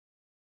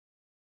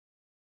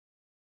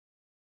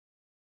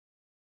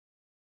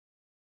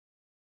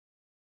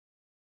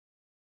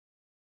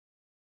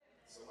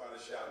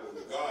Somebody shout with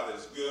me, God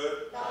is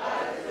good,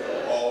 God is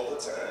good. All the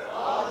time.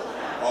 All the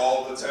time.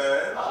 All the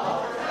time.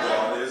 All the time.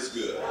 God is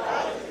good.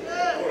 God is good.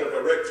 I want to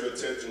direct your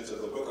attention to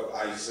the book of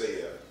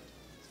Isaiah,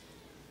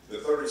 the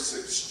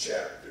 36th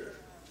chapter.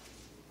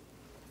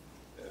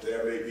 And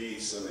there may be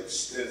some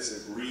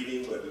extensive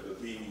reading, but it will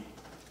be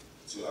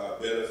to our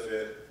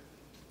benefit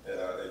and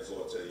our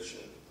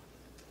exhortation.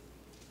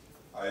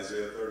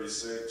 Isaiah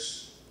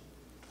 36,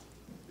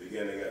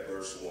 beginning at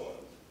verse 1.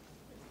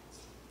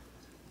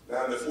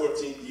 Now in the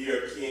 14th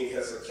year, King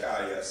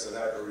Hezekiah,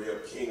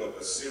 Sennacherib, king of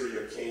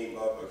Assyria, came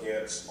up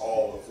against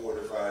all the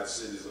fortified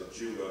cities of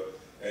Judah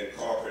and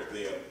conquered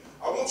them.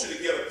 I want you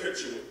to get a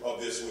picture of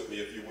this with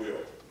me, if you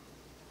will.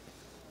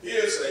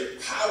 Here's a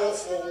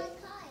powerful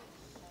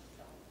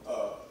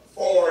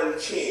foreign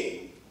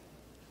king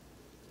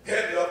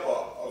heading up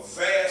a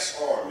vast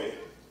army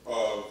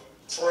of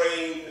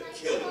trained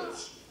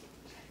killers.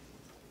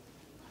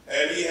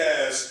 And he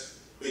has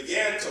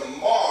began to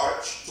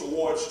march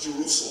towards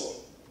Jerusalem.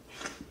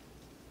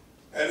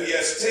 And he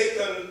has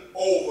taken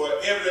over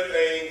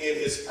everything in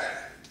his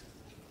path.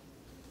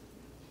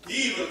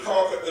 He even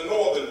conquered the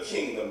northern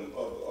kingdom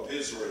of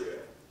Israel,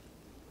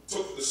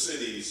 took the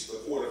cities, the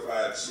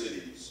fortified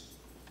cities,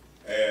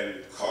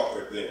 and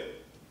conquered them.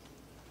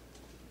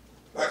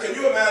 Now, can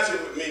you imagine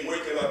with me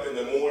waking up in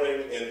the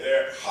morning and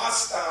their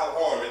hostile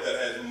army that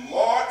has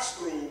marched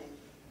through,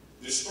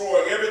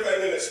 destroying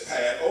everything in its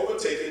path,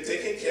 overtaking,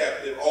 taking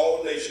captive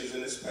all nations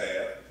in its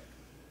path,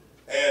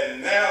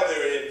 and now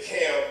they're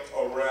encamped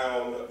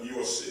around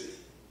your city,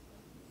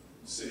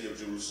 the city of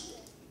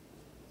Jerusalem.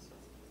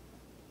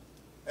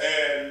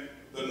 And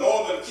the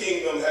northern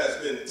kingdom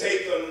has been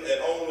taken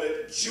and only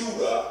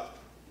Judah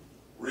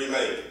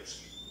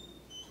remains.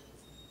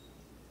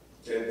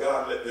 Can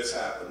God let this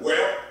happen?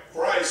 Well,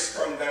 Christ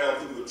come down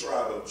through the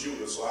tribe of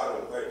Judah, so I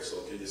don't think so.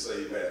 Can you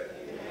say amen?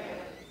 Amen.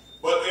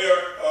 But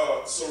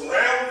they're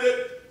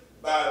surrounded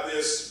by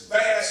this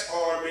vast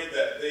army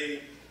that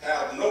they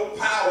have no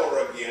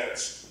power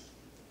against,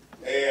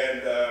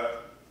 and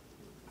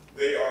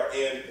they are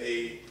in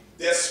a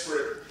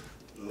desperate,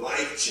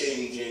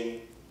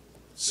 life-changing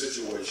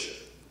situation.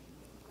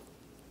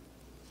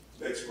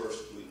 Next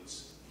verse,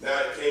 please. Now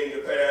it came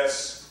to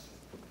pass,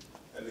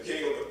 and the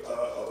king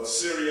of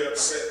Assyria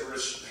sent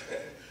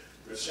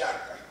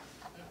Rishakah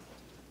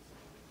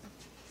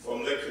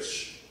from Lakeland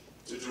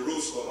to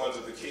Jerusalem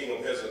unto the king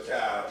of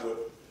Hezekiah with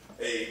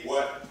a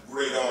what?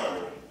 Great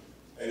army.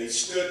 And he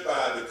stood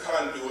by the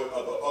conduit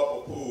of the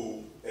upper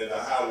pool in the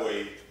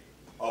highway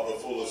of the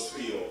fuller's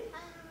field.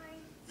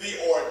 The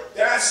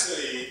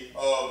audacity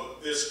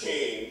of this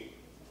king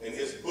and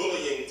his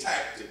bullying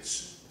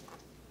tactics,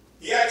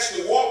 he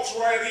actually walks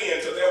right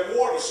into their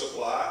water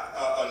supply,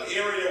 an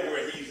area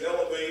where he's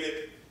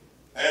elevated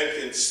and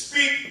can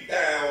speak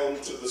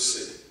down to the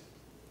city.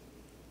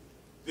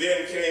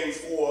 Then came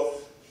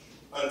forth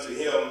unto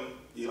him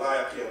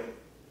Eliakim,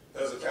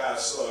 Hezekiah's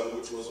son,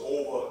 which was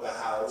over the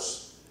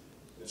house,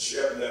 and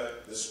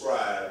Shebna the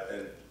scribe,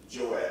 and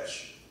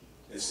Joash,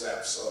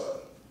 Asaph's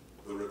son,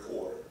 the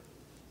recorder.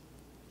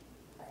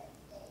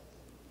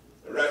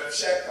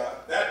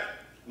 Rabshakeh, that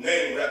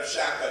name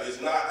Rabshakeh is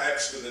not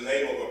actually the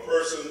name of a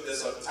person,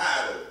 it's a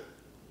title.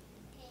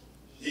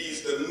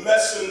 He's the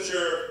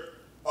messenger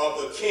of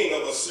the king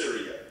of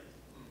Assyria.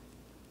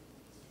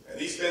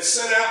 And he's been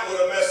sent out with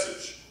a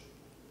message.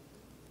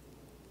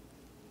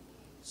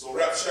 So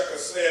Rabshakeh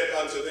said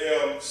unto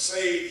them,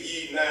 say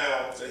ye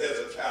now to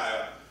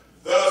Hezekiah,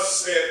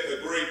 thus said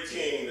the great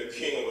king, the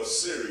king of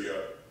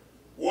Assyria,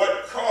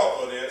 what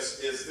confidence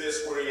is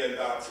this wherein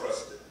thou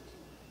trusted?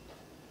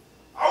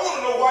 I want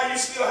to know why you're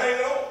still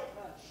hanging on.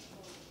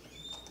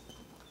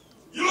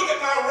 You look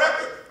at my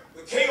record.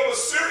 The king of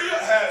Assyria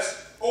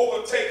has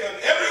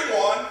overtaken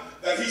everyone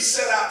that he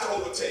set out to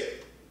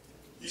overtake.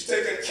 He's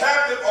taken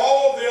captive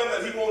all of them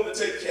that he wanted to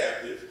take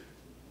captive.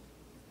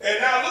 And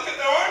now look at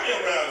the army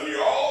around here.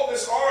 All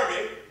this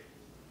army,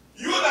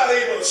 you're not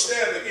able to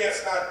stand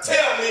against. Now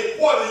tell me,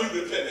 what are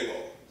you depending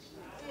on?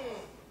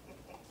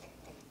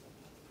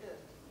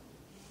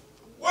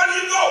 Where do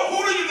you go?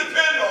 Who do you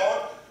depend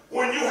on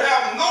when you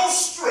have no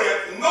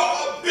strength,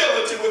 no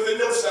ability within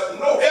yourself,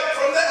 no help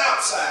from the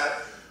outside,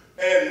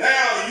 and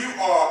now you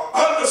are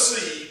under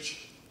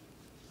siege?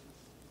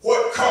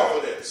 What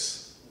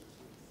confidence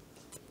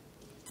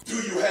do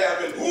you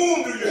have? In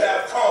whom do you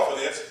have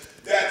confidence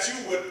that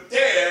you would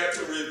dare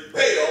to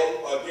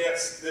rebel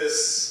against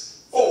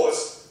this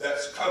force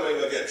that's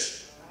coming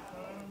against you?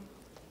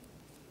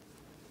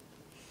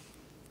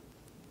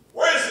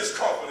 Where is this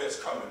confidence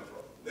coming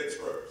from? Next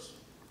verse.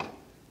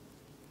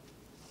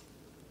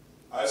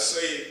 I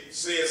say,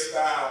 sayest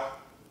thou,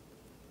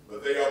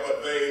 but they are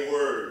but vain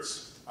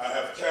words. I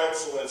have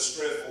counsel and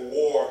strength for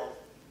war.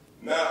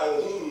 Now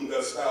on whom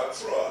dost thou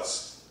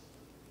trust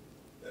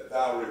that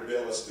thou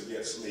rebellest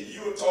against me?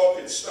 You are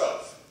talking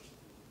stuff.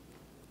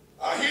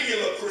 I hear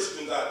you little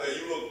Christians out there,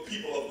 you little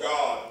people of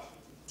God,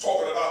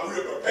 talking about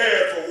we're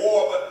prepared for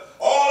war, but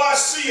all I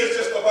see is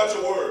just a bunch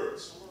of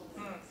words.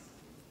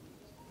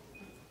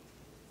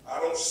 I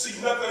don't see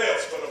nothing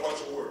else but a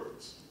bunch of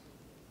words.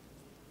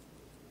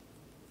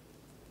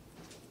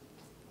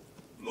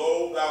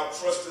 God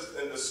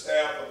trusted in the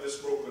staff of this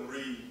broken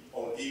reed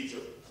on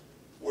Egypt,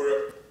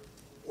 whereon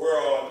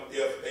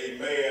if a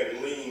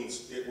man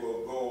leans, it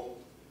will go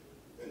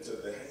into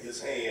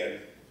his hand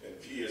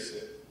and pierce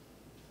it.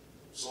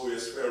 So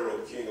is Pharaoh,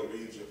 king of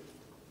Egypt,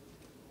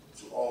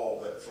 to all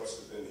that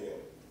trusted in him.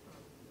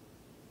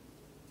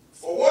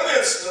 For one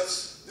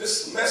instance,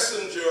 this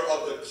messenger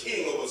of the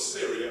king of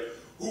Assyria,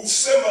 who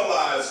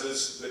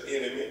symbolizes the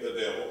enemy, the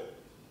devil,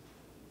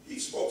 he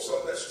spoke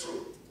something that's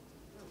true.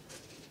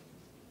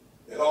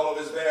 In all of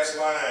his vast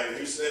line,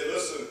 he said,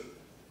 listen,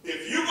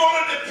 if you're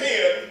going to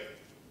depend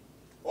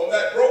on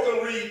that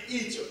broken reed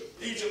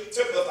Egypt, Egypt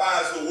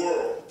typifies the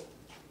world.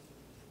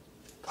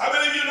 How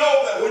many of you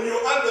know that when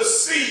you're under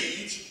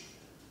siege,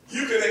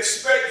 you can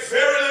expect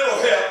very little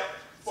help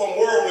from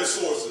worldly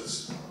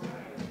sources?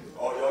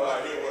 Oh, y'all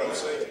not hearing what I'm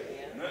saying?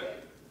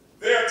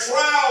 There are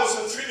trials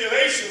and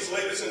tribulations,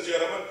 ladies and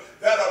gentlemen,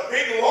 that a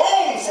big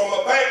loan from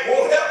a bank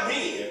won't help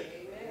me in.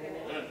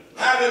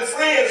 Having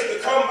friends to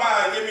come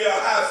by and give me a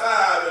high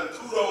five and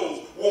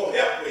kudos won't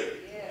help me.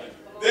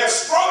 There are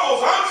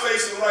struggles I'm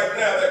facing right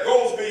now that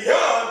goes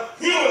beyond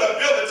human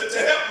ability to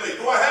help me.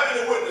 Do I have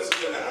any witnesses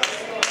in the house?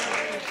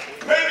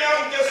 Maybe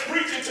I'm just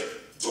preaching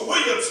to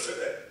Williams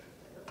today.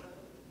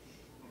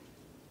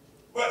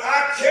 But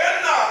I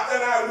cannot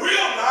and I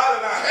will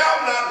not and I have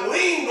not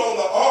leaned on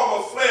the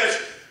arm of flesh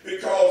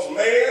because,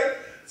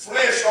 man,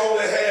 flesh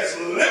only has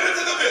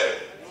limited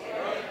ability.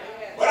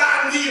 But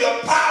I need a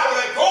power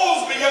that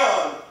goes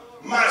beyond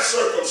my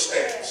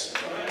circumstance.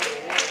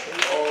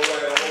 All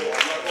right, I'm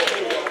not going to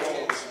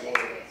hold on this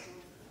morning.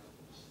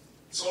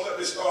 So let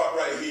me start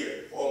right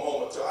here for a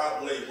moment to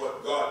outlay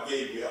what God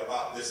gave me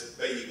about this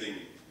bathing.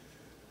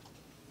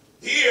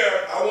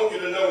 Here, I want you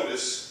to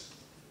notice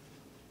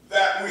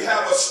that we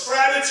have a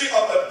strategy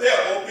of the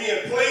devil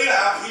being played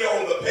out here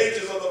on the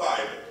pages of the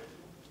Bible.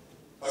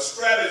 A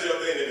strategy of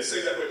the enemy.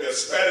 Say that with me, a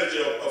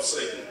strategy of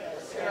Satan.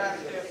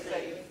 Strategy of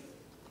Satan.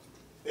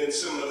 In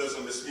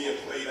symbolism, is being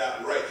played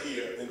out right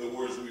here in the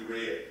words we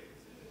read.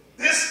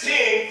 This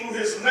king, through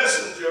his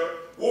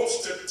messenger,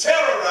 wants to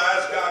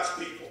terrorize God's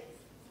people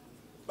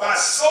by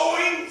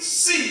sowing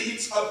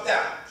seeds of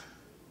doubt,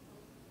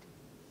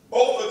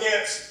 both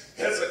against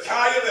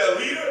Hezekiah, their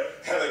leader,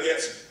 and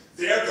against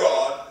their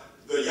God,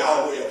 the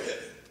Yahweh of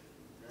heaven.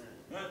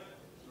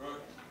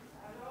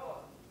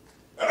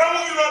 And I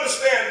want you to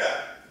understand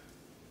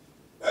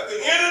that the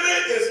enemy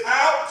is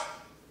out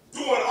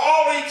doing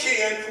all he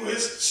can through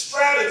his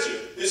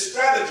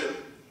stratagem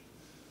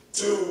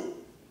to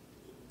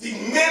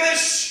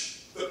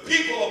diminish the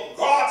people of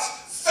God's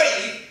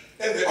faith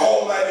in the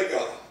Almighty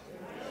God.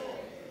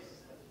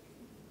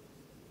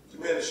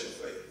 Diminish your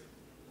faith.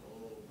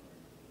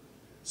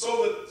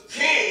 So the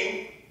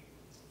king,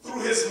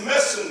 through his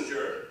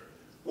messenger,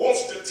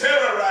 wants to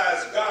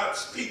terrorize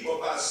God's people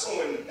by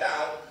sowing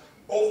doubt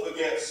both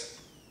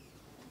against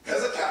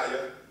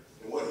Hezekiah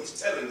and what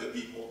he's telling the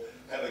people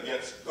and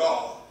against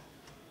God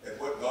and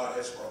what God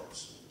has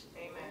promised.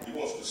 Amen. He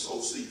wants to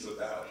sow seeds of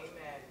doubt.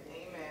 Amen.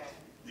 Amen.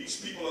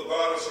 These people of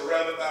God are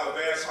surrounded by a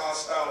vast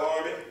hostile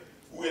army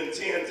who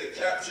intend to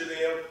capture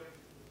them.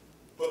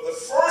 But the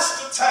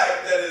first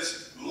attack that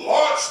is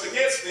launched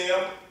against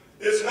them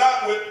is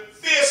not with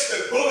fists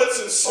and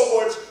bullets and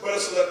swords, but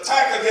it's an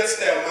attack against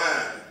their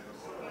mind.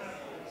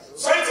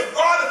 Saints of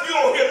God, if you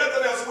don't hear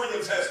nothing else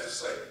Williams has to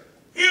say,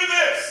 hear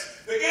this.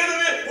 The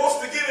enemy wants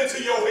to get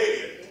into your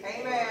head.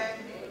 Amen.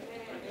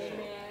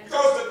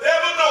 Because the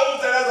devil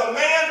knows that as a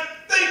man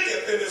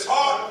thinketh in his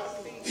heart,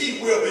 he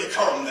will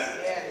become that.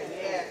 Yes,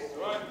 yes.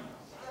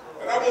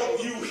 And I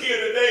want you here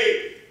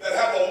today that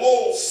have a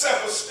low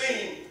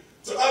self-esteem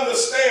to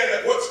understand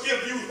that what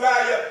gives you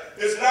value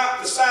is not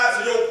the size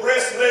of your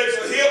breast, legs,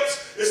 or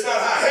hips. It's not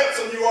how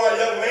handsome you are,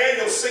 young man,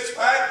 your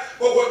six-pack.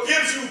 But what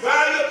gives you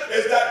value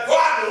is that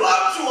God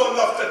loves you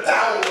enough to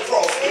die on the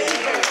cross for you.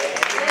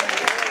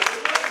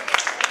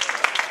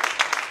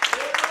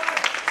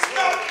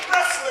 Stop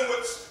wrestling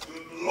with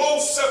low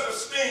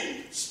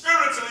self-esteem,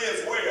 spiritually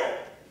as well.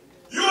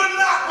 You are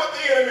not what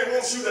the enemy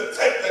wants you to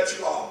think that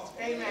you are.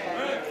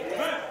 Amen.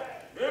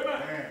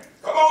 Amen.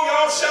 Come on,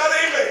 y'all, shout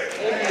amen.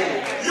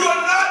 Amen. You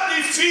are not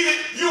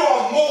defeated. You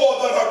are more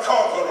than a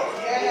conqueror.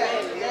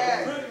 Yes,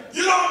 yes.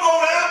 You don't go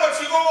down,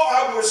 but you go,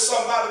 I wish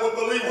somebody would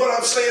believe what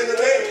I'm saying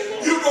today.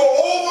 You go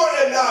over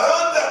and not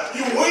under.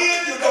 You win,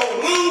 you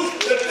don't lose.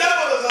 The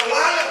devil is a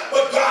liar,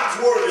 but God's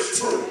word is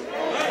true.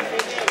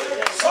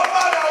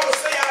 Somebody always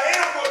say,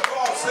 I am what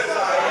God says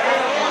I am.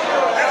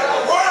 And if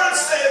the word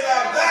says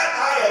I'm that,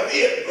 I am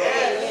it,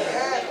 brother.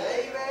 Yes,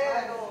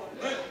 amen.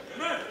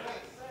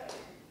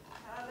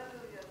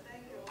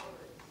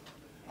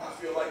 I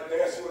feel like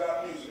dancing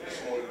without music this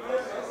morning.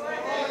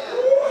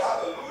 Ooh,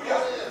 hallelujah.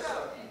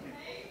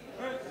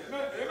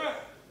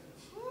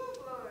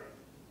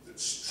 The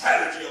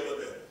strategy of the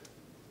devil.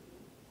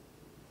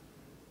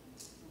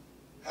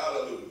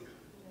 Hallelujah.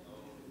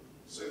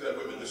 Say that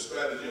with me, the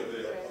strategy of the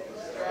devil.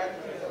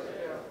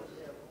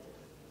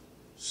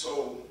 So,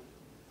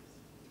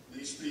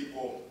 these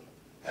people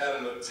had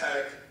an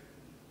attack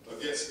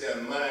against their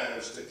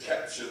minds to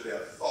capture their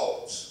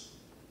thoughts.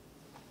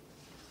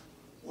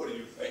 What do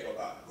you think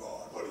about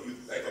God? What do you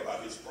think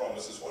about his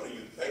promises? What do you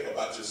think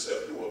about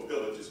yourself, your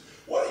abilities?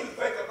 What do you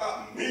think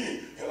about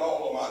me and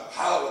all of my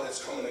power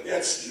that's coming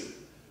against you?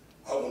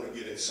 I want to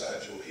get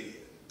inside your head.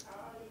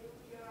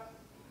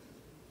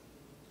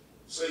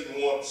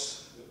 Satan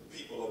wants the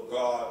people of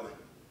God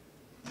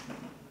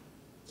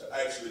to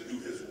actually do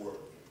his work,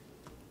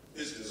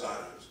 his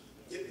desires.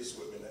 Get this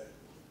with me now.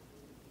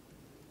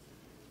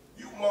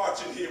 You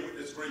marching here with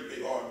this great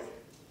big army.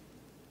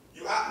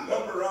 You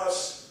outnumber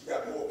us. You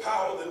got more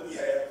power than we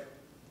have.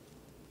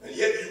 And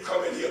yet you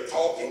come in here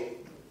talking.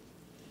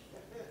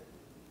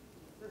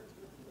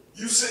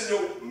 You send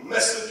your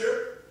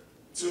messenger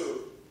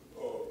to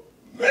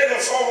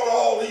megaphone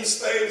all these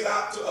things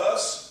out to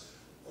us.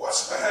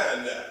 What's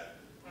behind that?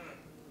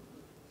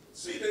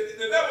 See,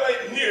 the devil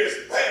ain't near as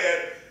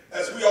bad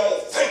as we all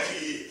think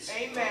he is.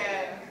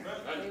 Amen.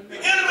 The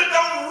enemy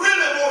don't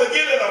really want to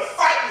get in a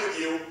fight with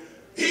you.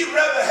 He'd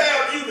rather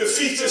have you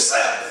defeat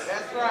yourself.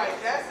 That's right.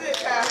 That's it,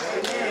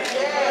 Pastor. Yes.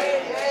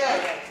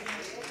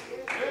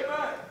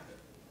 Amen.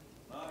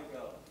 My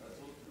God. That's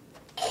so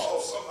true.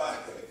 Oh, somebody.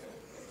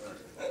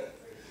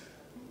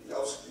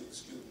 Y'all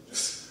excuse me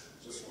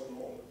just one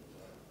moment.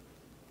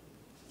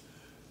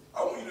 I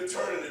want you to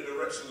turn in the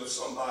direction of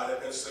somebody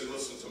and say,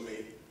 listen to me.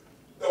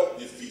 Don't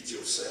defeat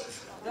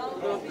yourself. Don't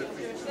defeat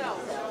yourself.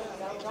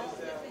 Don't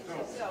defeat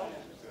yourself.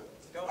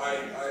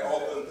 I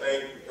often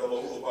think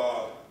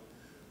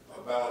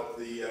about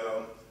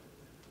the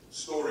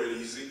story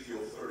in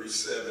Ezekiel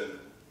 37,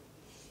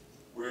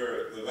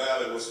 where the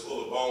valley was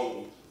full of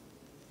bones,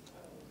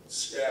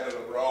 scattered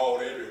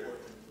abroad everywhere,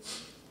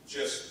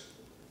 just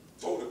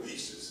tore to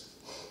pieces.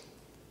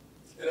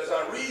 And as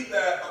I read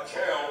that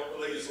account,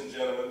 ladies and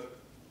gentlemen,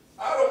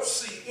 I don't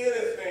see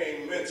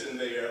anything mentioned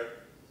there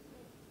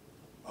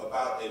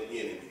about an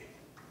enemy.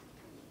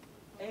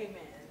 Amen.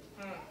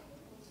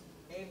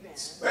 Amen.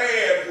 It's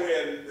bad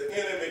when the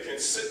enemy can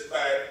sit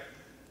back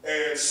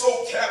and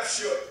so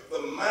capture the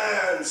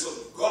minds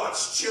of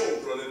God's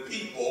children and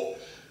people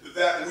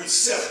that we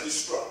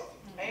self-destruct.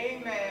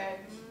 Amen.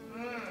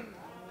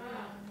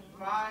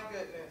 My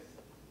goodness.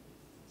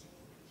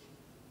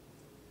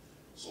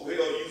 So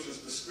hell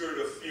uses the spirit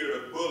of fear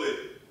to bully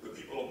the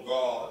people of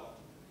God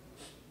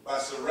by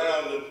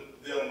surrounding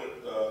them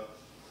with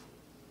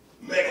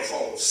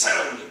megaphones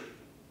sounding.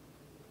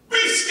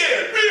 Be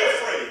scared, be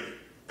afraid,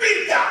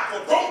 be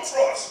doubtful, don't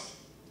trust.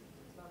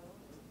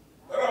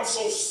 And I'm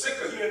so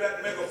sick of hearing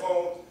that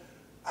megaphone,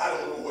 I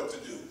don't know what to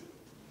do.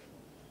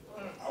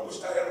 I wish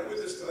I had a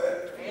witness to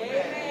that.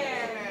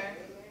 Amen.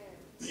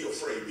 Be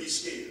afraid, be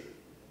scared,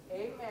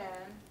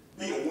 Amen.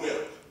 be a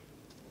wimp,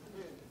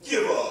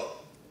 give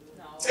up,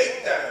 No.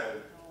 take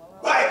down,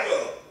 back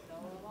up,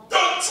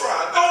 don't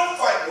try, don't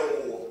fight no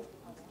more,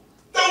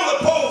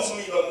 don't oppose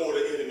me no more,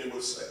 the enemy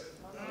would say.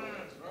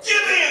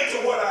 Give in to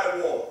what I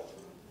want.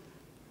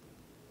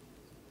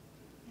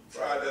 You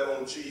tried that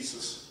on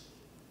Jesus.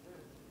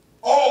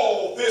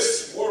 All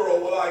this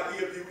world will I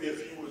give you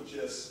if you would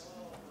just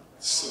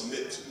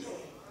submit to me.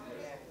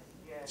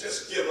 Yes.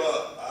 Just give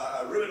up.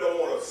 I really don't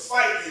want to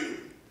fight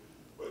you.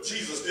 But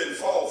Jesus didn't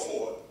fall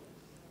for it.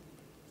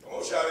 Come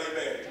on, shout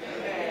amen.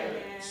 Amen.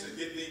 He said,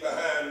 get thee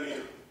behind me.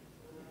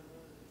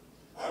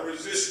 I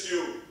resist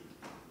you.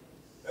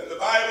 And the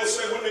Bible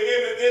said when the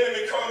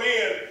enemy come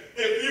in,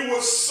 if you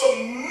will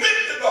submit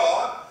to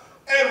God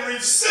and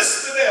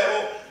resist the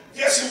devil,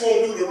 guess who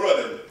won't do the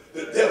running?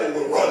 The devil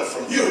will run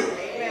from you.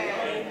 Amen.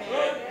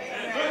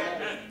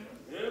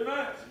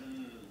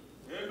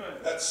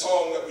 That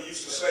song that we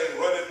used to sing,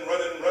 running,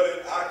 running,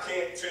 running, I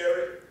can't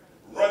tarry.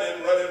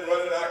 Running, running,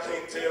 running, I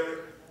can't tarry.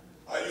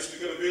 I used to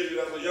get a vision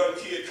as a young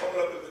kid coming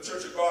up at the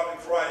Church of God in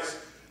Christ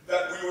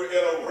that we were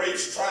in a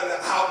race trying to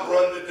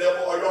outrun the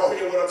devil. Are y'all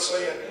hearing what I'm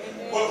saying?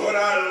 But when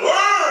I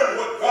learned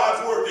what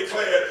God's word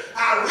declared,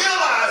 I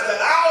realized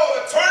that I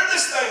ought to turn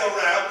this thing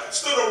around.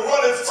 Instead of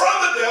running from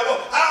the devil,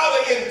 I ought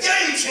to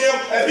engage him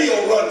and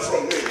he'll run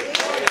from me.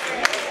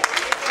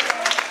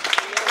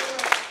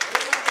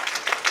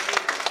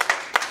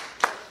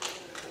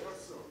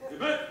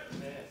 Amen.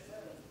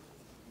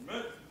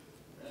 Amen.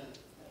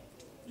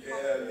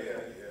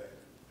 Yeah.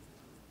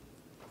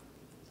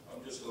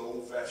 I'm just an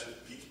old-fashioned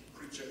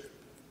preacher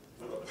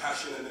with a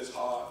passion in his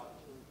heart.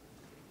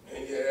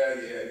 And yeah,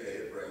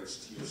 it brings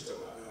tears to my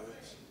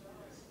eyes.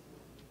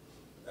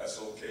 That's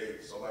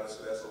okay. Somebody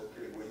said that's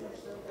okay, William.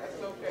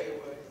 That's okay,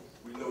 Wood.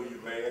 We know you,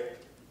 man.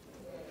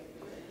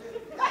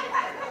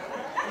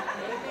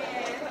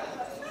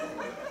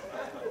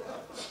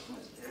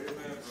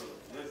 Amen, brother.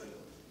 Yes, sir.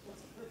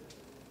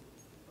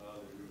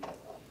 Hallelujah.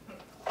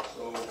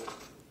 So,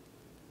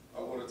 I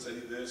want to tell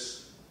you this.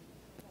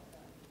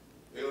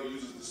 Hell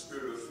uses the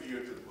spirit of fear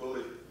to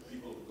bully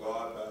people of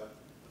God by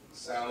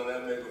sounding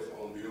that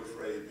megaphone, be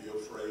afraid, be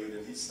afraid.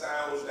 And he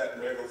sounds that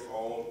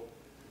megaphone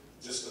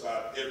just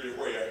about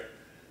everywhere.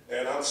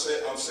 And I'm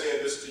saying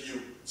this to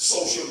you,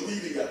 social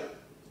media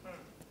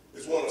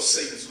is one of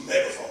Satan's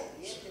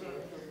megaphones.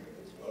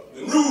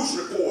 The news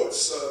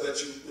reports that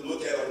you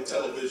look at on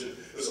television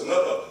is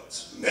another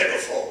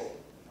megaphone.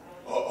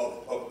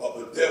 of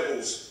the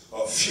devil's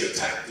fear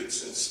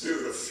tactics and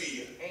spirit of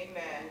fear.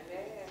 Amen.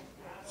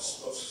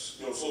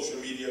 Social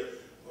media,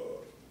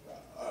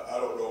 I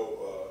don't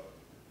know,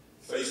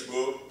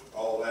 Facebook,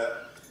 all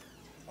that.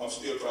 I'm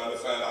still trying to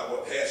find out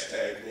what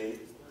hashtag means.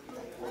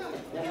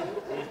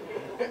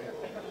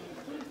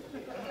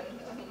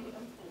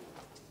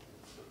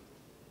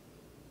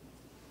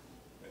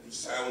 And he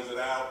sounds it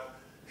out,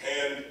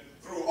 and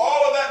through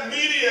all of that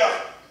media,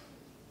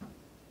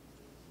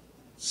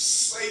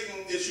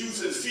 Satan is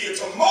using fear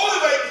to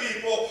motivate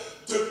people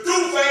to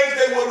do things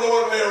they wouldn't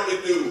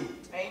ordinarily do.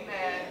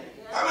 Amen.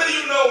 How many of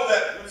you know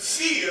that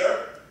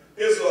fear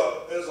is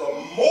a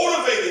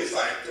motivating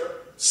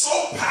factor so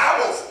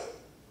powerful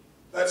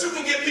that you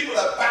can get people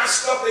to buy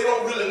stuff they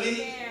don't really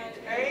need?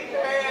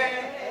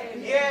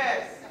 Amen.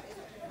 Yes.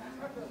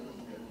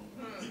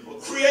 People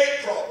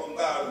create problems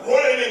by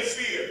running in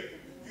fear.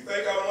 You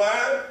think I'm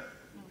lying?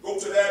 Go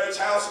to the average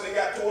house and they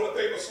got toilet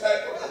paper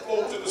stacked from the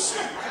floor to the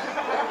ceiling.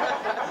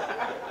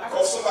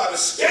 Because somebody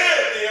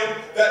scared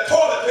them that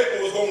toilet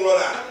paper was going to run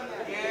out.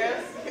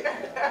 Yes.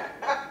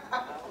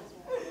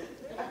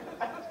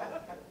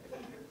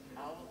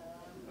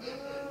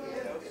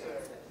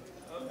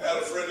 I had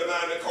a friend of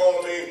mine that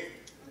called me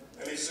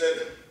and he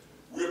said,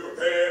 we're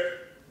prepared.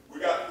 We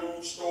got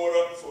food stored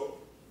up for,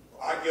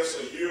 I guess,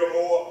 a year or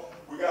more.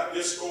 We got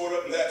this stored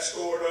up and that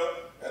stored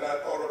up. And I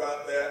thought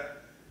about that.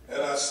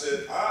 And I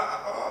said,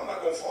 I'm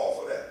not going to fall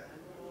for that.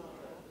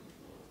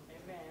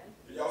 Amen.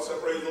 Y'all say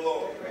praise the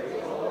Lord.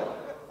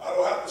 I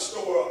don't have to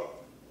store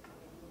up.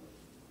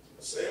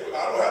 Say it,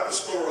 I don't have to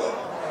store up.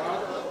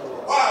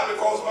 Why?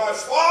 Because my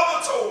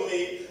father told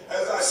me,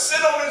 as I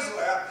sit on his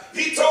lap,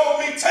 he told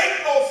me,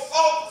 take no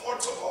thought for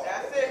tomorrow.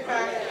 That's it,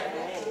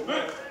 Pastor.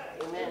 Amen.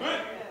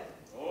 Amen.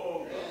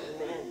 Oh.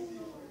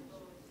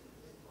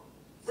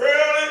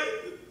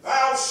 Verily,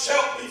 thou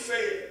shalt be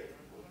fed.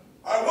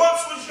 I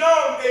once was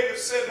young, David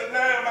said, but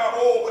now am I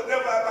old, but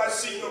never have I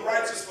seen the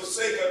righteous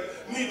forsaken,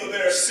 neither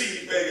their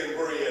seed begging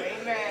bread.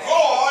 Amen.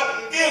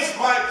 God is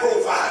my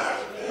provider.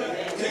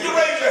 Can you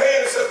raise your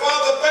hand and say,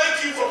 Father,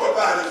 thank you for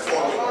providing for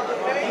me.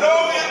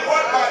 No, it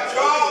wasn't my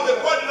job,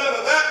 it wasn't none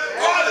of that.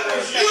 God, it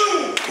was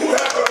you who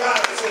have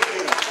provided for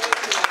me.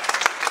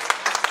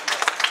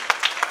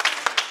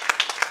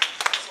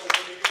 So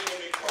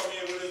when they come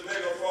in with his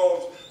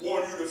megaphones,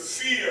 want you to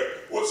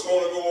fear what's going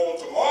to go on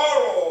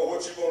tomorrow, or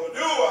what you're going to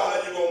do, or how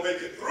you're going to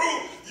make it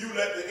through, you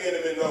let the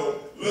enemy know,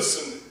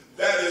 listen,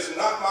 that is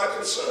not my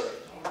concern.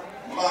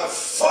 My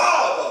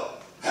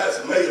Father has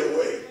made a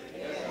way.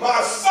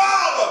 My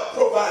Father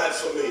provides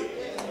for me.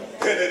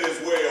 And it is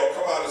well.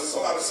 Come on,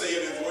 somebody say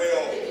it is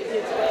well. It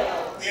is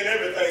well. In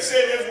everything. Say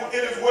it is well.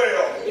 It is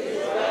well.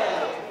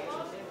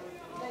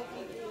 Thank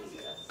you,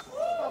 Jesus.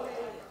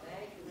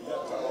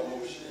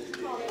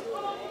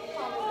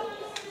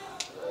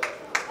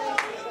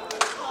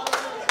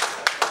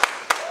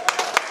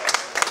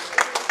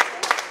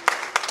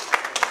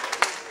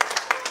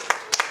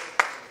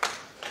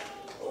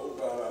 Oh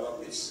God, let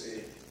me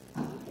see.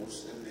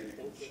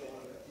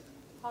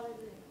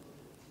 Hallelujah.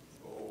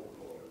 Oh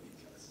Lord,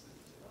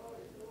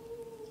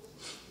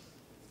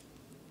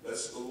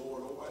 bless the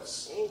Lord, oh my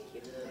soul. Thank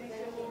you.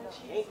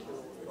 Thank you.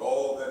 With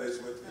all that is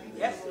within me,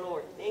 Yes,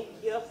 Lord. Thank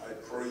you. I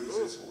praise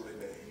his holy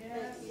name.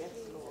 Yes,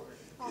 Lord.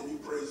 Can you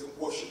praise and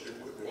worship him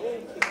with me?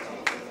 Thank you.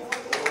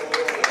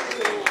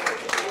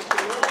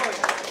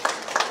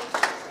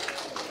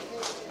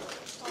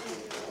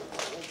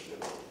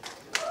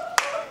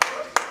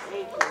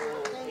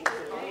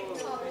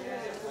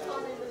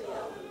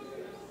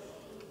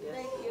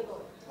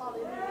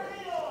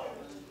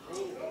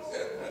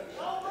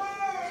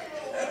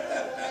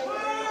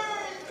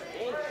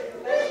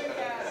 Right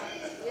now?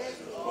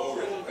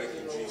 Glory. Thank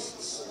you,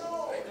 Jesus.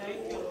 Thank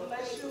you, Lord.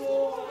 Thank you,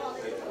 Lord.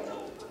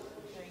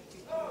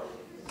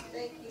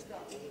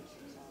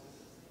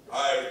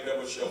 I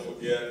never shall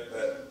forget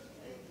that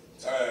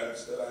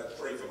times that I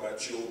pray for my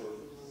children,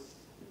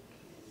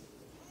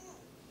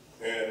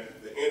 and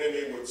the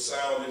enemy would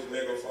sound his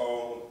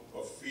megaphone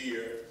of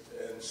fear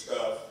and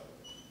stuff,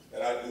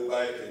 and I'd go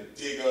back and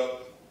dig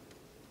up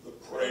the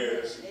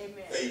prayers and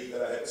faith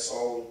that I had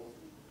sown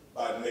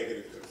by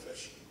negative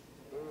confession.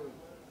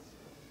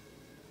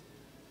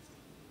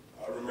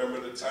 I remember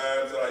the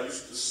times that I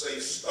used to say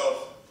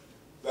stuff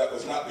that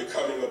was not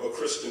becoming of a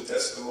Christian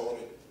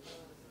testimony,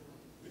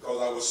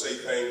 because I would say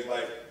things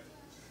like,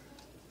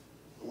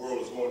 the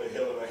world is going to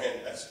hell in a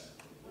handbasket.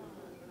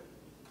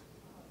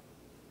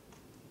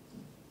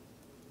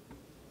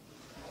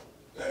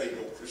 That ain't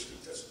no Christian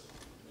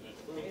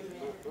testimony.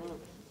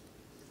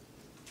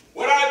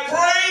 When I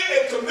prayed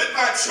and commit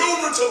my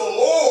children to the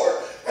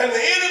Lord, and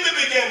the enemy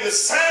began to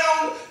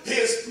sound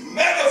his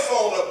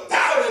megaphone of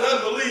doubt and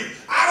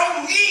unbelief, I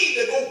don't need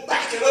to go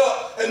backing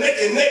up and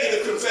making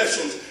negative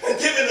confessions and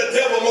giving the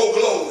devil more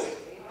glory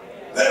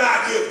than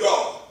I give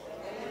God.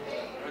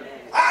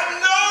 I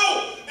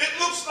know it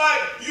looks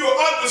like you're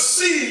under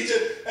siege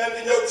and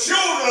your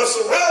children are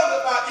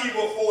surrounded by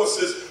evil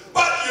forces,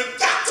 but you've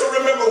got to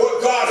remember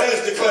what God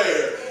has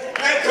declared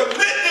and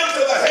commit them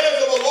to the hands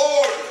of the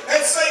Lord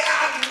and say,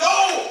 I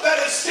know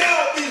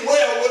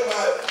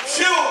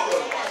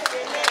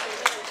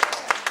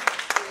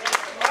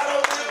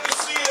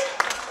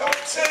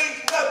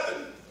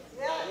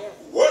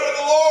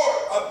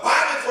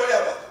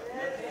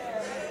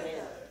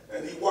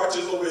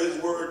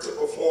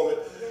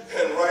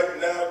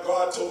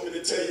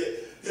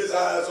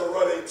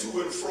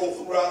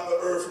patrol throughout the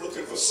earth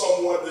looking for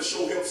someone to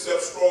show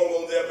himself strong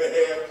on their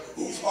behalf,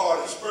 whose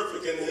heart is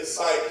perfect in his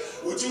sight.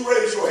 Would you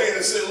raise your hand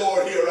and say,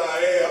 Lord, here I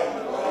am?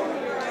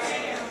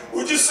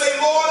 Would you say,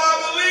 Lord, I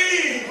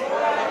believe.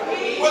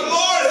 But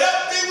Lord,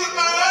 help me with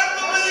my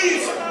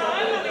unbelief.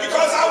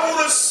 Because I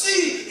want to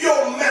see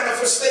your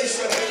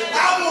manifestation.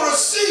 I want to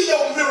see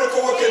your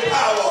miracle working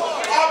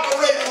power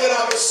operating in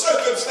our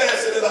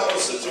circumstance and in our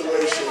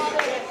situation.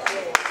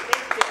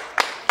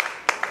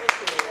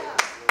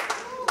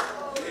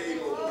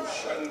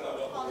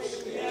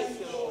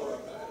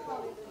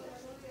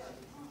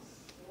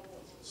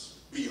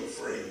 Be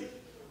afraid.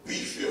 Be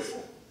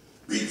fearful.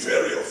 Be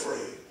very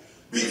afraid.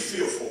 Be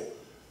fearful.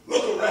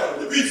 Look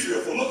around. Be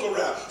fearful. Look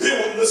around. He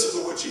won't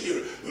listen to what you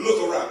hear.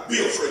 Look around.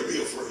 Be afraid.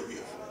 Be afraid. Be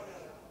afraid.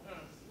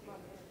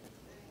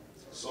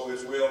 So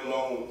it's well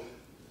known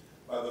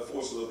by the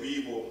forces of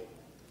evil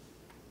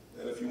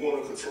that if you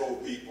want to control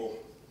people,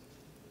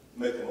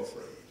 make them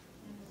afraid.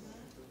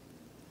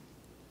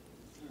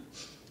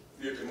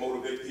 Fear can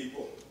motivate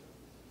people.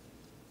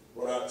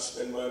 Run out and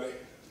spend money.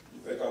 You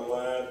think I'm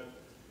lying?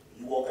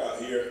 You walk out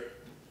here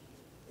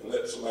and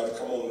let somebody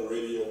come on the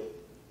radio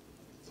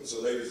and say,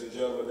 ladies and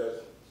gentlemen,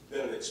 there's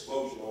been an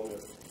explosion on the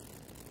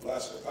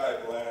Alaska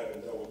pipeline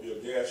and there will be a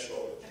gas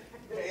shortage.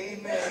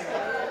 Amen.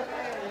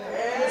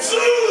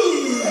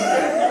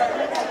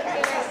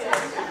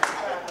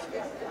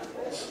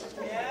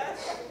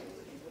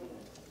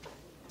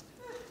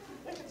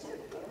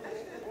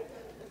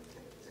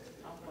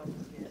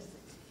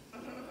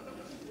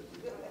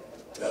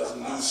 There's a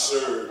new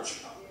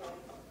surge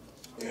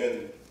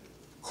in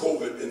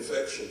COVID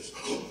infections.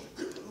 Oh,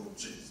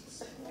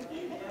 Jesus.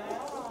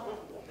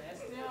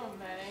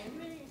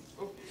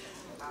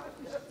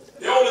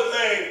 The only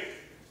thing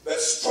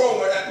that's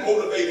stronger at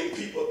motivating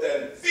people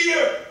than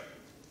fear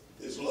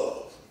is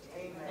love.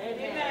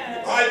 Amen.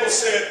 The Bible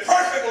said,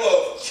 perfect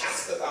love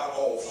casteth out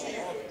all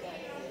fear.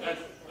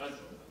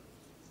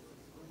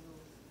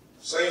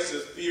 Saints,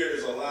 if fear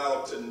is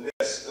allowed to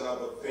nest in our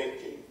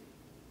thinking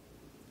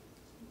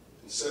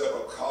and set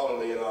up a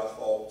colony in our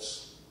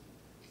thoughts,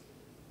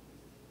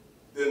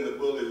 then the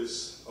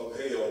bullies of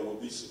hell will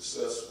be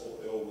successful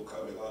in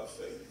overcoming our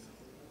faith.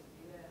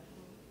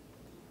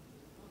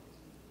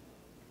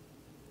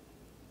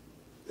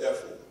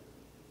 Therefore,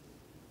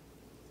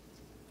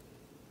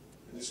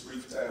 in this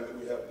brief time that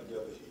we have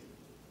together here,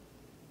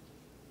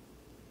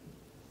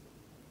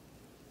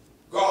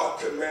 God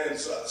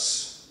commands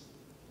us,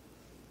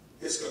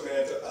 his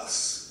command to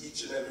us,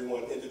 each and every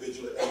one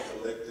individually and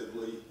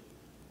collectively,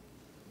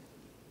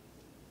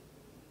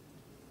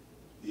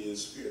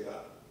 is fear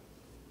not.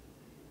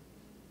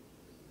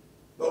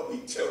 Don't be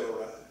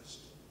terrorized.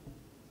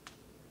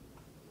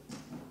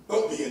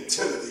 Don't be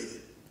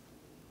intimidated.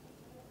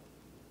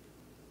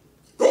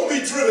 Don't be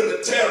driven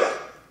to terror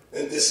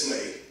and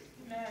dismay.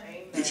 Amen.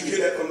 Did you hear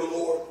that from the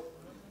Lord?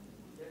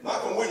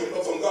 Not from William,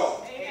 but from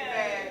God.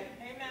 Amen.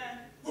 Amen.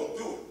 Don't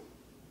do it.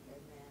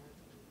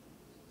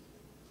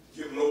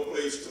 Give no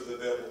place to the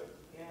devil.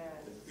 Yes.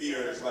 And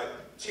fear is like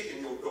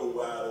kicking your door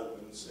wide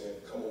open and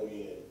saying, come on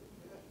in.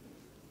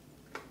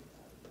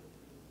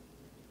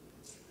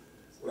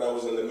 When I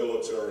was in the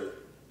military,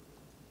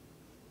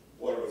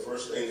 one of the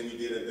first things we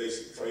did in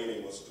basic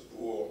training was to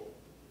pull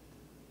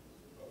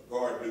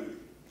guard duty.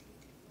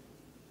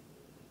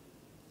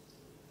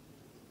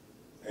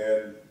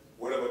 And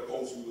whatever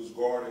post we was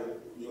guarding,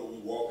 we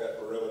walked that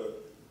perimeter.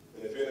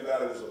 And if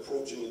anybody was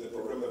approaching the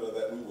perimeter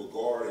that we were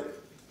guarding,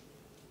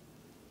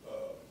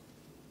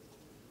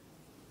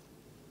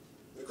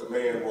 the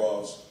command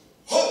was,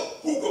 halt!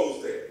 Who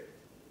goes there?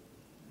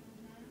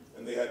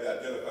 And they had to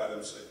identify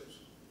themselves.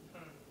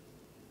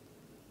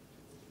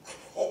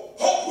 Halt!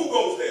 Who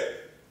goes there?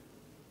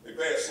 They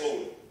passed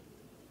slowly.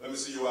 Let me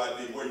see your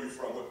ID. Where are you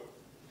from?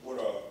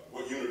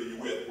 What unit are you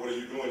with? What are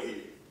you doing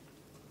here?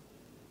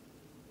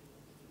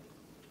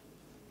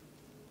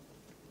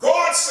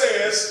 God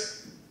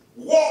says,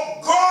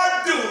 walk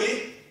guard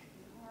duty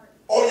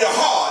on your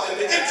heart, and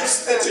the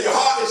interest into your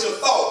heart is your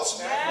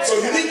thoughts. So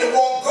you need to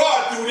walk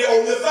guard duty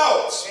on your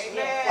thoughts.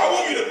 Amen. I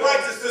want you to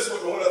practice this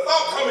with me. When a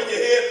thought comes in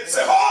your head,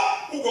 say,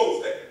 halt! Who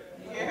goes there?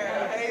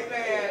 Yeah.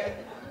 Amen.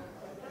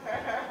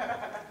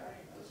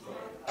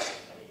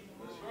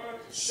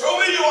 Show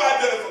me your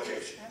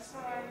identification. That's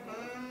right.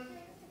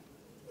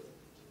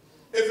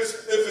 If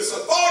it's a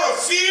thought of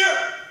fear,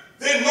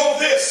 then know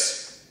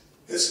this.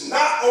 It's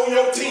not on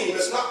your team.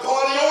 It's not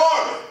part of your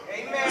army.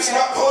 Amen. It's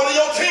not part of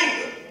your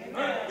kingdom.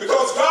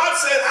 Because God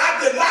said, I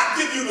did not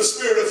give you the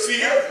spirit of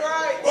fear, That's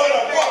right. but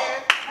of what?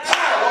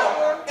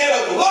 Power and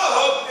of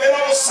love and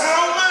of a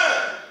sound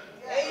mind.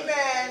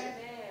 Amen.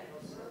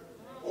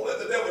 Don't let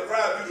the devil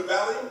drive you to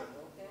valiant.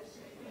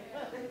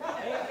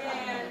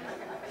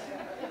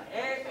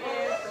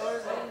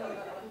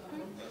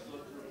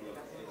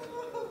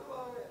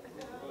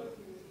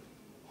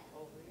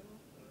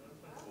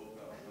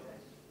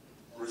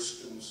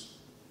 Christians,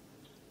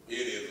 it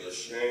is a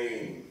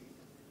shame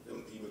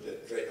them people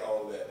that drink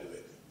all that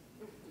liquor,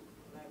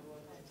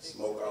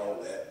 smoke all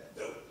that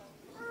dope.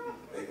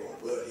 They gonna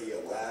butt here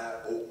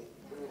wide open.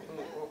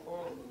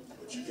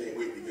 But you can't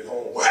wait to get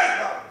home. What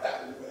about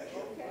that one back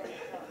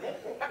here?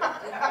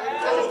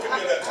 Don't look at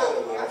me in that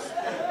tone, Lord.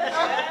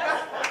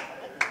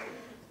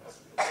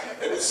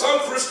 And with some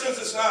Christians,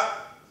 it's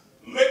not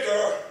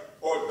liquor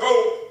or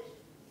dope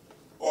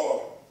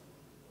or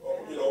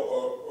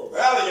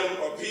Valium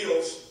or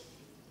pills.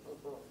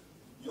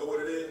 You know what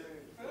it is?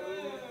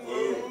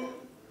 Food.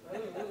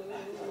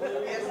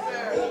 Yes,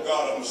 sir. Oh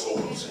God, I'm so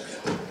upset.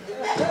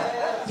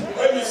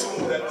 Bring me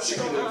some of that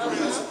chicken and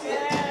greens.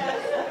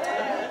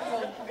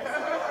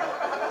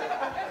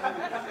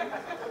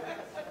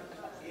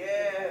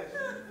 Yes.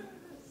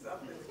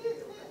 Something's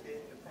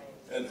getting the pain.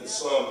 And for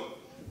some,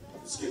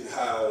 it's getting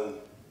high on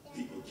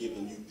people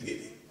giving you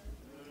pity.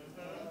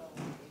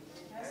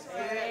 That's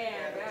right.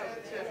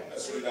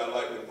 That's really not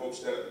like when folks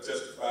stand up and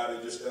testify,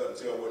 they just stand up and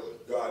tell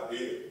what God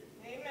did.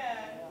 Amen.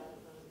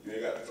 You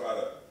ain't got to try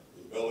to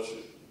embellish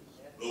it,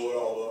 blow it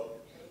all up.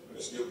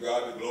 Let's give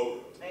God the glory.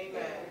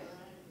 Amen.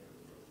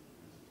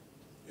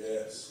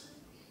 Yes.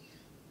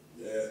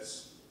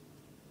 Yes.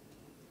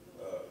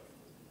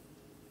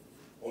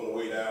 On the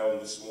way down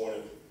this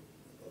morning,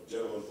 a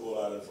gentleman pulled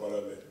out in front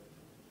of me,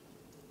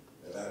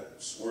 and I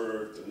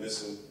swerved to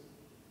listen,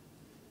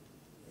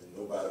 and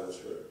nobody was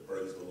hurt.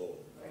 Praise the Lord.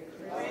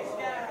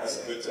 That's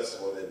a good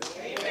testimony, isn't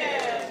it?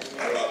 Amen.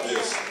 How about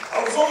this?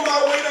 I was on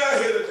my way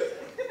down here today,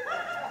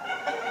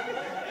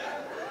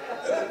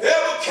 and the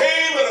devil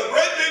came in a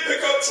great big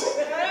pickup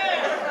truck,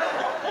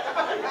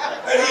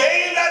 and he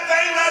aimed that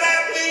thing right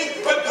at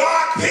me, but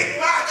God picked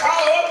my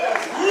car up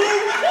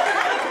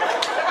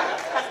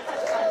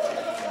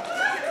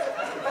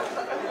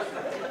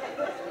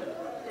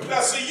and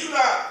now see, you're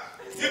not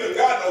giving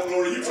God no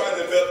glory, you're trying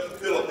to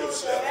build up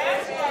yourself.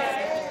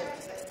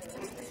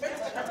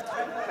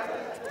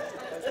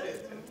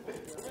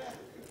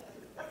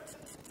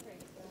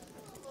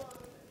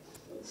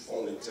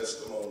 Phony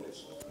testimonies,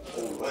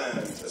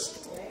 online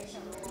testimonies,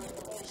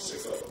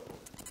 sick of them.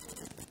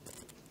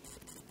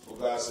 So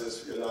God says,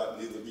 fear not,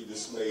 neither be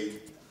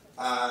dismayed.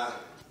 I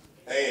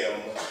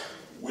am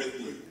with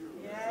you.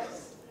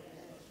 Yes.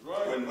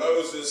 When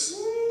Moses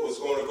was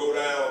going to go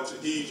down to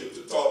Egypt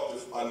to talk to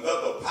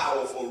another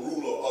powerful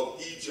ruler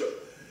of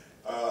Egypt,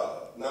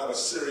 not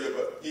Assyria,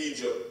 but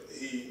Egypt,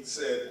 he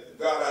said,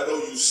 God, I know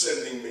you're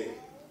sending me,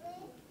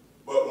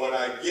 but when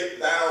I get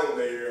down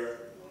there,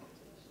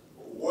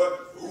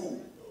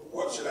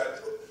 what should I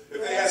do?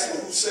 If they ask me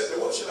who sent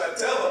me, what should I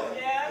tell them?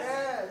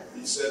 Yes.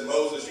 He said,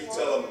 Moses, you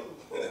tell them,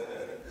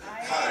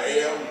 I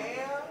am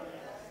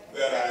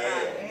that I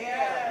am.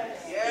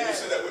 Yes. Can you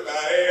say that with me? I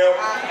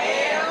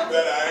am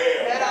that I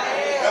am.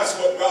 That's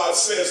what God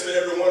says to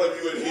every one of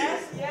you in here.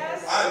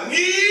 Yes. I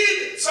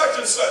need such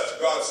and such.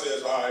 God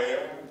says, I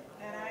am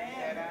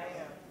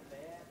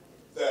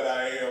that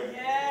I am.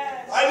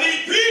 Yes. I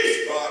need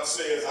peace. God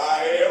says,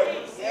 I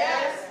am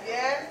Yes.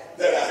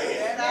 that I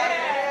am. That I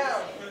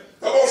am.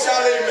 Come on,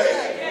 shout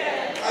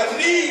amen. I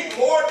need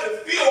more to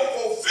feel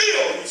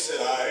fulfilled. He said,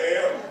 I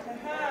am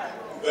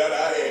that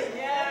I am.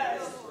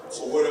 Yes.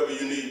 So whatever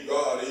you need,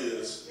 God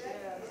is,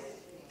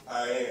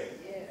 I am.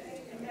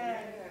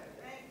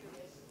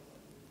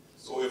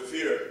 So if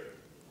fear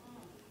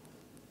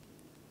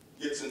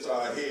gets into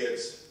our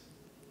heads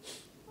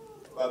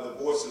by the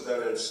voices that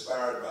are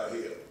inspired by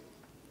Him,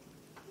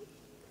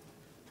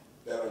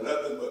 that are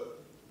nothing but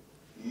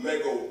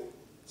mega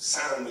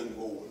sounding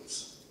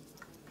boards,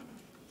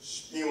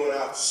 spewing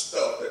out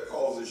stuff that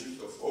causes you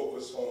to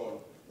focus on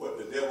what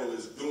the devil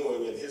is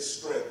doing and his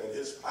strength and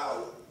his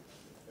power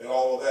and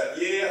all of that.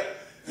 Yeah,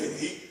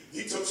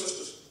 he took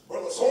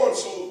brother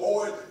so-and-so's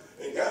boy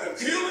and got him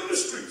killed in the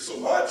street. So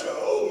my child,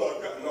 oh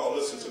my God. No,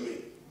 listen to me.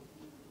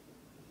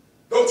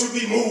 Don't you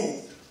be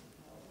moved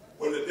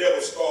when the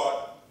devil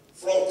start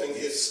flaunting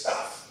his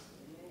stuff.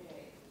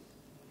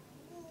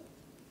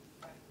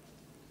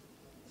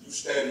 You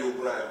stand your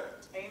ground.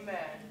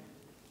 Amen.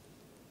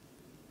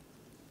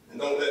 And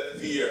don't let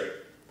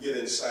fear get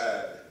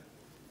inside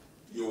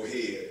your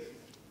head.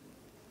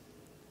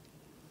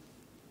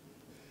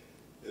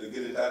 It'll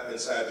get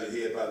inside your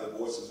head by the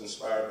voices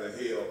inspired by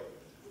hell.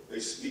 They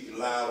speak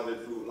loudly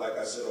through, like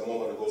I said a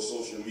moment ago,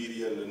 social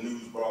media and the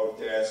news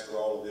broadcast and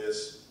all of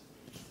this,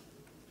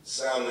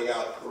 sounding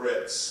out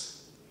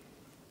threats.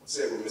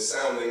 Say it with me,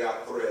 sounding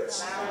out threats.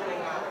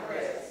 Sounding out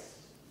threats.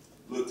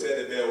 Little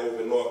teddy bear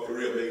over in North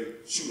Korea may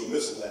shoot a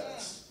missile at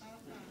us.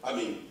 I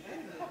mean,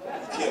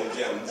 Kim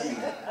Jong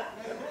Jr.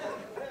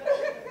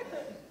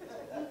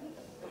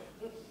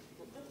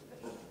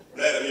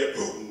 Vladimir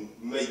Putin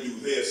may do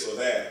this or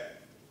that.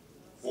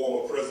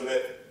 Former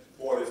President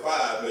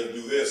 45 may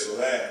do this or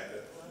that.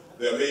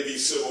 There may be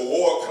civil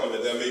war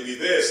coming. There may be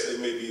this. There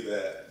may be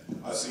that.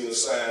 I seen a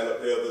sign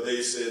up the other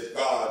day said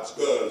God's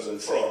guns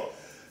and Trump.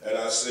 And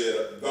I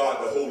said,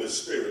 God, the Holy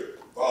Spirit,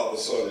 Father,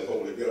 Son, and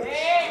Holy Ghost.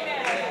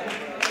 Amen.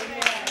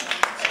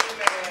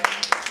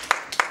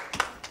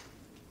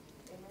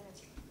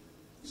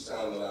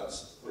 Sounding out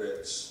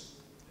threats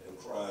and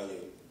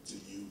crying to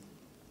you,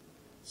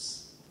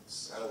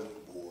 sounding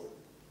board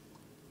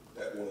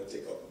that want to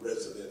take up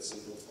residence in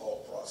your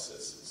thought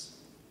processes,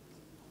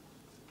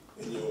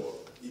 in your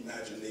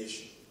imagination.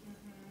 imagination.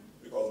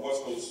 Because once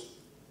those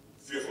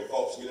fearful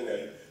thoughts get in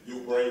there, your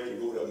brain can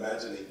go to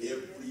imagining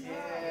every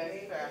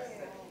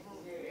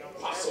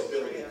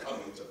possibility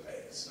coming to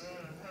pass.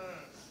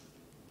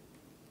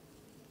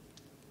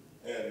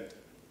 And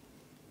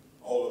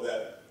all of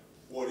that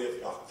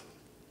what-if doctrine.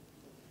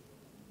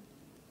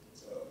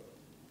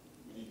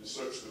 We need to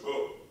search the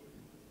book.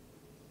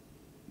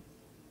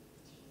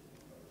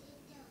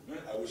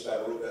 I wish I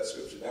wrote that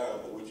scripture down,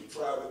 but would you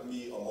try with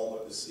me a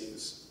moment to see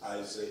this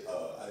Isaiah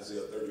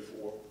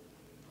 34?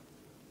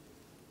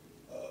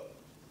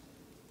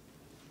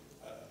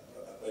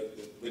 I think,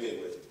 but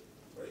anyway,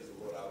 praise the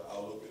Lord,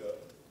 I'll look it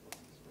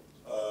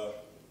up.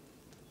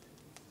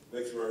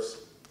 Next verse.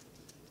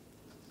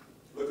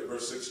 Look at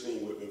verse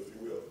 16 with me, if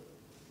you will.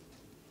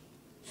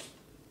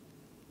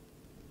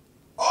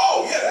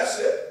 Oh, yeah, that's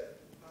it.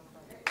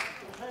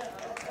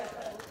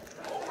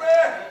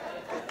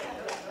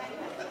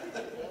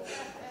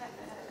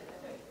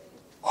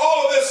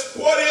 All of this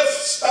what-if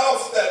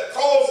stuff that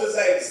causes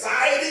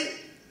anxiety.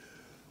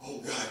 Oh,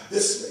 God,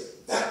 this may,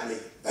 that may,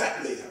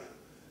 that may.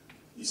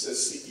 He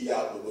says, seek ye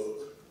out the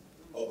book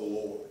of the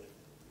Lord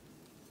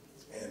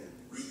and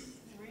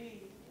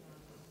read.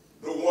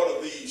 No one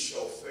of these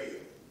shall fail.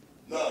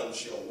 None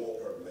shall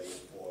walk her made,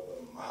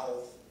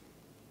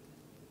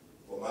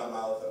 for my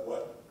mouth at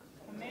what?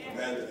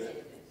 Commanded him,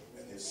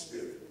 and his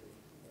spirit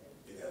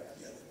it hath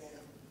given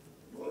him.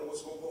 You want to know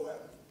what's going to go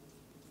happen?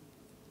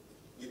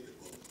 Get the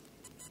book.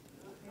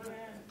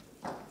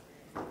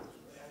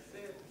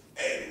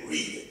 And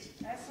read it.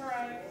 That's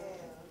right.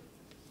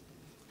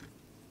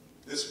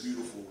 This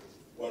beautiful,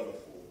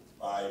 wonderful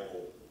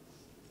Bible,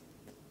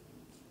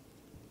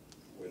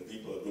 when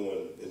people are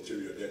doing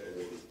interior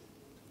decorating,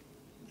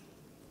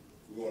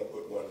 we want to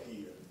put one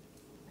here.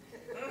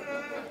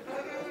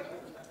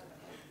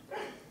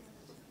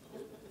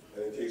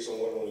 And in case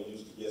someone want to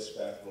use the guest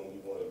bathroom, we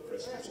want to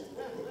impress them, so we're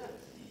going to put one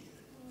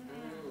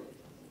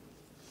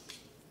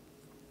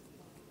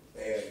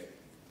here. And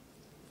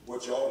what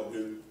you ought to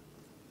do,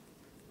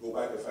 go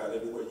back and find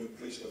everywhere you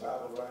place the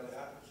Bible around the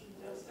house.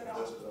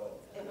 Dust it off.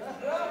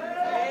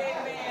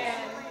 Amen.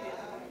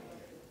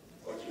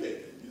 But you ain't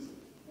gonna use it.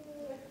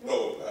 No,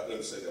 let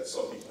me say that.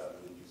 Some people have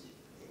to use it.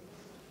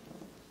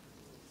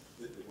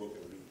 Get the book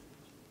and read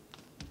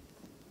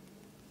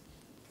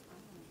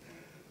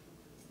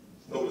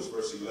it. Notice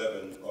verse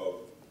 11 of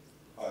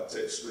our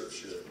text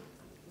scripture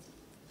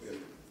in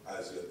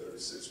Isaiah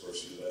 36,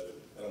 verse 11.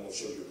 And I'm going to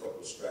show you a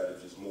couple of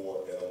strategies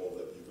more, and I'm going to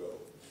let you go.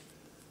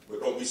 But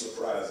don't be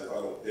surprised if I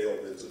don't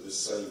delve into this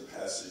same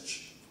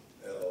passage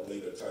at a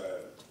later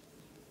time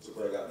to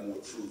bring out more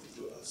truth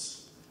to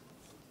us.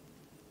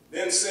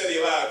 Then said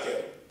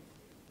Eliakim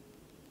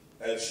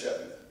and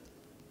Shebna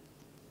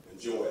and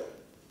Joab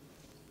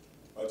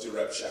unto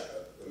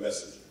Rabshakeh, the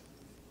messenger,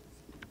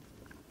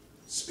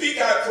 speak,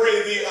 I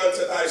pray thee,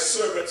 unto thy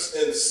servants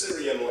in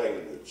Syrian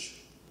language.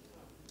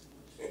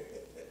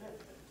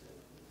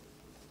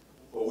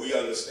 For we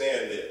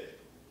understand it.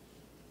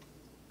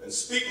 And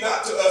speak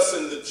not to us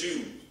in the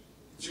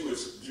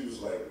Jews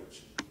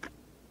language,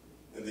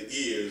 in the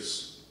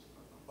ears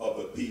of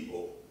the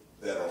people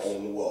that are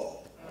on the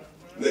wall.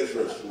 Next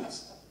verse,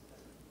 please.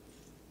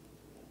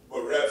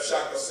 But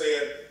Rabshakeh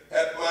said,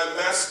 hath my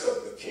master,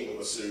 the king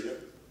of Assyria,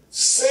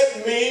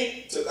 sent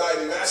me to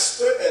thy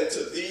master and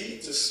to thee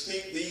to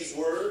speak these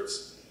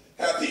words?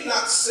 Hath he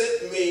not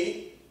sent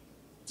me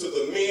to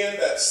the men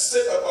that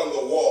sit upon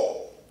the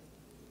wall,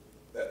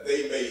 that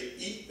they may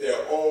eat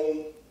their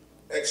own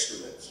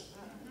excrement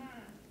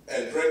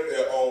and drink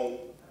their own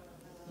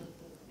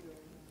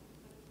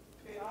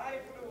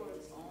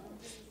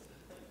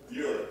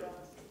urine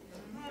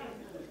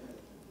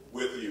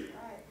with you?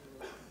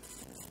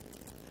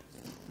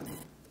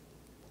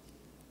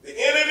 The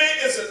enemy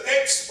is an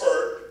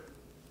expert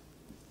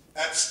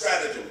at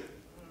stratagem.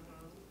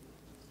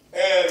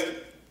 And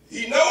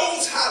he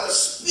knows how to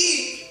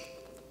speak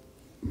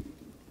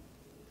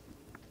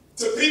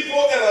to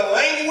people in a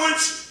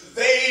language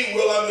they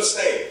will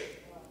understand.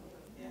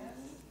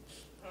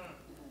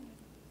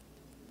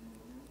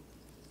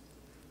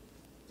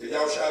 Can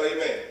y'all shout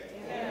amen?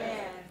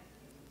 Amen.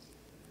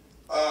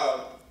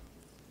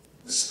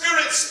 The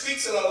Spirit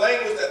speaks in a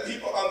language that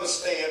people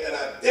understand and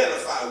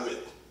identify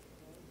with.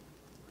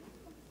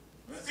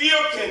 Fear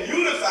can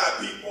unify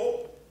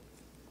people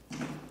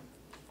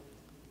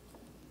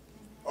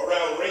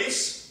around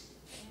race.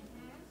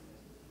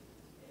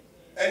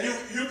 And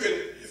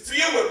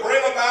fear would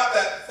bring about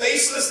that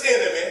faceless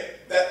enemy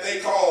that they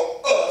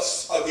call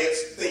us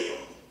against them.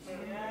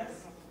 Yes.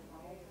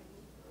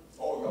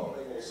 Oh, y'all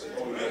ain't gonna say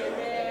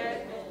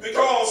amen.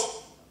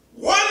 Because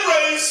one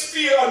race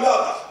fear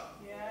another.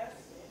 Yes.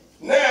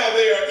 Now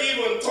they are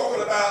even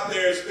talking about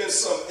there's been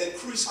some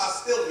increased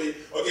hostility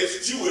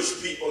against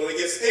Jewish people and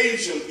against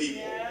Asian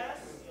people. Yes.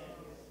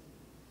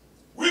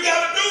 We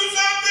got to do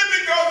something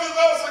because it's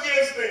us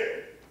against them.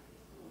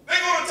 They're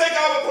going to take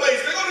our place.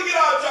 They're going to get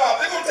our job.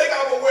 They're going to take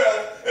our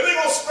wealth. And they're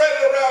going to spread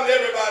it around to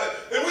everybody.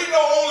 And we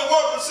know only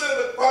 1% of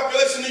the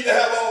population need to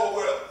have all the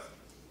wealth.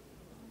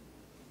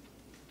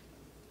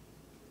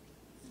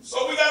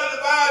 So we got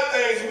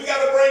divide things. We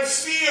got to bring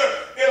fear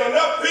in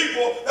enough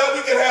people that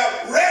we can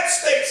have red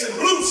states and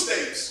blue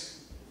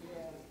states.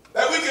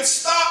 That we can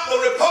stop the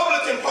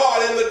Republican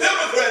Party and the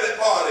Democratic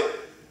Party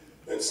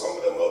and some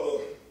of them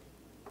other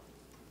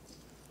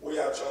way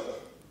out yonder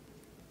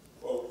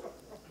folk.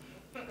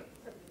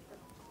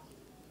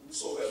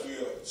 So that we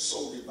are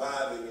so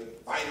dividing and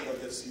fighting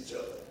against each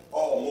other,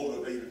 all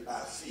motivated by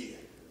fear.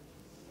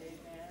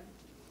 Amen.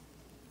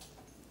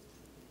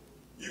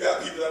 You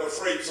got people that are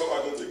afraid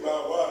somebody's going to take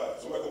my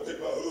wife, somebody's going to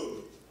take my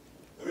husband.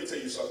 Let me tell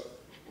you something.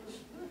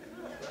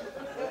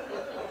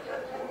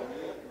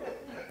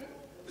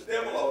 The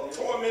devil will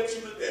torment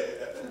you to death with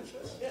that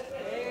foolishness.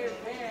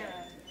 Amen.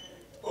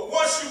 But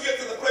once you get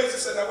to the place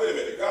and say, now wait a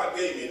minute, God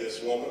gave me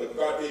this woman, or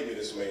God gave me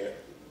this man,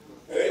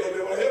 and ain't no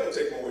devil in hell to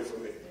take him away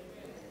from me.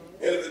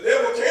 And if the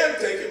devil can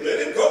take him,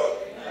 let him go.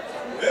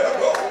 Let him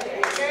go.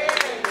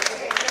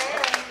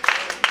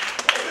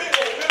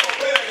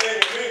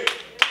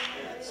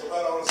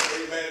 Somebody ought to say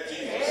amen,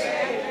 Jesus.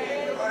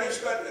 I ain't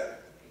studying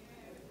that.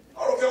 I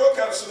don't care what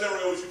kind of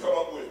scenarios you come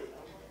up with.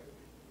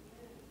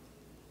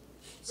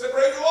 Say,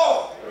 praise the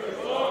Lord.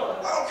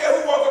 I don't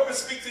care who walk up and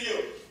speak to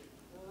you.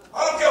 I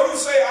don't care who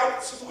say,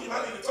 Sister William,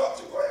 I need to talk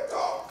to you. Go ahead and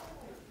talk.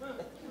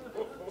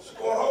 She's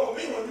going home with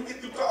me when you get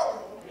through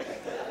talking.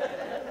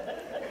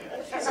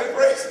 Say,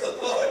 praise the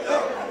Lord,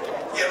 y'all.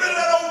 Get rid of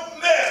that old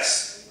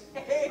mess.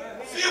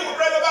 Fear will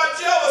bring about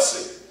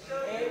jealousy.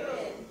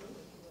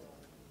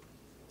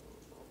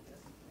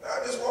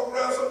 I just walk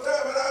around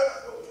sometime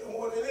and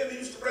when the enemy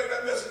used to bring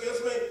that mess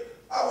against me,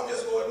 I would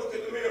just go and look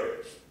in the mirror.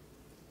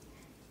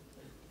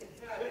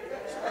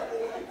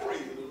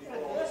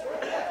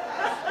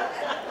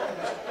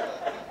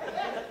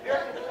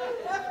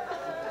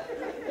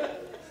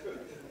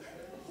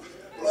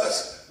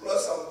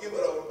 Plus I'm giving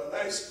her a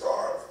nice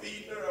car,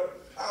 feeding her, I'm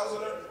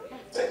housing her,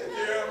 taking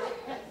care of her.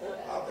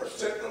 I'm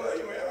protecting her.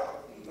 Hey, man,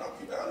 I'll knock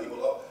you down, leave her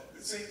alone.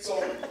 See, so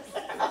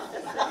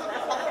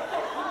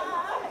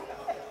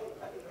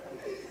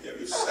give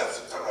yourself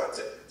some time.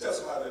 Tell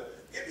somebody,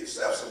 give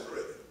yourself some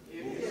credit.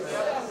 Give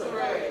yourself some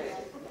credit.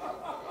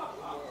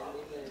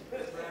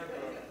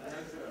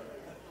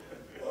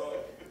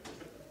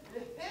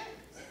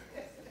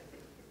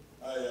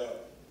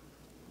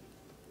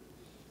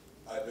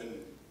 I've been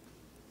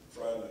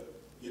trying to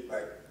get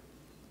back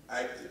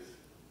active.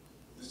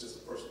 This is just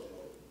a personal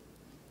note.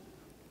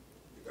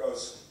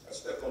 Because I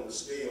stepped on the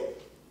scale.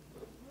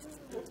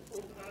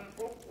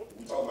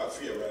 We talking about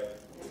fear, right?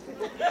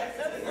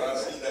 And when I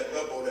see that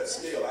number on that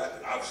scale, I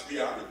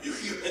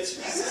rebuke you in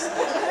Jesus'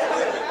 name.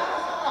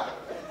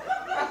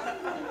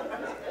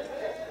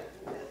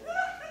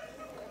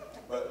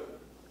 But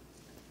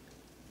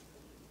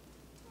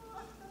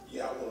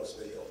yeah, I want to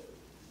stay healthy.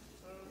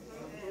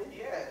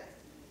 Yeah.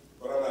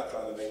 But I'm not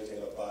trying to maintain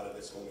a body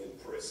that's going to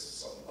impress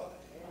somebody.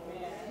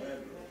 Amen.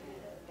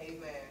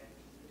 Amen.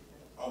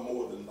 I'm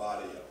more than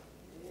body.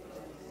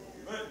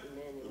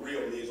 The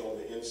real me is on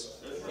the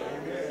inside.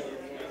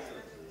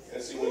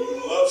 And see, when you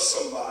love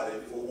somebody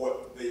for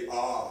what they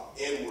are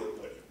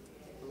inwardly,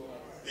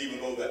 even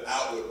though the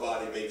outward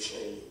body may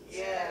change,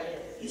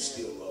 you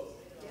still love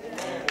them.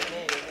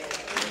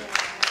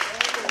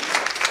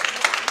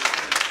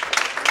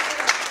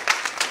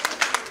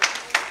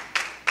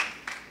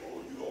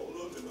 Oh, you don't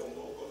look at no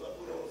more because I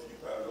put on a few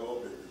pounds. Oh,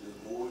 baby, the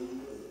more you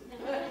love.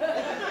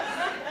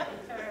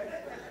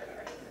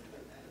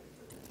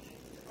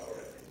 All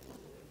right.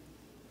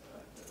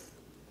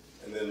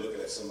 And then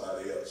looking at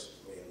somebody else.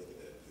 Man, look at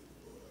that dude,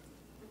 boy.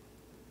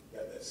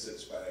 Got that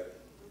six-pack.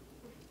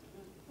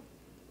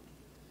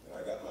 And I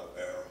got my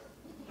barrel.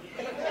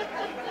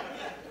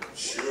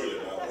 Surely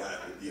my wife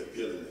would be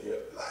appealing to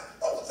him.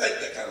 Don't think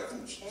that kind of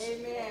foolishness.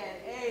 Amen.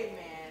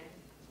 Amen.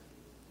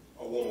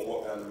 A woman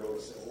walked down the road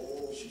and said,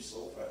 oh, she's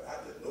so fine. I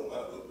didn't know my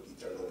husband would be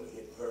turned on to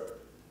hit her.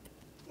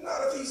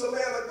 Not if he's a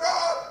man of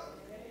God.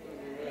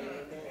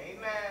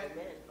 Amen.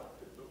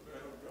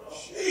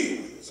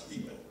 Jesus,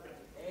 people.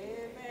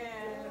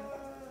 Amen.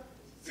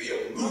 Feel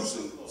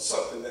losing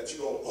something that you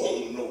don't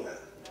own no how.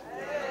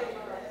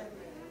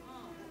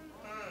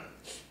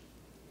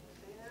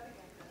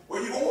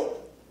 Where you going?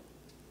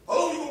 How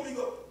long you going to be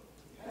gone?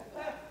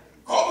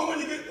 Call me when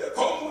you get there.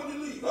 Call me when you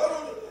leave. Call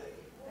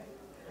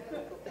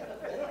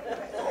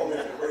me if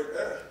you break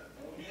down.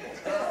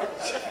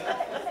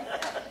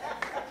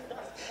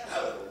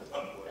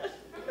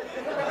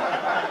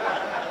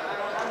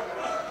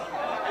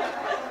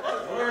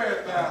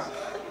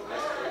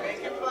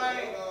 Make it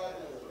plain.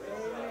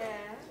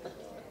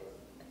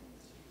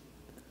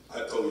 I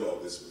told y'all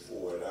this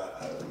before, and I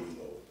don't really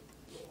know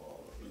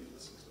please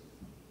listen to me.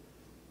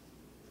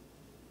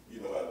 You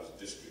know, I was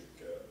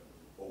district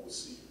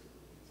overseer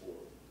for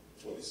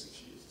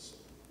 26 years or so.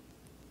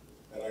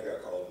 And I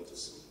got called into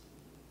some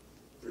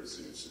pretty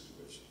serious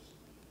situations.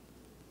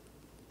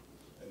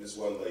 And this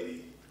one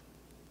lady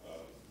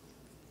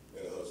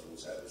and her husband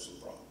was having some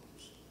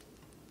problems.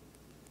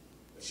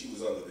 And she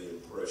was under the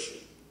impression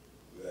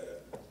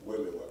that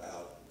women were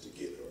out to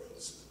get her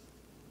husband.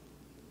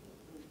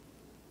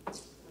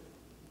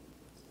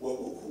 Well,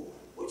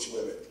 which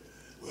women?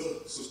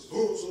 Well, sister,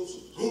 so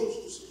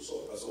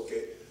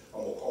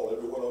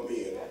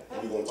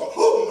want to talk.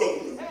 Oh, no.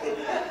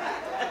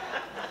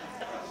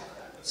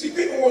 See,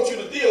 people want you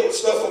to deal with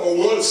stuff from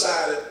a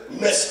one-sided,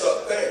 messed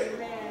up thing.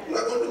 I'm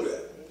not going to do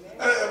that.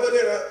 But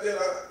then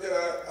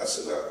I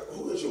said, now,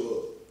 who is your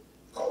husband?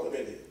 Call him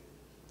in here.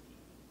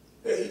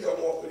 Then he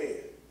come walking in.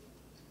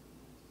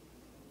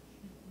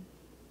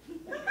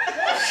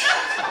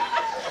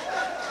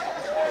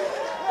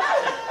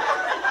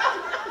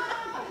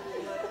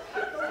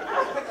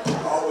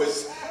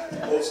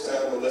 Most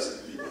times, unless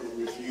it's people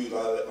who refuse, I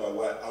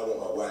want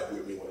my wife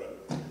with me when I'm.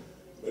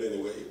 But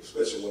anyway,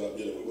 especially when I'm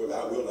dealing with women,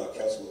 I will not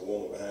counsel with a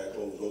woman behind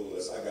closed doors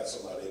unless I got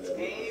somebody in that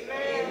room.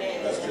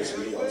 Amen. That's just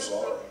me. I'm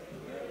sorry.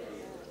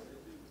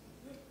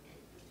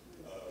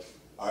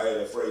 I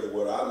ain't afraid of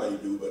what I may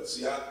do, but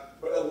see,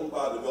 Brother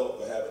Woodbine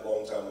developed a habit a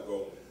long time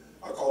ago.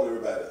 I call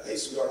everybody, hey,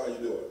 sweetheart, how you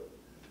doing?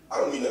 I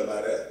don't mean nothing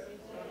by that.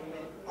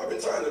 I've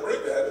been trying to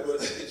break the habit, but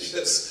it's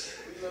just,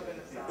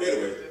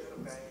 anyway.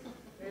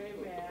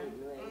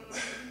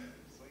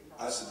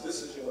 I said,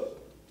 this is your husband.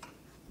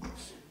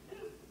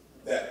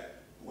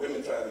 That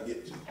women trying to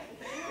get to.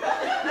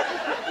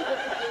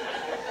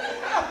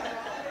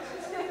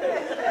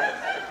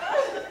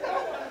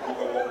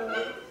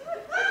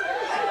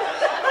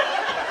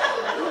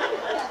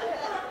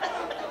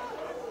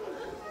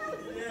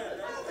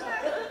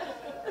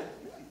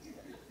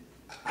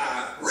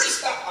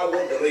 I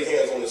want to lay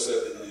hands on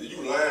himself.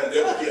 You lying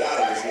devil, get out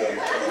of this woman.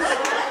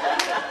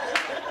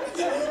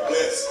 He's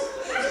blessed.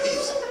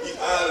 He's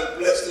highly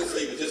blessed in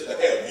favor just to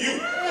have you.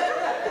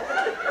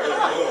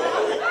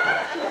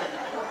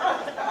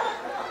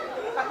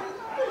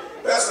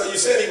 Pastor, you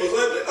said he was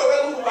ugly. No,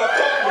 that's what I'm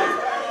talking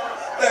about.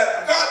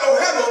 That God don't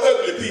have no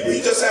ugly people. He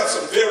just has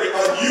some very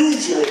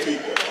unusual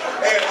people.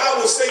 And I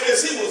would say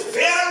this, he was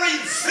very,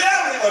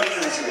 very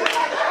unusual.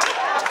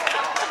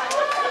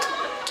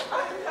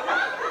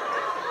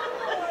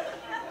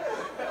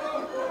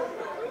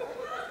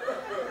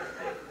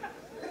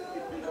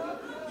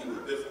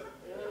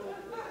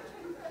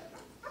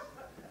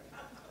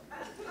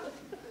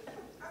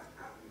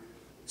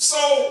 So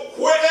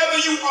wherever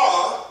you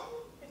are,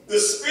 the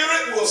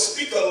Spirit will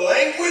speak a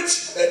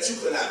language that you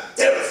can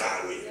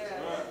identify with.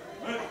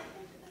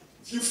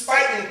 If you're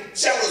fighting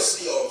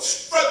jealousy or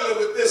struggling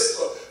with this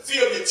or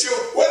fear of your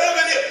children, whatever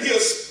it is, he'll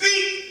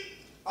speak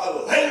a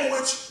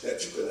language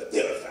that you can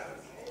identify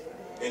with.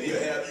 And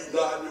he'll have you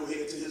nodding your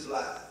head to his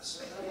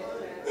lies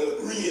and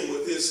agreeing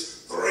with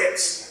his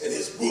threats and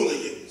his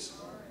bullyings.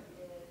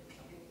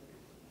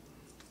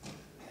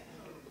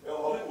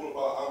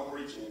 I'm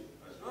preaching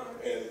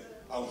and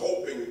I'm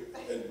hoping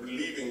and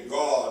believing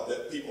God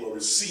that people are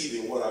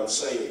receiving what I'm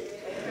saying.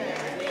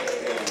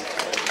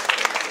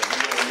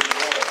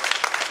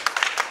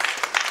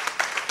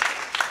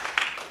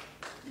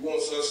 He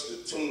wants us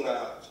to tune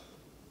out.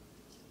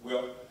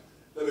 Well,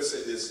 let me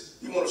say this.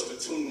 He wants us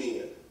to tune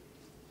in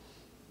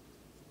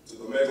to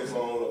the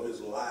megaphone of his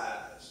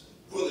lies,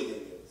 bullying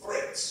and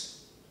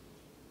threats,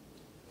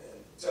 and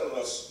telling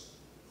us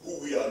who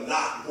we are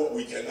not, what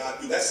we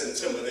cannot do. That's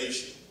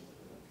intimidation.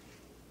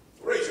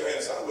 Raise your hand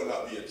and say, I will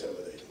not be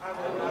intimidated. I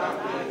will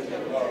not be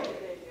intimidated.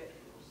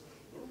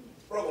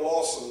 Brother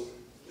Lawson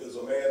is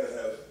a man that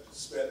has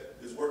spent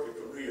his working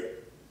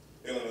career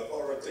in an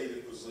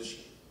authoritative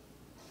position.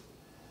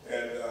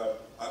 And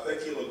I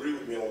think he'll agree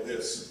with me on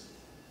this.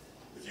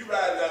 If you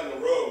ride down the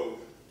road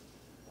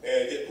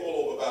and get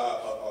pulled over by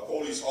a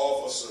police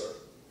officer,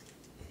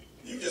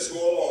 you just go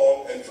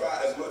along and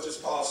try as much as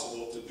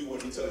possible to do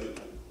what he tells you to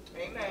do.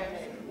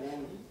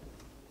 Amen.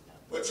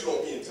 But you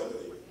don't be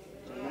intimidated.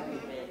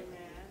 Amen.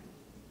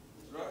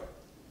 Right.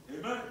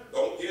 Amen.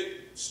 Don't get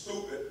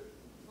stupid,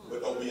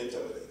 but don't be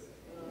intimidated.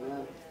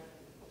 Amen.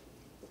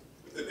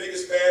 The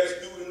biggest,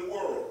 baddest dude in the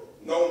world,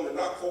 known to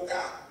knock folk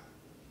out,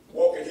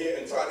 walk in here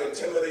and try to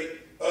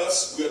intimidate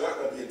us, we're not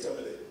going to be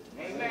intimidated.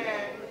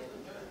 Amen.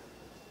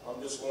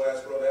 I'm just going to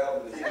ask Brother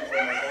Alvin to hit me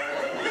from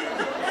behind.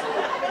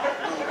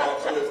 I'll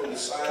come in from the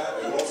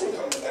side and also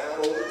coming down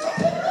over the top.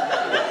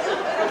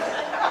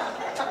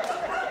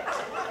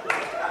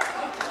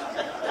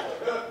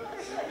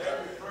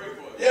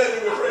 Yeah, we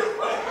were praying.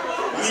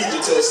 Lead you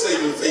to a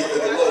saving faith in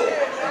the Lord. Yeah,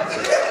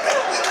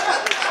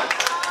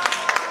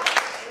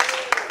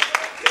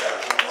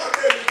 why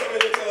dare you come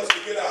in and tell us to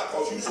get out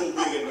because you're so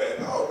big and bad?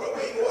 No, brother,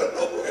 we ain't going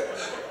nowhere.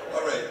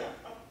 All right.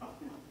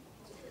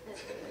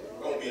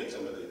 Don't be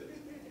intimidated.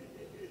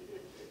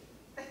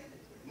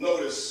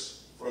 Notice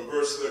from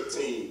verse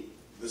 13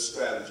 the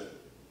strategy.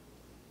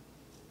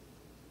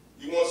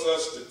 He wants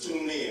us to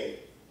tune in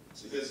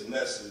to his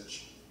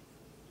message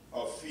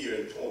of fear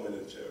and torment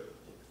and terror.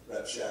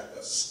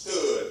 Rabshakeh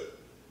stood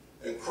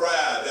and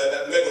cried at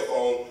that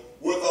megaphone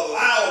with a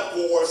loud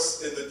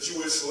voice in the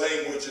Jewish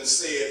language and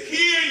said,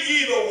 "Hear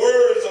ye the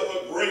words of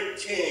a great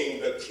king,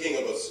 the king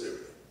of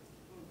Assyria."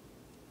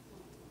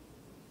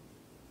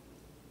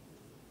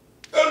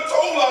 Done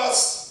told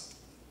us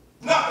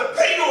not to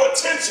pay no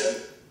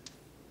attention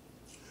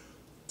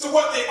to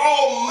what the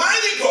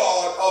Almighty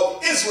God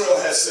of Israel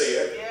has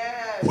said.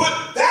 Yes.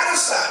 Put that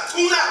aside.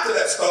 Tune out to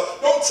that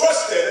stuff. Don't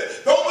trust in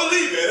it. Don't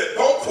believe in it.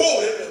 Don't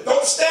quote it.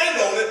 Don't stand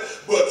on it.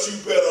 but you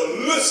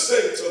better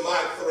listen to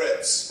my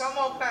threats, Come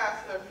on,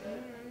 Pastor.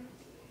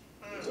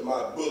 to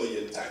my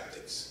bullying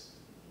tactics.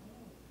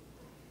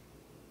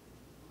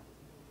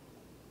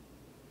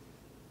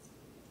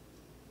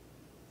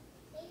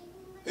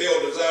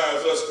 Hell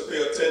desires us to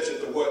pay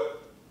attention to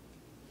what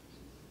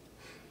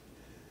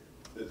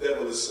the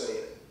devil is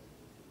saying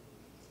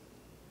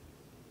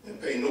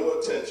and pay no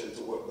attention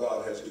to what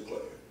God has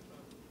declared.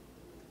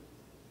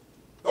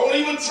 Don't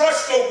even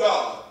trust your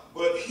God,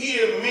 but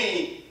hear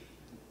me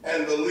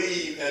and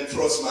believe and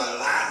trust my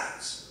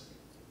lies.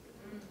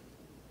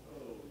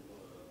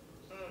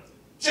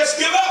 Just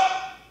give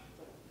up.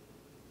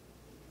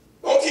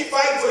 Don't keep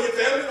fighting for your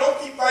family. Don't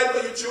keep fighting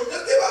for your children.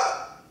 Just give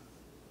up.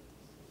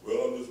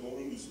 Well, I'm just going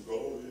to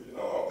go.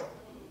 No,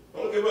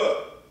 don't give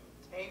up.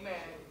 Amen.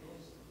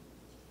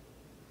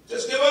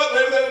 Just give up and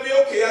everything will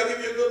be okay. I'll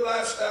give you a good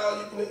lifestyle.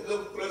 You can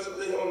live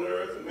pleasantly on the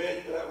earth, and man,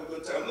 you can have a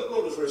good time. Look,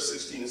 notice verse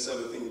 16 and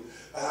 17,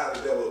 how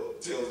the devil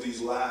tells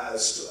these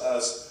lies to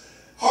us.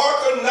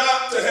 Hearken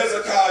not to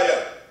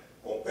Hezekiah.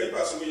 On paper,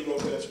 so we no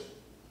attention.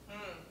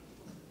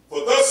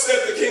 For thus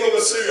said the king of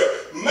Assyria,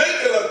 make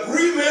an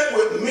agreement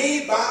with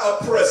me by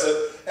a present,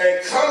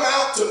 and come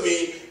out to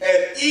me,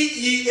 and eat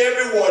ye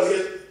every one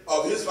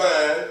of his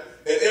vine,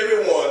 and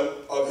every one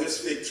of his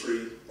fig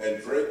tree,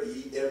 and drink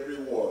ye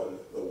every one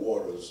the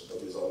waters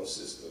of his own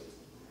cistern.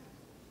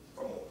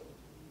 Come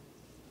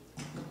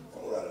on.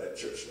 Come on out of that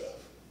church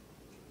stuff.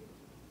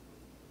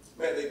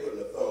 Man, they putting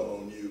a thumb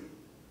on you.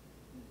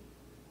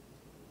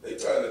 They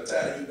trying to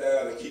tie you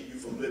down and keep you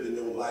from living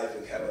your life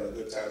and having a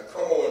good time.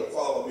 Come on and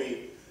follow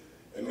me.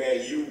 And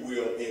man, you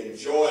will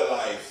enjoy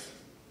life.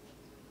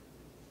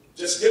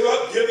 Just give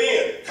up, give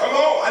in. Come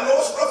on. I know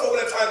it's rough over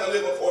there trying to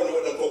live before you know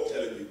what them folk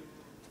telling you.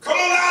 Come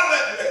on out of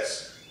that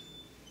mess.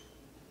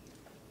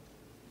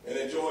 And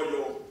enjoy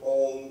your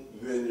own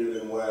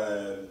vineyard and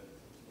wine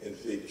and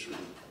fig tree.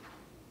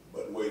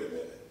 But wait a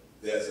minute.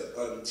 There's an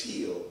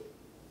until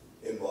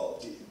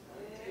involved here.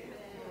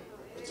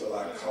 Until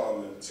I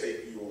come and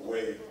take you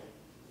away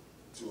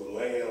to a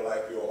land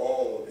like your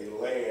own,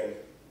 a land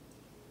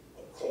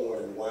of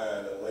corn and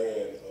wine, a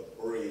land of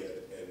bread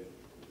and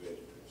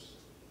vineyards.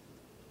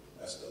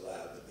 That's the lie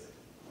of the devil.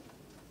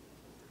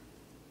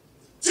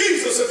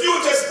 Jesus, if you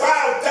would just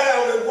bow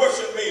down and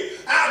worship me,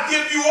 I'll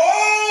give you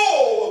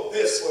all of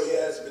this, for he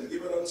has been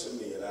given unto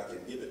me, and I can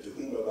give it to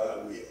whomever I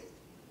will.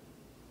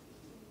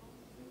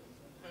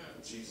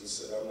 Jesus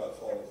said, I'm not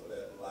falling for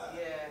that lie.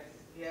 Yes,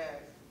 yes.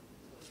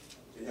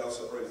 Can y'all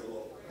say praise the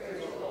Lord?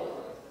 Praise the Lord.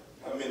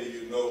 How many of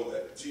you know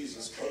that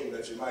Jesus came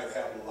that you might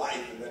have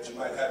life and that you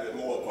might have it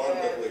more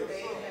abundantly?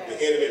 Yes, the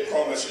enemy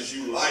promises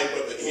you life,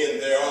 but the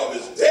end thereof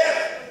is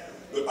death.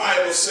 The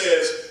Bible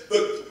says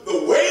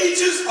the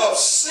wages of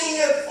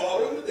sin,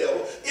 following the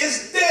devil,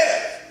 is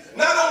death.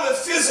 Not only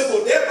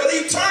physical death, but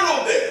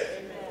eternal death.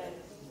 Amen.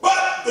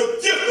 But the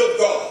gift of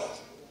God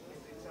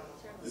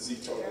is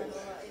eternal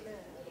life.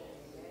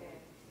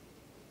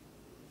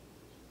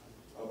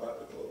 I'm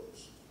about to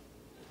close.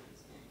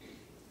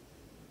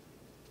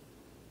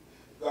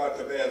 God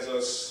commands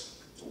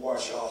us to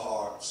wash our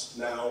hearts.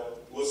 Now,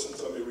 listen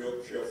to me real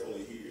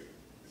carefully here,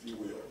 if you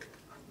will.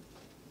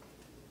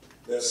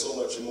 There's so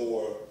much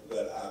more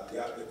that I've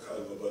got to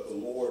cover, but the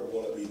Lord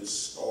wanted me to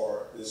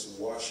start this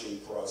washing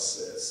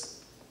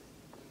process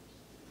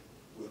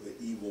with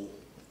the evil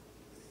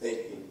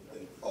thinking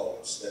and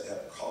thoughts that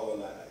have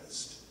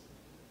colonized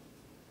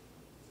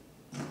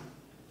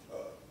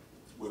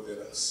within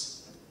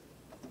us,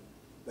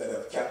 that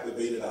have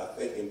captivated our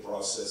thinking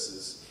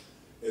processes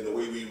and the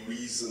way we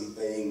reason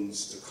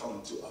things to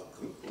come to a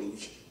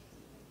conclusion.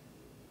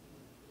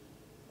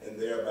 And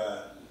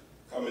thereby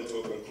coming to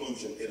a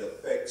conclusion, it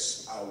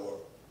affects our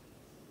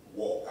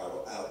walk,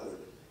 our outward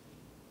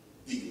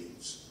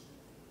dealings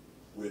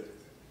with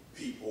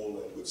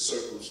people and with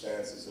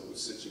circumstances and with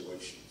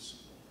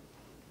situations.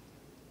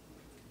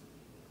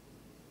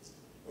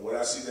 And when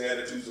I see the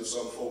attitudes of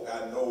some folk,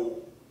 I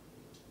know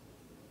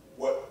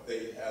what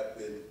they have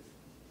been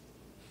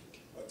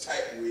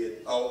attacked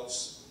with,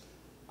 thoughts.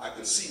 I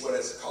can see what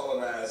has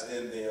colonized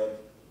in them,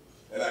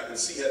 and I can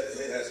see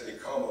it has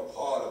become a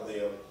part of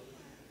them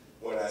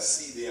when I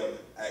see them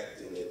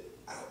acting it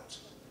out.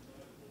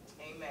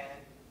 Amen.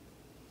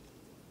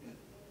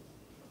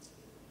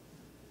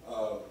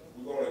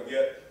 We're going to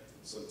get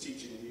some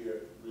teaching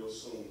here real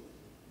soon.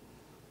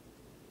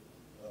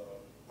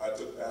 I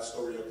took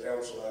pastoral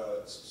counsel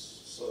at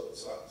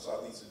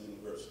Southeastern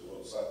University,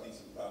 well,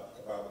 Southeastern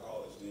Bible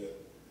College there.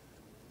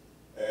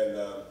 And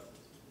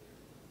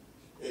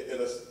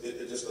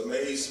it just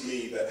amazed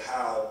me that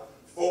how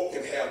folk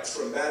can have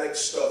traumatic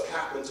stuff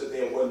happen to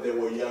them when they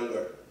were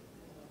younger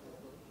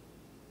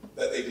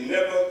that they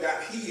never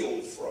got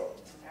healed from.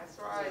 That's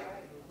right.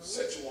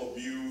 Sexual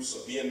abuse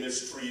or being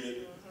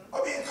mistreated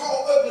or being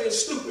called ugly and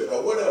stupid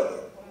or whatever.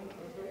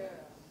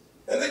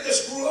 And they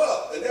just grew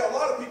up. And there are a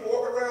lot of people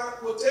walking around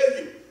who will tell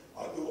you,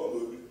 I knew I'm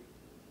ugly.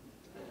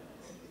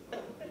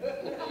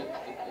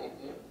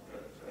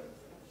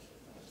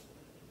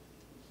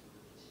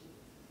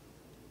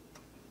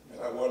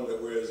 And I wonder,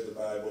 where is the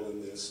Bible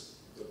in this?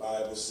 The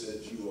Bible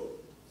says you are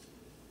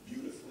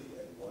beautifully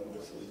and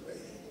wonderfully made.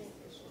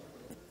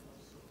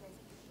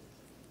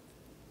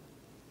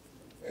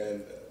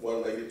 And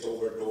one lady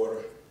told her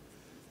daughter,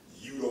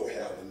 you don't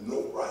have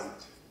no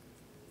right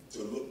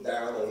to look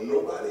down on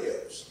nobody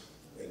else.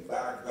 And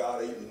by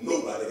God, ain't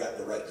nobody got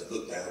the right to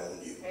look down on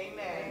you. Amen.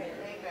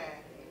 Amen.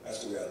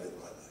 That's the way I live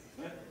my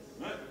life.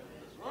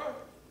 That's right.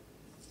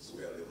 That's the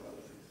way I live my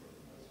life.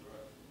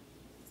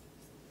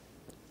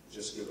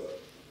 Just give up.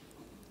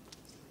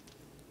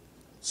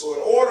 So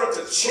in order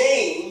to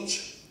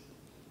change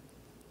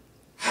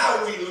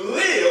how we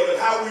live and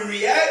how we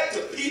react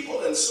to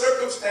people and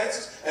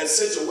circumstances and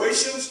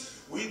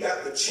situations, we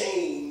got to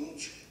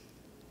change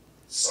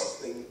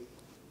something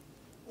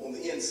on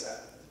the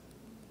inside.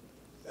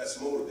 That's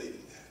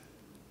motivating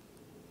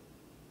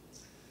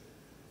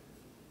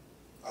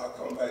that. I'll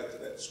come back to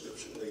that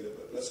scripture later,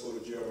 but let's go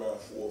to Jeremiah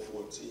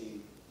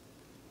 4:14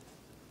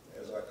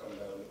 as I come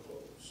down to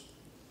close.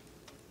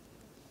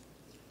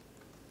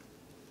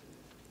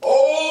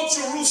 O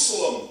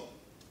Jerusalem,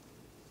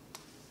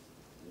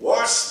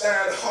 wash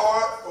thine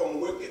heart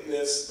from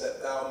wickedness,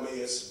 that thou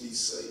mayest be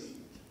saved.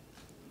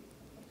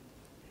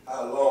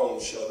 How long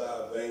shall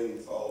thy vain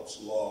thoughts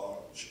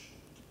lodge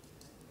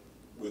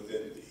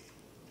within thee?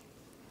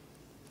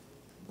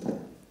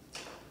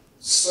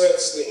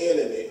 Since the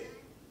enemy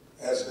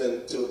has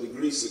been to a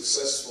degree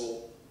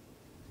successful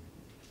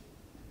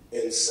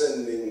in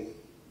sending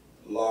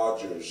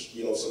lodgers,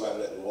 you know,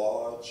 somebody that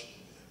lodge,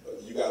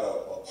 you got an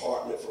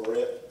apartment for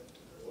rent,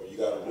 or you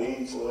got a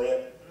room for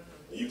rent,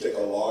 and you take a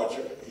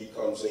lodger, he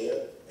comes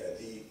in, and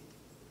he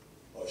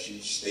or she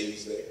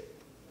stays there.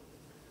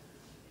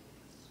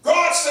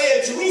 God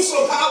said,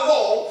 Jerusalem, how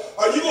long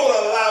are you going to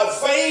allow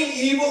vain,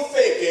 evil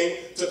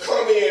thinking to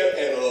come in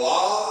and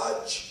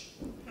lodge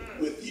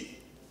with you?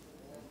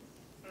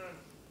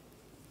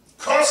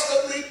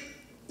 Constantly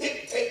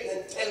dictating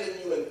and telling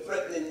you and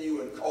threatening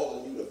you and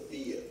causing you to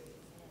fear.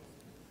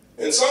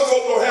 And some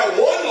folks don't have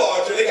one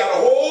lodger, they got a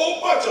whole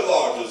bunch of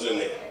lodgers in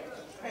there.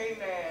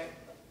 Amen.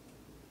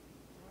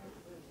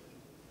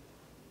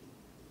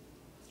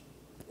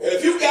 And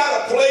if you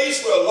got a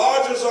place where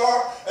lodgers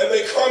are and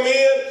they come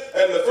in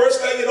and the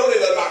first thing you know, they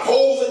done knock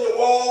holes in your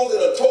walls, they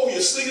done tore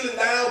your ceiling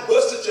down,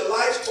 busted your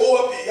lights, tore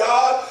up your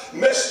yard,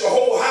 messed your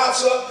whole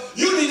house up,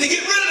 you need to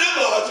get rid of them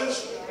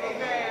lodgers.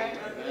 Amen.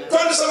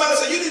 Turn to somebody and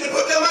say, you need to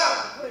put them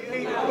out. You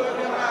need to put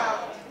them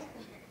out.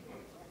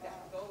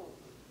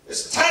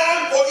 It's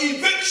time for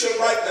eviction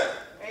right now.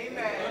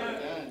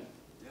 Amen.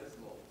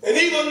 And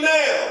even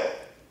now,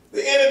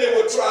 the enemy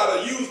will try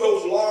to use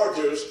those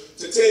lodgers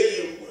to tell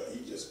you, well,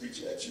 he's just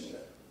preaching at you now.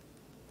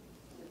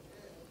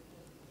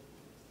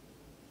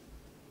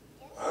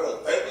 I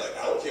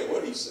don't care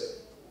what he said.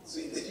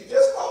 See, did you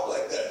just talk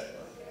like that?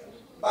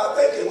 By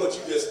thinking what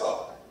you just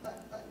thought.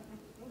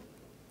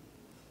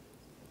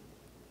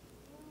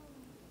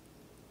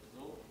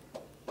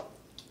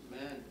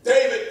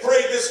 David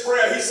prayed this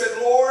prayer. He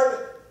said,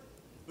 Lord,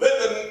 let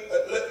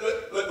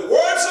the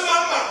words of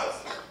my mouth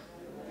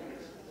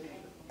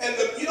and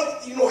you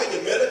know how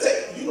you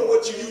meditate. You know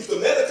what you use to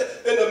meditate.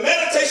 And the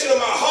meditation of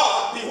my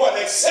heart be what?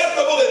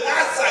 Acceptable in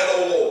thy sight, O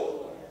Lord.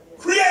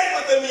 Create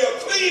within me a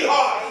clean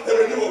heart and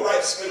renew a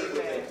right spirit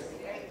within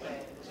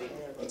me.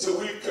 Until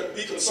we can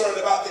be concerned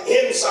about the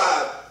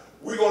inside,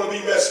 we're going to be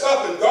messed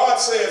up. And God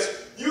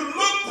says, you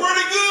look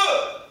pretty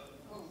good.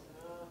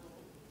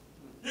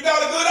 You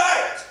got a good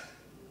act.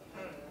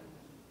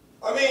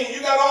 I mean, you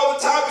got all the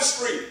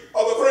tapestry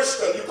of a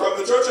Christian. You come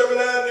to church every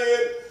now and then,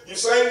 you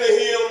sing the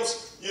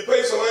hymns, you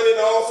pay some money in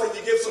the offering,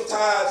 you give some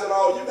tithes and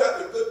all. You got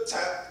the good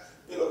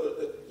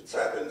the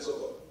trappings of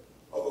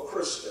a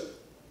Christian.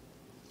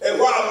 And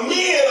while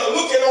men are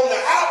looking on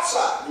the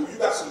outside, you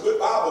got some good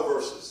Bible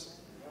verses.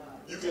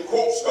 You can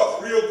quote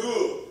stuff real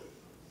good.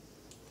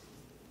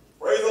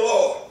 Praise the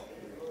Lord.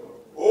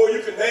 Or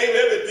you can name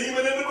every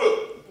demon in the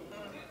book.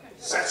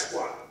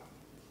 Sasquatch,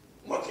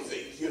 monkey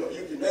face, you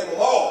can name them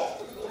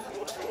all.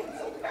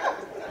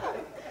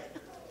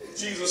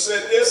 Jesus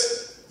said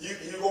this,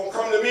 you're going to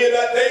come to me in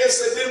that day and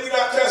say, did we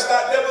not cast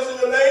out devils in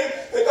your name?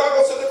 And God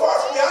going to say,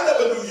 depart from me, I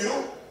never knew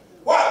you.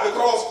 Why?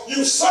 Because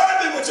you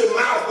served me with your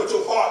mouth, but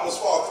your heart was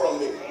far from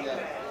me.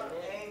 Amen.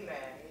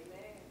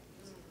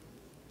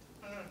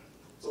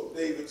 So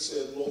David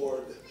said,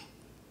 Lord,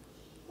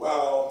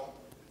 wow,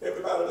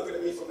 everybody looking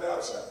at me from the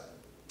outside.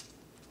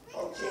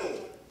 I'm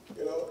king,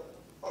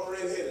 I'm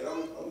red-headed,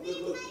 I'm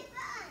good looking.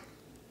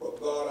 But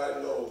God,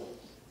 I know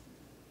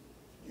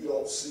you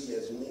don't see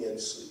as men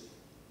see.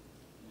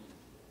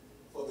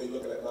 For they're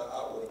looking at my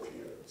outward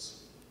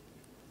appearance.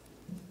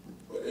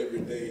 But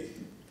every day,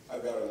 I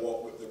got to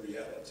walk with the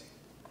reality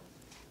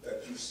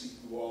that you see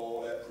through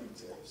all that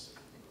pretense,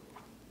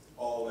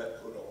 all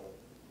that put on,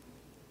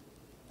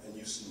 and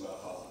you see my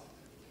heart.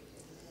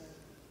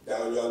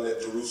 Down yonder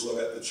at Jerusalem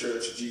at the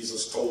church,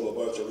 Jesus told a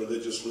bunch of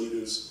religious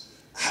leaders,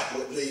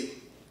 outwardly,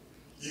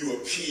 you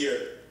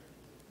appear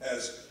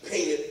as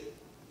painted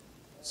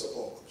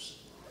supporters.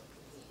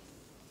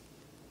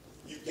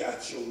 You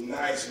got got your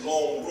nice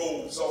long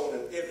robes on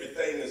and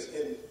everything is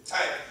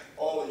intact.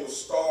 All of your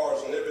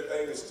stars and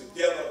everything is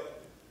together.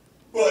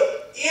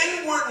 But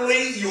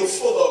inwardly, you're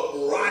full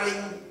of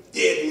rotting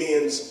dead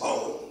men's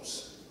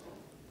bones.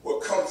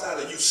 What comes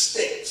out of you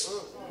stinks.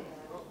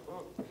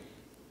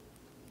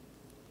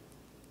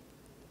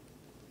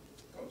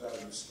 Comes out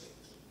of you stinks.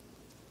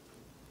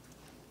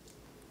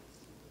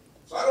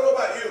 So I don't know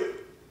about you.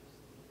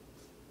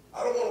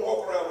 I don't want to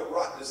walk around with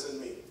rottenness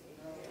in me.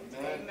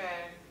 Amen.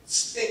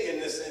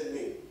 Stinkiness in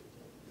me.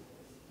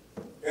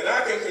 And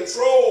I can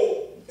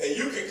control, and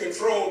you can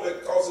control,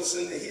 because it's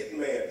in the hidden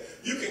man.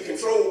 You can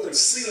control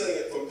concealing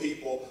it from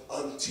people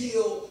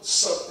until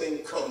something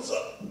comes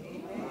up.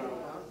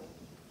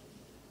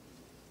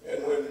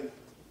 And when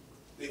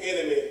the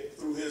enemy,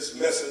 through his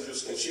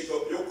messengers, can shake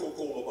up your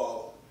Coca-Cola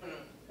bottle,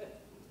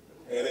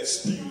 and it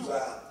spews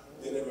out,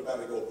 then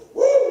everybody go,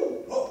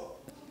 woo, Lord.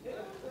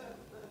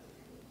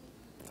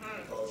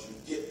 Because you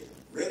get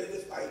ready to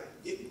fight,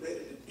 get ready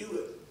to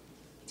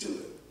do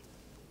it.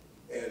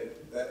 And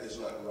that is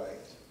not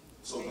right.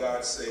 So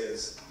God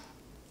says,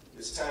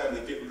 it's time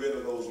to get rid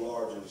of those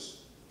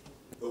lodgers,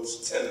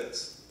 those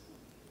tenants.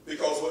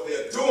 Because what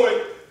they're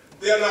doing,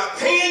 they're not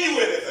paying you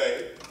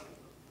anything,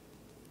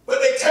 but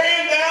they're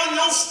tearing down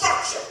your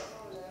structure.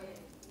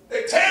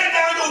 They're tearing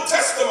down your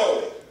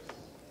testimony.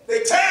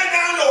 They're tearing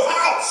down your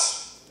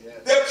house.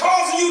 They're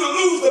causing you to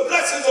lose the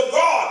blessings of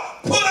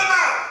God. Put them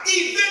out.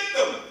 Evict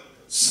them.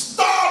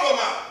 Starve them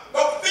out.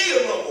 Don't feed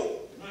them no more.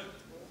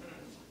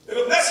 And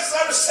if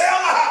necessary, sell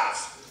the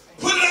house.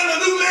 Put it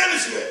under new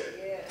management.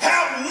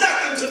 Have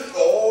nothing to,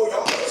 oh,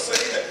 y'all are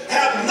saying that.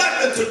 Have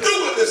nothing to do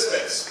with this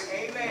mess.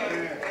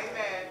 Amen.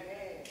 Amen.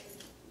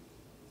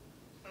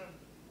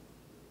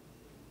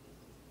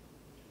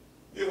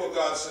 Hear what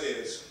God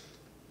says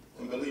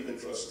and believe and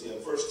trust Him.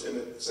 2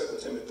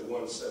 Timothy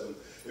 1:7.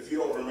 If you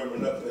don't remember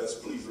nothing else,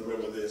 please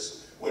remember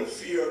this. When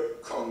fear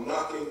come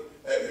knocking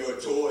at your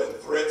door and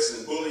threats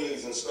and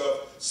bullying and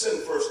stuff,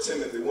 send 1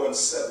 Timothy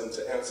 1:7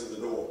 to answer the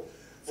door.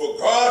 For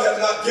God has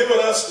not given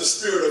us the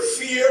spirit of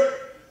fear,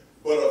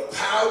 but of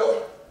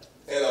power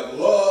and of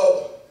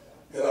love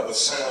and of a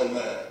sound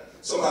mind.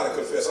 Somebody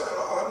confess,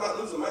 I'm not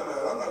losing my mind.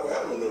 I'm not going to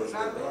have no nervous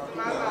breakdown.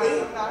 Not me.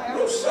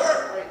 No,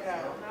 sir.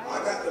 I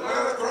got the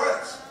mind of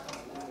Christ.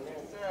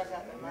 Yes, sir, I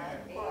got the mind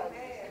of Christ.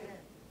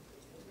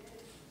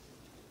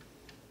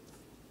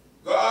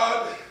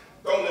 God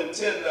don't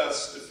intend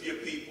us to fear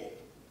people.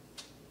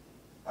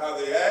 How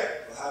they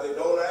act, how they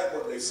don't act,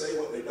 what they say,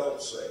 what they don't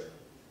say.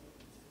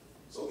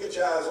 So get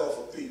your eyes off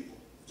of people.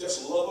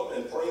 Just love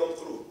them and pray them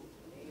through.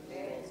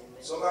 Amen.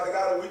 Somebody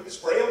got a weakness,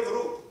 pray them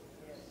through.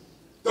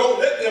 Don't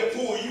let them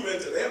pull you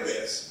into their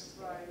mess.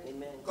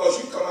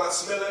 Because you come out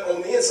smelling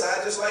on the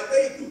inside just like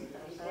they do.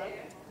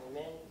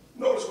 Amen.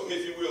 Notice with me,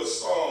 if you will,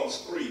 Psalms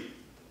 3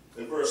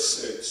 and verse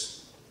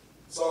 6.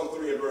 Psalm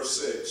 3 and verse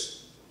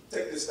 6.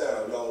 Take this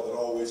down, y'all that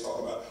always talk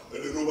about,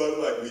 there's nobody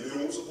like me, they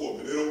don't support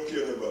me, they don't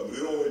care about me,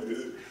 they don't hate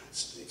me.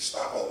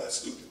 Stop all that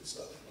stupid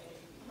stuff.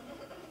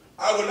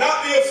 I would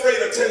not be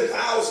afraid of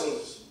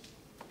 10,000s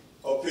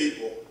of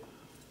people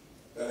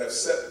that have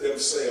set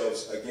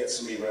themselves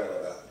against me round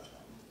about.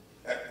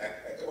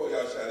 Come on,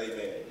 y'all shout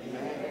amen.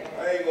 Amen.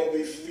 I ain't going to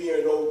be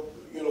fearing no,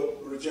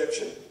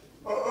 rejection.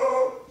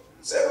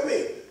 Say it with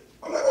me.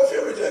 I'm not going to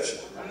fear rejection.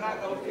 I'm not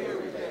going to fear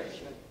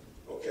rejection.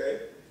 Okay?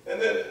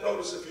 And then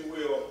notice, if you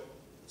will,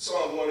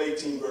 Psalm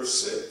 118, verse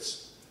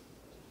 6.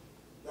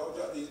 Y'all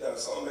jot these down.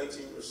 Psalm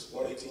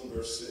 118,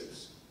 verse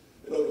 6.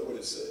 You notice what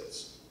it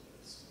says.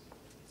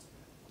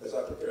 As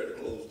I prepare to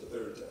close the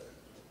third time.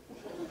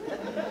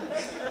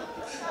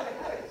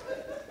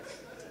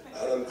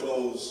 I done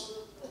closed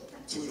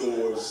 2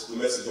 doors. The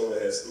message only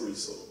has 3,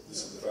 so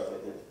this is the final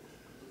door.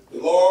 The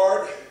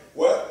Lord,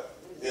 what?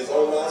 Is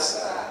on my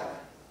side.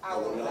 I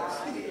will not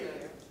fear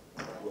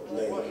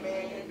what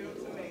man can do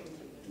to me.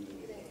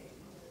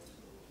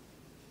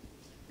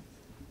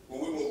 When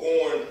we were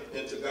born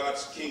into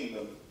God's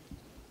kingdom,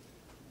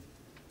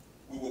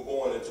 we were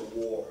born into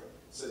war.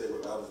 So I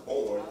was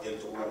born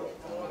into war.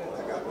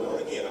 When I got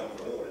born again, I was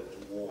born into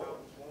war.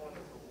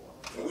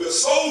 And we are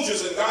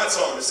soldiers in God's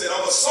army. Said,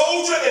 I'm a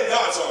soldier in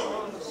God's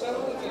army.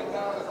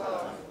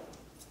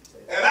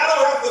 And I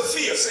don't have to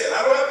fear. Said,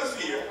 I don't have to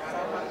fear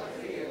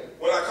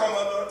when I come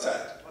under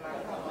attack.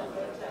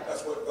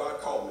 That's what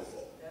God called me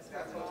for.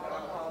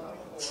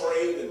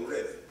 Trained and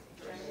ready.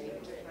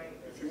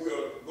 If you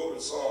will, go to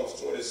Psalms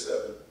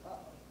 27. I'm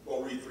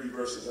going to read 3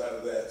 verses out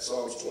of that.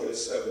 Psalms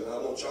 27. I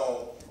want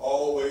y'all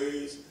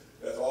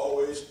that's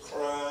always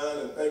crying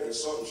and thinking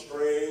something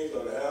strange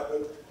going to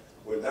happen.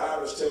 When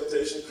diverse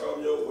temptation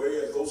come your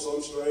way as though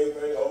some strange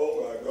thing,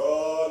 oh my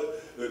God,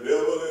 the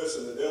devil this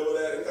and the devil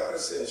that. And God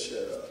is saying,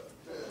 shut up.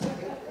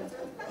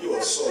 You're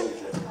a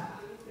soldier.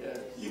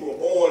 You were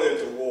born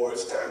into war.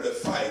 It's time to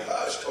fight.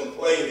 Hush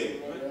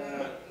complaining.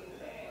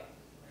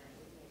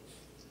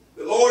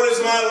 The Lord is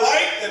my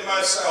light and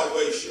my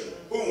salvation.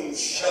 Whom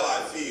shall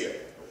I fear?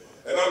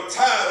 And I'm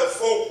tired of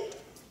folk.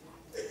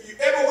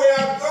 Everywhere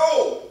I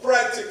go,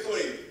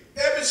 practically,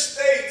 every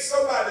state,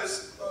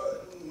 somebody's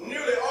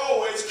nearly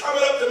always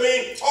coming up to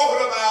me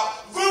talking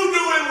about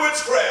voodoo and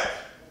witchcraft.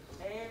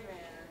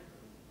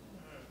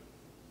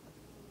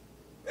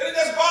 And it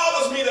just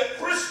bothers me that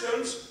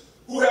Christians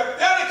who have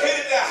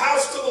dedicated their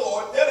house to the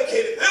Lord,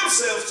 dedicated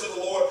themselves to the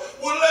Lord,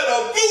 will let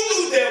a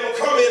voodoo devil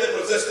come in and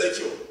possess their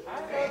children.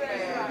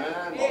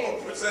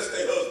 Or possess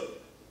their husband.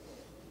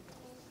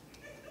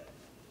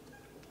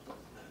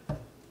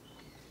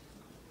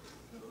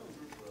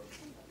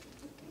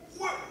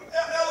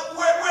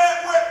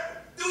 Where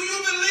do you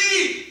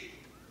believe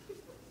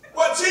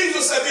what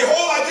Jesus said?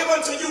 Behold, I give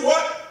unto you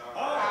what?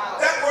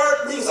 That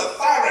word means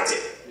authority.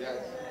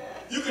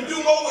 You can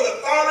do more with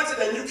authority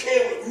than you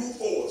can with brute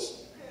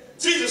force.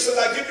 Jesus said,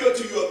 I give you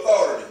unto you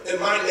authority. In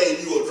my name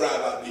you will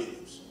drive out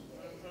demons.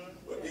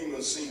 But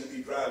demons seem to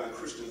be driving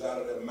Christians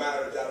out of their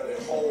marriage, out of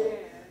their home,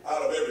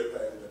 out of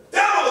everything. The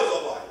devil is a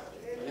liar.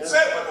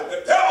 Say it with me.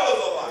 The devil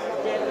is a liar.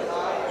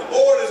 The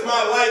Lord is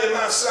my light and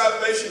my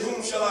salvation.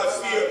 Whom shall I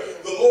fear?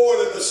 The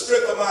Lord is the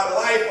strength of my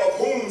life. Of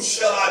whom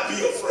shall I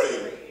be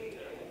afraid?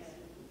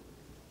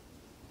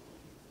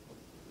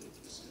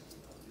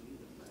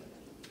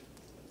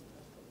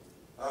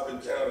 I've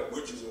encountered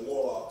witches and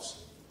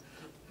warlocks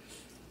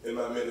in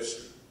my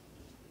ministry.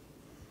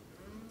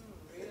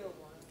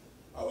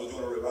 I was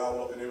doing a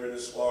revival up in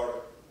Inverness,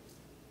 Florida,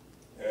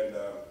 and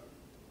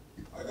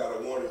I got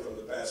a warning from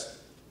the pastor.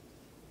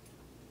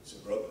 He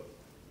said, brother,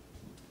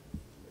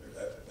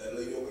 that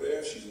lady over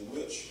there, she's a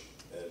witch.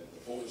 And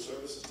before the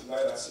services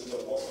tonight, I seen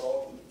her walk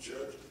all through the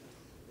church,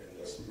 and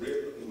there's some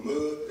red-looking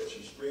mud that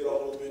she sprayed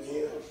all over in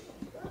here.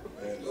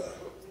 And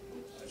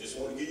I just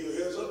want to give you a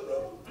heads up,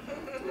 brother.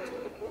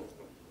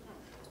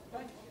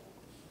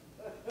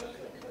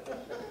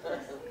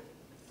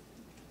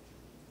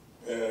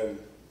 And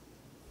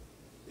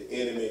the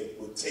enemy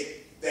would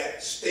take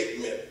that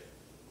statement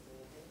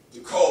to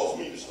cause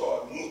me to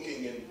start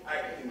looking and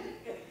acting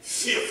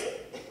fearful.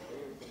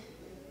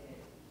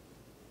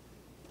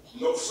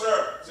 No,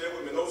 sir. Say it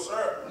with me. No,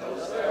 sir. No,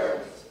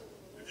 sir.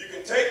 If you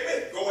can take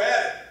me, go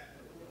at it.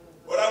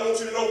 But I want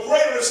you to know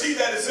greater is he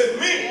that is in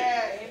me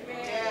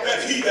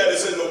than he that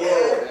is in the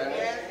world.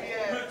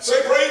 Say,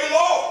 praise the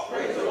Lord.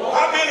 Praise the Lord.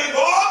 I've been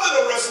involved in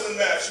a wrestling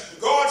match.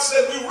 God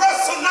said we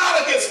wrestle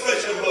not against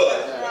flesh and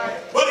blood,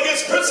 but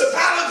against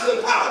principalities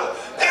and power.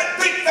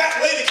 That big fat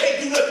lady can't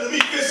do nothing to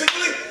me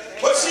physically,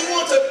 but she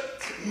wants to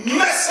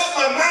mess up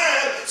my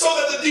mind so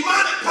that the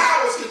demonic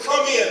powers can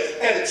come in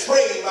and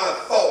train my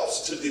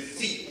thoughts to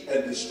defeat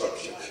and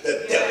destruction.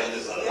 The devil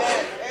is a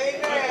liar.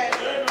 Amen.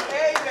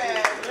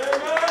 Amen.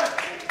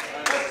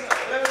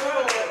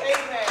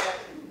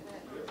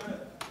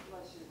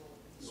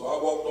 So I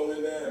walked on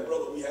in there, and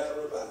brother, we had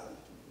a revival.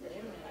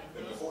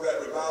 And before that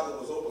revival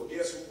was over,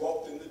 guess who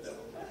walked in the door?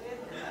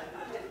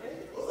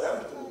 Brother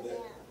Hamilton was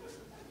there.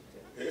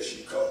 Here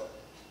she come.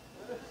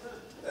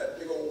 That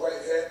big old white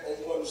hat on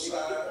one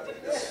side,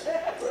 this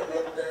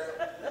up there.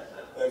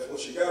 And when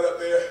she got up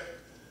there,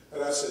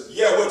 and I said,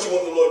 yeah, what you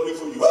want the Lord to do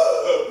for you?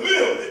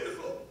 Hit the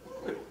floor.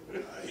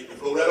 I hit the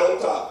floor right on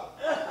top.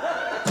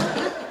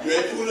 You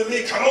ain't fooling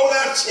me. Come on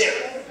out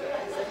here.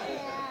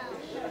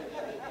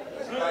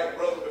 Right,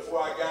 brother,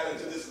 before I got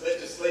into this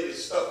legislative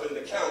stuff in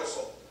the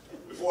council,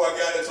 before I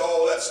got into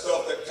all that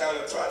stuff that kind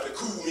of tried to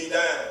cool me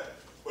down,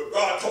 but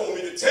God told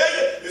me to tell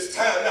you, it's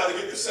time now to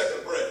get the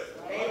second breath.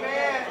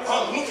 Amen.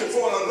 I'm looking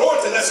for an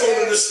anointing that's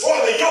going to destroy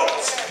the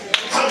yokes.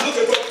 I'm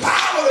looking for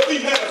power to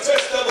be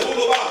manifested on the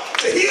boulevard,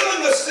 to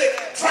healing the sick,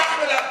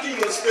 driving out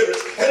demon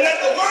spirits, and let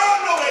the world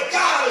know that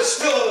God is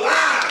still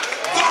alive.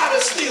 God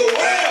is still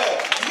well.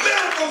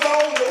 Miracles are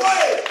on the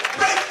way.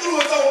 Breakthrough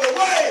is on the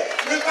way.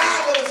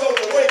 Revival is on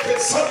the way. Can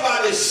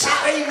somebody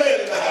shout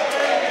amen tonight?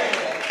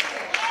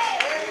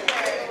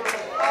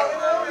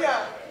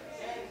 Hallelujah.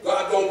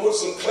 God gonna put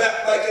some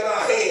clap back in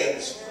our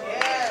hands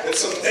and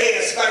some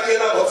dance back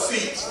in our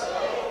feet.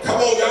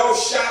 Come on, y'all,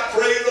 shout,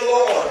 praise the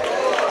Lord.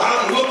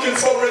 I'm looking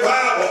for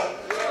revival.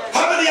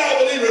 How many of y'all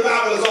believe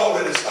revival has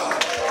already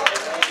started?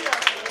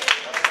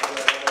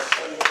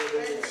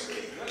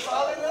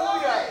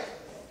 Hallelujah.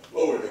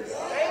 Glory to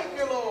God. Thank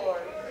you,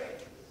 Lord.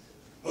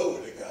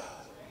 Glory to God.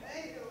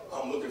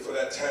 I'm looking for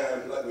that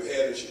time like we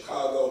had in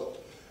Chicago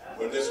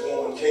when this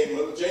woman came.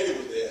 Mother Janie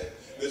was there.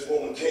 This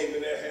woman came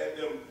in there, had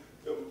them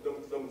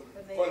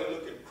funny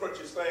looking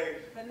crutches thing.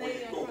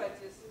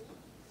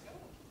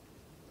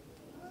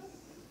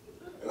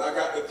 And I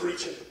got to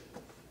preaching.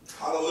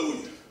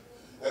 Hallelujah.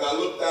 And I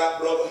looked out,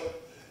 brother,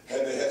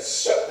 and they had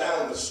shut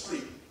down the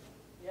street.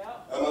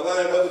 Am I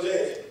lying, Mother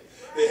Janie?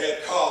 They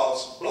had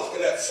cars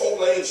blocking that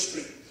 4-lane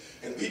street,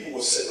 and people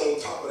were sitting on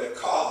top of their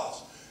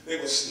cars. They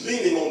were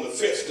leaning on the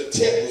fence. The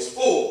tent was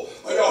full.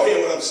 Are y'all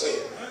hear what I'm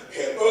saying?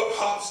 And up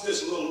hops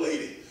this little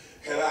lady,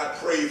 and I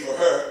prayed for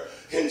her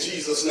in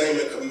Jesus' name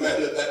and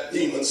commanded that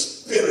demon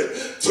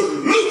spirit to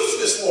loose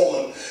this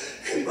woman.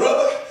 And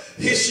brother,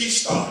 here she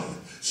started.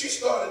 She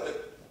started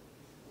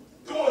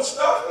doing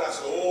stuff, and I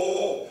said,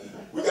 oh,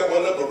 we got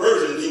one of the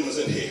perversion demons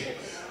in here.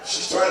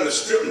 She's trying to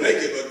strip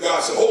naked, but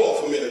God said, hold on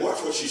for a minute.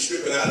 Watch what she's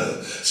stripping out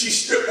of. She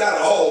stripped out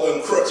of all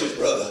them crutches,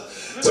 brother.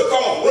 Took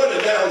off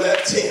running down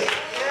that tent.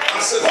 I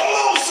I said, hold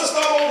on, sister,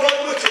 I'm going to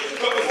run with you.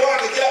 But before I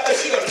could get out there,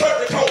 she done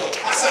turned the corner.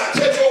 I said, I'll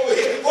catch you over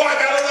here. Before I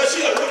got over there,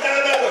 she done went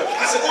down that way.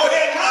 I said, go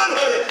ahead and run,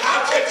 honey.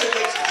 I'll catch you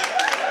next time.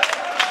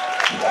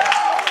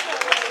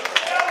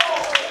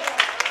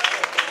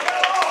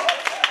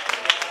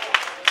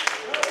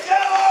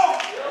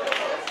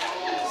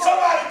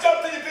 Somebody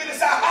jump to your feet and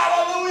say,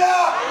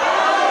 hallelujah.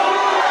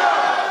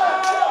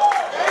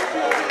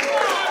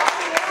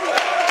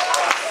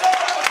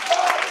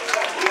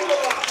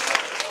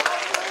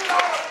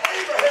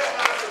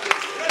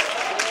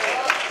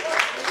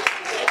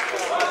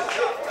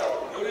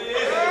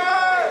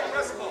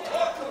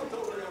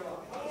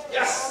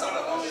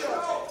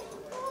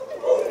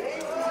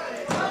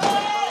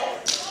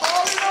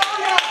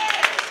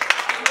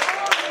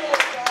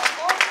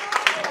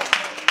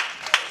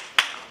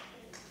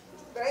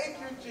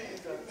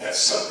 There's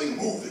something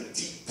moving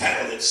deep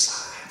down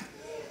inside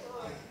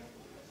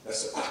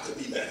that's about to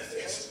be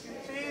manifest.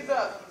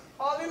 Jesus.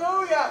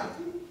 Hallelujah.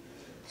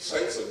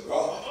 Saints of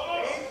God.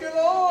 Thank you,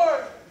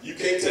 Lord. You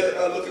can't tell it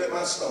by looking at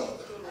my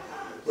stomach.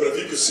 But if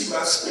you can see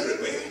my spirit,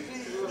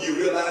 man, you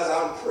realize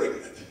I'm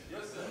pregnant.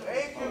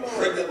 Thank you, I'm Lord.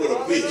 pregnant with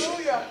a vision.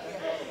 Hallelujah.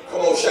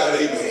 Come on, shout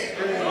amen.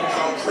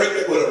 I'm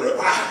pregnant with a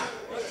revival.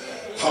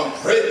 I'm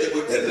pregnant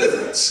with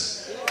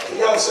deliverance.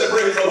 Y'all say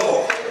praise the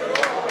Lord.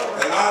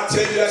 And I'll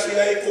tell you, that's when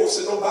I ain't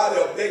forcing nobody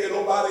or begging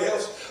nobody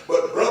else.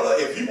 But brother,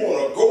 if you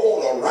want to go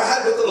on a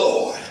ride with the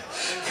Lord,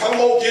 come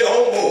on, get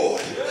on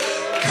board.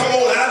 Come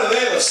on out of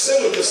there and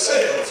assemble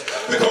yourselves,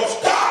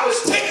 because God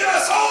is taking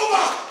us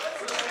over.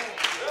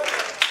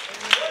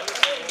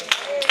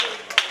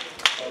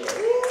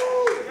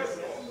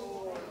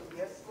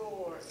 Yes,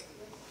 Lord.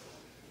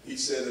 He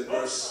said in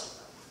verse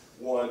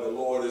 1, the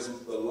Lord is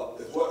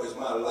what is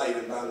my light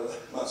and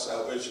my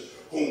salvation.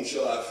 Whom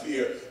shall I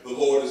fear? The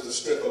Lord is the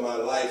strength of my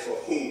life. For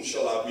whom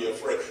shall I be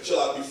afraid? Shall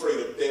I be afraid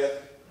of death?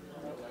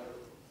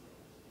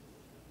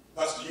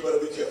 Pastor, you better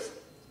be careful.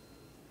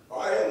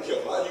 I am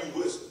careful. I use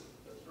wisdom.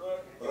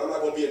 But I'm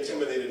not going to be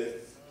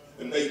intimidated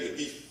and made to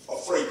be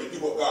afraid to do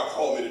what God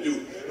called me to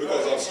do,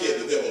 because I'm scared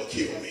the devil will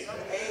kill me.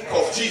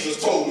 Because Jesus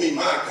told me,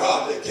 my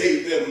God that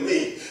gave them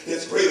me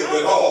is greater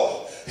than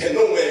all, and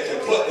no man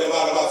can pluck them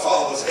out of my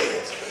Father's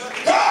hands.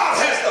 God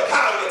has the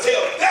power to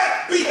tell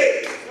that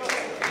behave.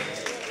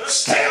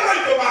 Stay away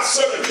from my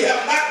servant. He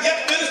have not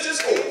yet finished his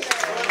course.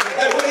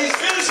 And when he's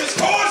finished his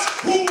course,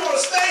 who want to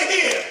stay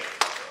here?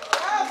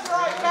 That's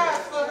right,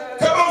 Pastor.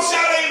 Come on,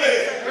 shout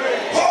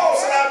amen. Paul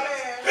said, I've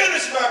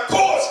finished my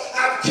course.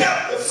 I've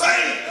kept the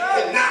faith,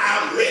 and now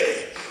I'm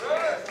ready.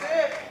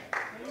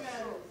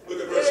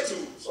 Look at verse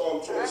 2.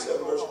 Psalm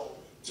 27, verse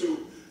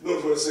 2.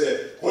 Notice what it said.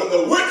 When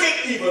the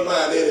wicked, even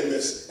mine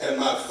enemies and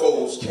my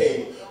foes,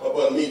 came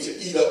upon me to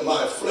eat up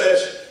my flesh,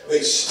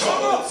 they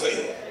stumbled and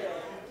fell.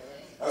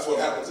 That's what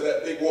happened to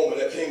that big woman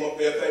that came up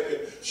there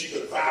thinking she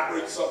could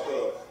vibrate something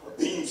or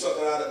beam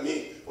something out of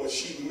me. When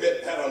she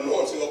met that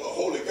anointing of the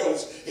Holy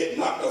Ghost, it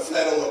knocked her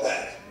flat on her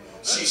back.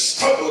 She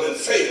stumbled and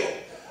fell.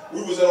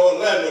 We was in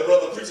Orlando,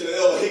 brother, preaching at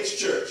Ella Hicks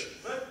Church.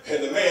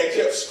 And the man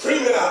kept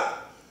screaming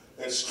out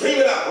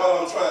while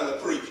I'm trying to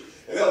preach.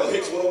 And Ella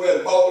Hicks went over there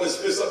and balled his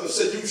fist up and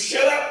said, you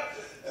shut up.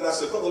 And I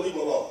said, brother, leave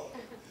him alone.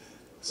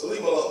 So leave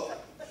him alone.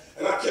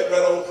 And I kept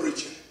right on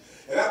preaching.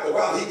 And after a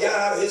while, he got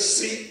out of his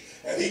seat.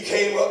 And he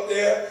came up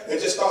there and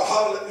just started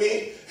hollering at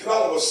me. And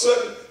all of a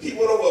sudden, he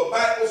went over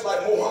backwards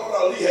like Muhammad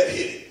Ali had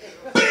hit him.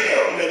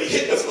 Bam! And he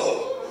hit the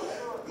floor.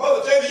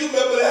 Mother Jada, you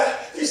remember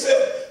that? He said,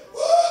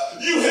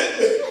 you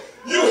hit me.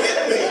 You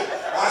hit me.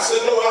 I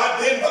said, no, I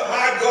didn't, but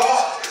my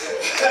God.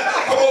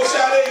 Come on,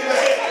 shout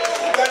amen.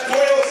 That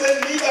dwells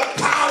in me. The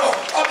power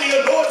of the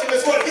anointing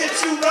is what hit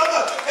you,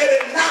 brother. And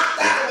it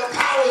knocked out the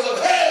powers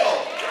of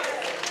hell.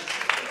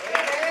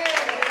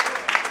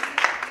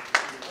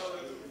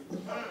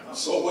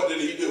 So what did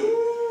he do?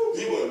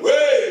 He went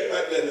way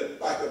back there in the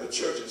back of the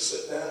church and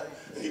sat down,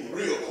 and he was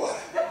real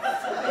quiet.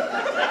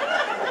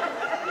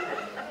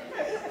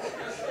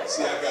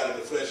 See, I got in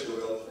the flesh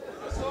with him.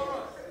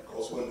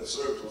 Because when the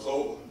service was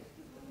over,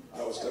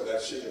 I was stuck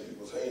out shaking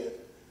people's hand,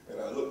 and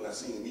I looked and I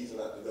seen him easing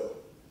out the door.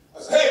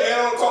 I said, hey man,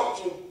 I want to talk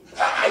to you.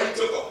 Ha! He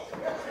took off.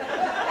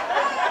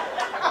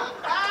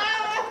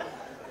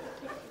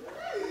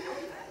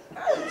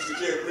 I used to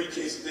carry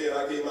briefcases there, and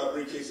I gave my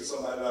briefcase to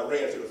somebody, and I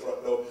ran to the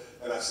front door,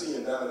 and I seen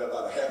him down there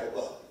about a half a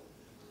block.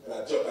 And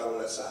I jumped out on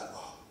that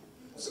sidewalk.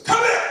 I said,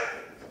 come here!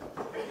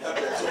 That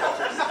boy took off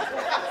again.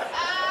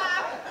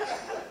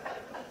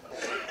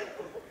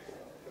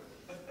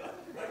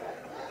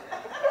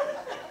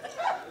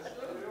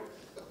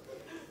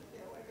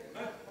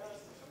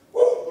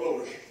 Woo,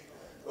 glory.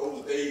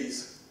 Those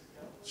days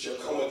shall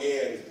come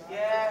again,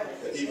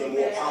 and even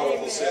more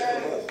powerful,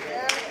 said the Lord.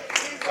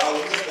 Thou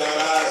will keep thine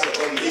eyes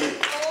upon me.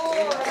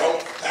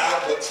 Don't thou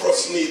but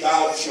trust me,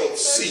 thou shalt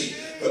see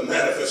the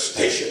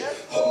manifestation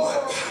of my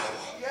power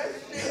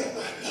and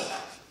my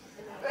love.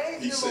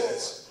 He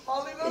says,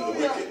 when the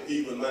wicked,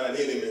 even mine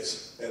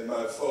enemies and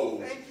my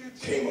foes,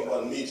 came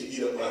upon me to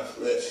eat up my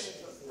flesh,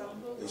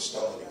 they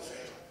stumbled and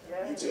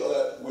fell. You tell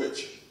that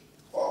witch,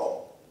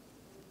 fall,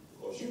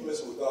 because you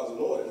messing with God's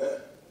anointing now.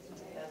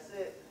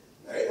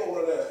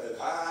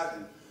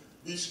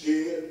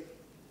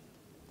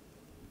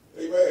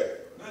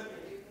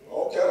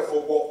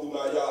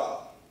 my yard.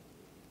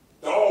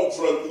 Dogs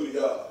run through the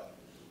yard.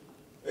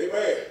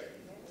 Amen.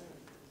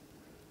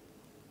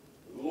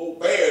 Little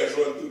bears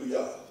run through the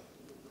yard.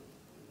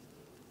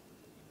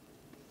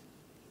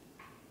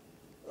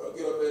 I'll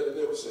get up there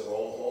today and say,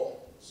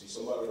 see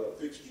somebody that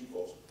fixed you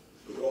folks.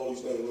 With all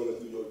these things running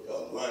through your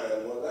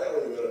line, well, I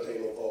don't even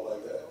entertain no fault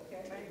like that.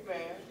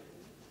 Amen.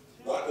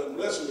 God doesn't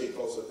bless me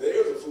because if there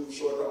is a food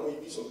shortage, I'm going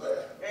to eat some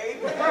bad.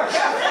 Amen.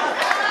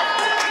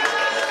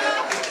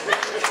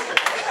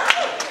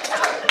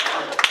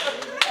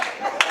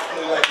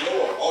 I'm like,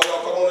 Lord, all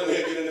y'all come on in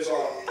here, get in this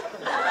arm.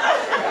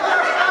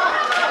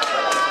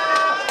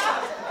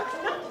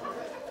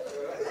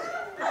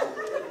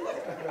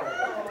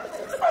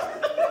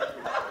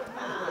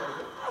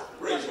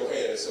 Raise your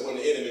hand and say, when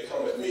the enemy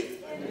come at me,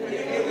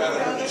 no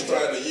matter who he's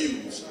trying to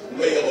use,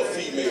 male or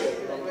female,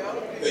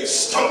 they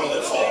stumble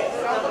and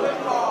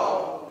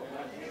fall.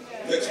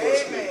 Next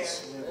verse, please.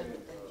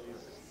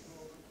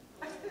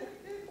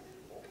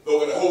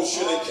 Though an host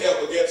should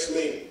encamp against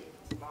me,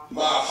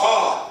 my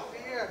heart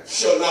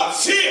shall not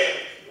fear.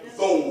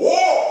 Though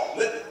war,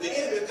 let the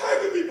enemy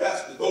tiger be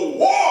bastard. Though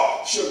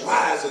war should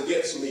rise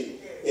against me,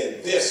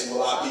 in this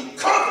will I be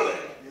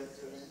confident.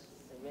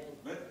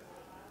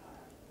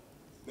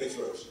 Next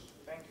verse.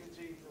 Thank you,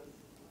 Jesus.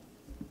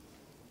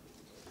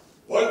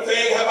 One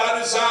thing have I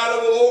desired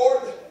of the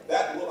Lord,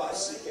 that will I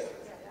seek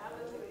after.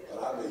 And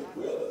I may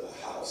dwell in the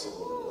house of the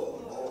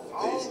Lord all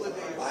the days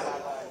of my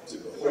life, to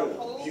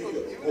behold the beauty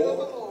of the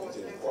Lord and to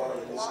inquire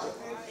in his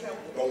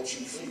temple. Don't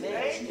you feel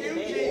that you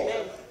need war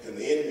and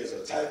the enemy is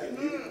attacking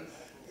you?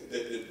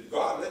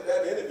 God, let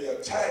that enemy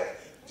attack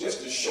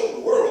just to show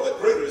the world that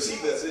greater is he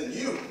that's in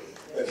you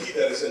than he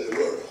that is in the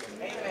world.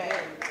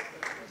 Amen.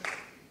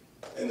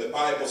 And the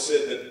Bible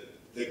said that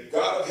the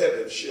God of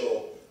heaven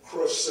shall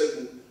crush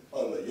Satan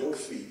under your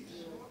feet.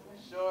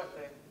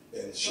 Shortly.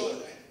 And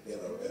shortly, in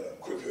a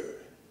quicker,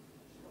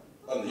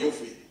 under your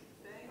feet.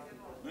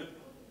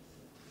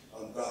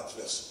 I'm God's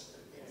vessel.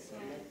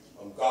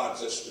 I'm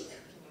God's instrument.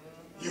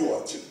 You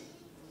are too.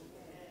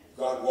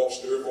 God walks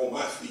the earth on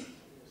my feet.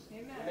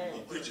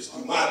 He preaches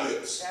through my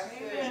lips.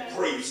 He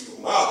prays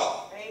through my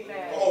heart.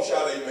 Amen. Come on,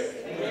 shout amen.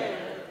 Amen.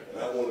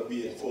 And I want to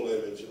be in full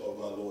image of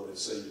my Lord and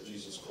Savior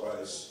Jesus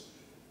Christ.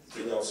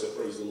 Can y'all say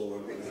praise the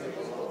Lord?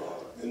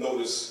 And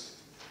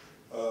notice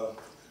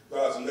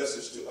God's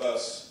message to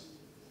us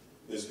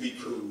is be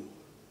cool.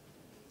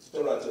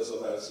 Turn around to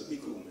somebody and say, be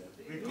cool, man.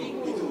 Be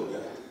cool. Be cool,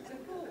 man.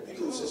 Be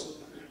cool, sister.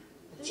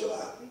 Chill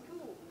out.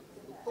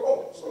 Come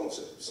on, someone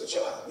say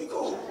chill out. Be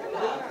cool.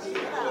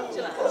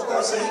 Because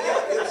God said he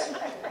got this.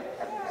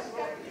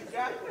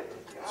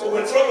 So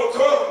when trouble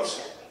comes,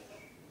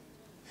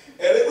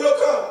 and it will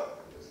come,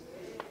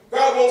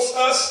 God wants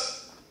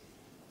us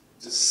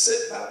to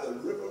sit by the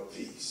river of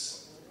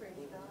peace.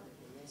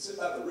 Sit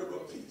by the river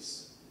of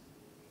peace.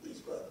 Please,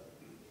 brother.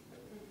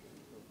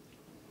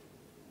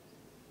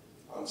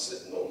 I'm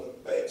sitting on the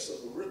banks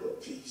of the river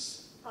of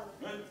peace.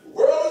 The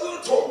world is in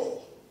a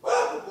turmoil.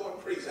 I'm going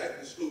crazy,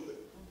 acting stupid.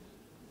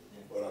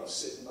 But I'm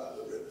sitting by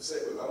the river. Say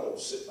it with me, I'm going to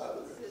sit by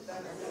the river.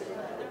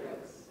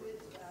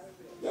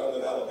 Down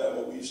in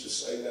Alabama, we used to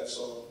sing that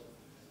song.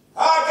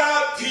 I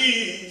got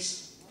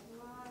peace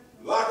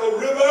like a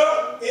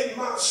river in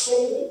my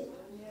soul.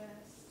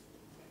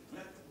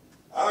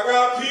 I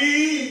got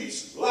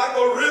peace like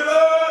a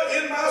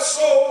river in my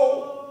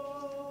soul.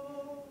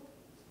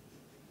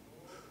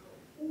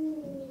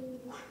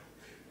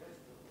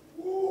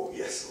 Ooh,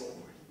 yes, Lord.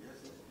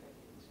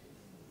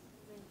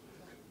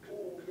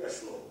 Ooh,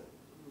 yes, Lord.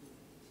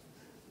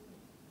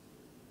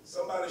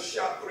 Somebody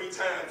shout 3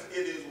 times,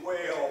 it is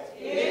well.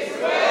 It is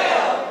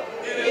well.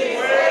 It is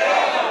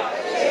well.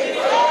 It is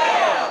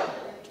well.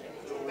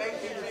 Thank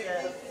you,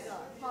 Jesus.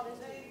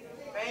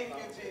 Thank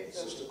you,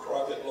 Jesus. Sister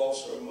Crockett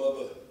lost her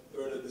mother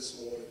early this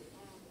morning.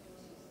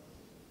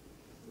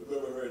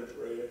 Remember her in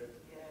prayer.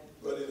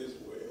 But it is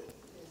well.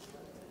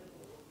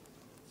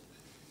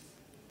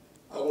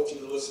 I want you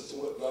to listen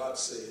to what God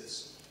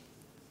says.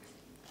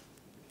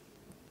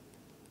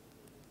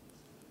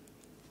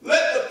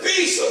 Let the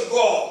peace of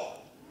God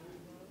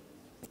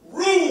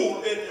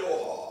rule in your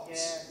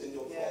hearts, in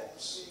your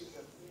thoughts,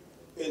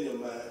 in your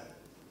mind.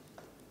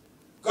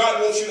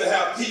 God wants you to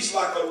have peace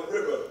like a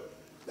river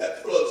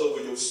that floods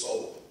over your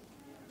soul.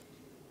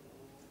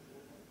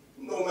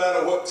 No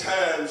matter what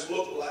times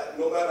look like,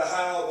 no matter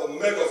how the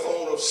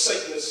megaphone of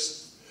Satan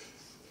is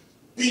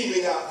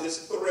beaming out his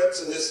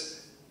threats and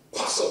his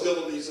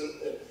possibilities and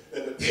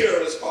the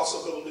perilous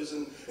possibilities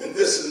and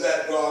this and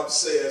that, God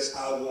says,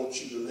 I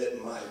want you to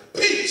let my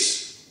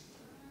peace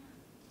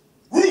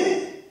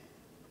rule.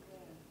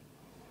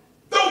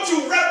 Don't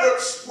you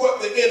reverence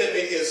what the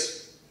enemy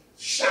is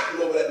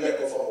shouting over that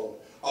microphone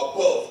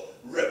above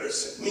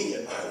reverencing me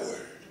and my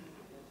word.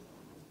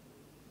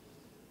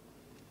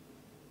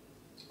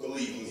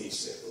 Believe me,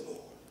 said the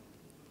Lord.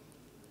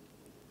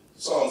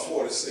 Psalms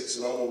 46,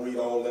 and I'm going to read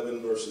all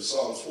 11 verses.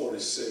 Psalms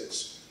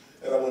 46,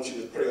 and I want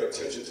you to pay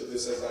attention to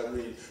this as I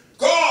read.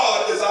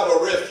 God is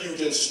our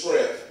refuge and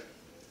strength.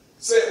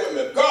 Say it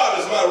with me. God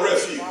is my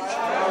refuge.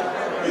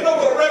 You know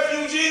what a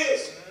refuge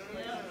is?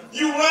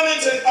 You run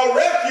into a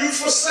refuge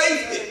for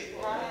safety.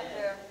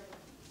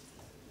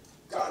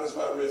 God is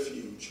my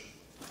refuge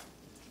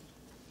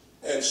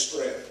and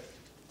strength.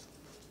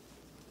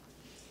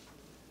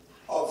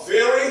 A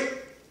very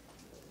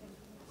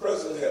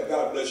present help.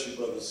 God bless you,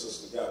 brother and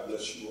sister. God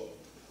bless you all.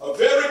 A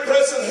very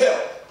present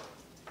help.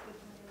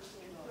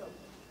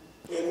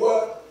 In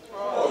what?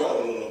 Oh, y'all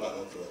don't know about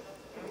no trouble.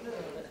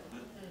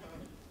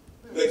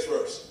 Next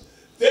verse.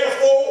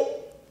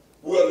 Therefore,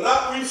 will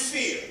not we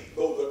fear,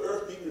 though the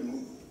earth be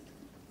removed,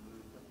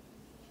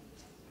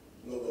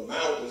 though the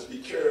mountains be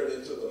carried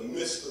into the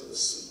midst of the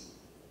sea.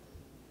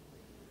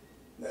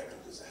 Natural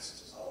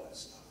disasters, all that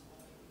stuff.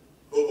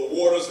 Though the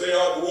waters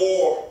thereof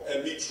roar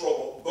and be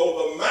troubled,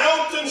 though the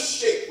mountains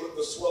shake with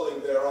the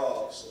swelling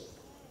thereof. So,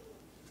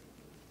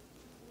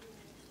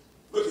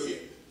 look at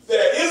here.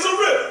 There is a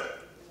river,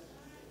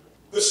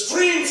 the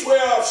streams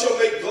whereof shall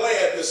make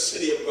glad the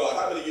city of God.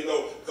 How many of you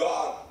know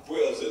God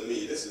dwells in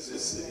me? This is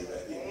his city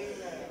right here.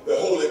 Amen. The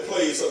holy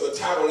place of the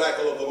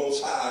tabernacle of the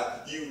Most High.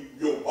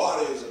 Your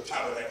body is a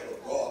tabernacle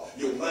of God.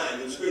 Your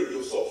mind, your spirit,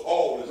 your soul,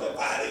 all is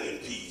abiding in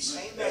peace.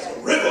 Amen. There's a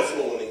river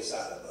flowing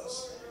inside of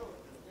us.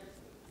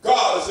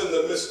 God is in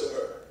the midst of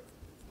her.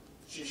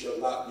 She shall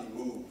not be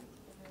moved.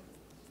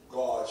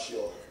 God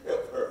shall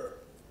help her.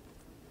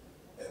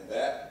 And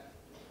that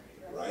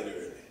right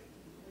early.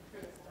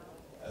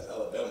 That's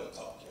Alabama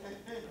talking.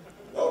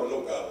 Y'all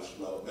know God was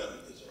from Alabama,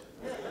 did you?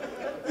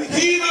 The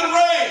heathen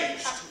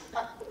raged,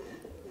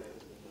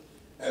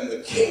 and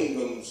the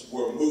kingdoms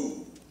were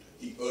moved.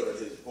 He uttered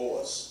his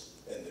voice,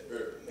 and the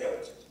earth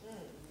melted.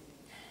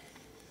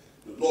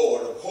 The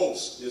Lord of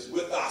hosts is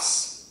with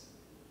us.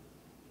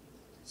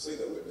 Say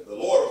that with me. The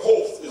Lord of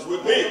hosts is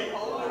with me.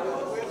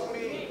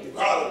 The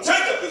God of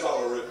Jacob is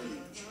our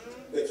refuge.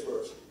 Next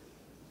verse.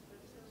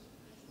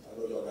 I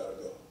know y'all got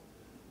to go.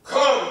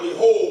 Come,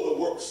 behold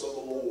the works of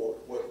the Lord,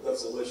 what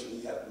desolation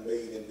he hath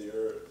made in the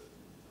earth.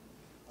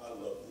 I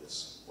love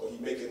this. For he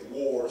maketh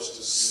wars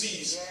to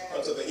cease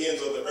unto the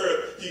ends of the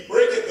earth. He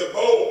breaketh the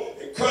bow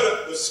and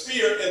cutteth the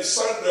spear in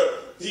sunder.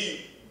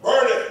 He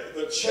burneth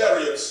the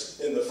chariots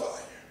in the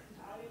fire.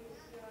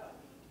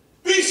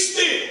 Be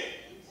still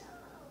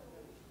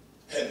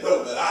and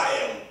know that I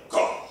am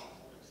God.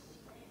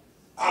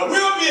 I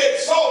will be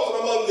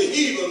exalted among the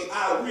heathens.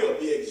 I will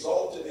be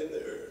exalted in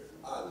the earth.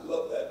 I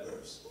love that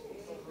verse.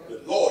 The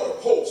Lord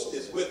of hosts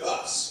is with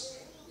us.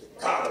 The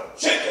God of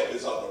Jacob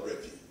is our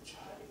refuge.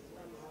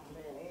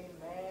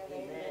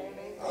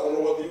 I don't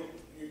know whether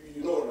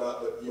you know it or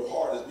not, but your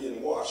heart is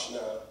being washed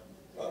now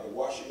by the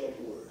washing of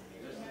the word.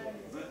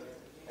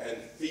 And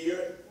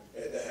fear,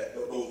 and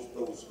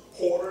those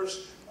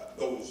hoarders,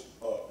 those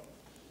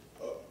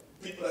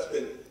people that's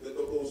been,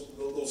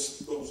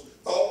 those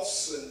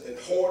thoughts and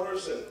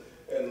hoarders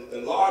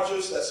and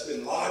lodgers that's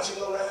been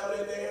lodging around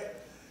in there.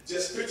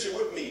 Just picture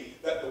with me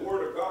that the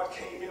word of God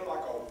came in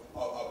like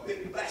a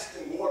big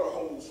blasting water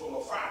hose from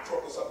a fire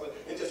truck or something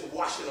and just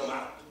washing them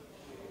out.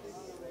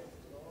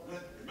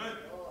 Amen.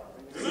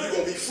 And you're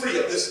going to be free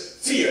of this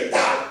fear,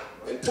 doubt,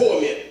 and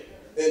torment,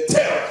 and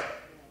terror.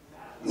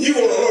 And you're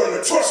going to learn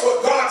to trust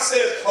what God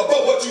says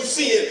above what you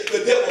see in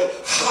the devil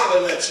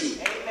hollering at you.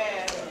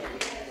 Amen.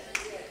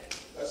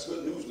 That's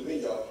good news to me,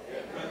 y'all.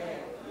 Amen.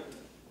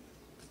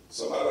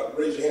 Somebody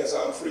raise your hand and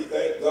say, I'm free.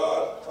 Thank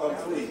God, I'm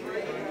free.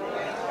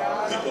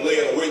 People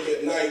laying awake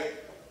at night,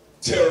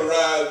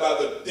 terrorized by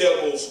the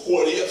devil's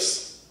what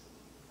ifs.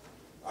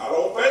 I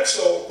don't think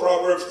so.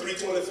 Proverbs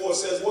 3:24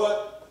 says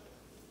what?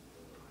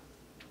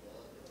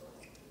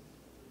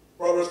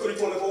 Proverbs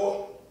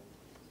 3:24.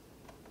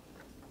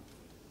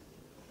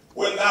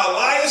 When thou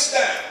liest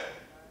down,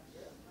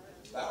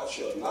 thou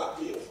shalt not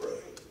be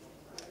afraid.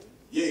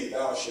 Yea,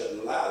 thou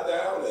shalt lie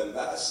down, and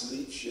thy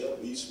sleep shall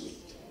be sweet.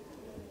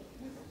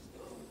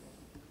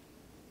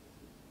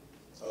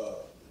 I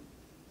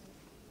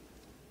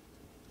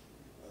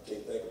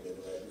can't think of it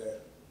right now.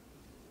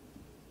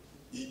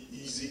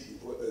 Easy,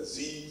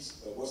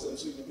 Z's, what's that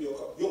sleeping pill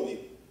called? You don't need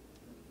it.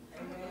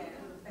 Amen.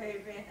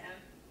 Amen.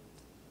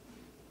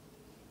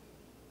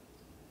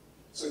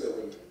 Say that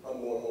with me.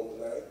 I'm going home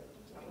tonight.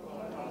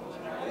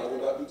 And I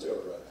will not be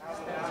terrorized. I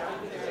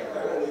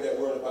don't need that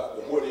word about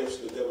the what ifs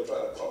the devil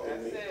trying to talk to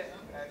me.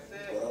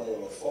 But I'm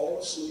going to fall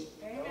asleep.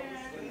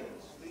 Amen.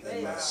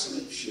 And my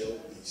sleep shall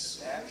be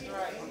sweet. That's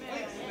right.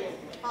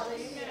 Amen.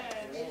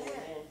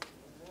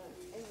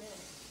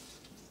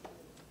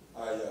 I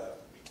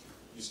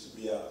used to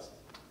be out,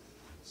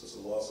 Sister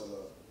Lawson,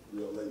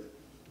 real late,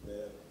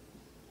 man,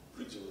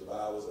 preaching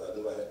revivals. I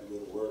knew I had to go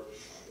to work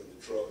in the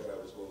truck, and I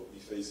was going to be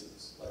facing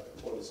like a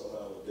 20-some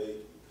hour day.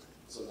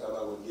 Sometimes I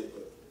wouldn't get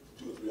but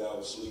 2 or 3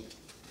 hours sleep.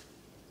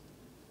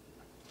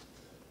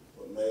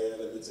 But man,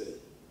 let me tell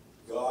you,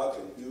 God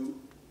can do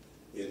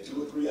in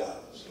 2 or 3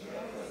 hours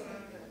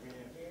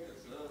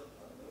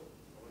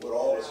what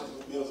all the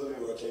super bills in the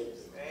world can't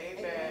do.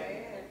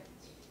 Amen.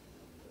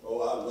 Oh,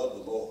 I love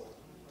the Lord.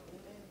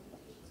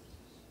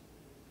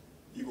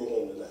 You go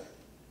home tonight.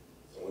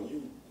 So when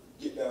you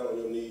get down on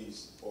your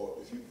knees, or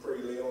if you pray,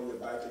 lay on your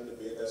back in the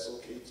bed, that's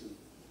okay too.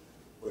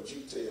 But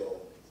you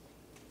tell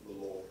the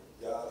Lord,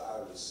 God,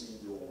 I receive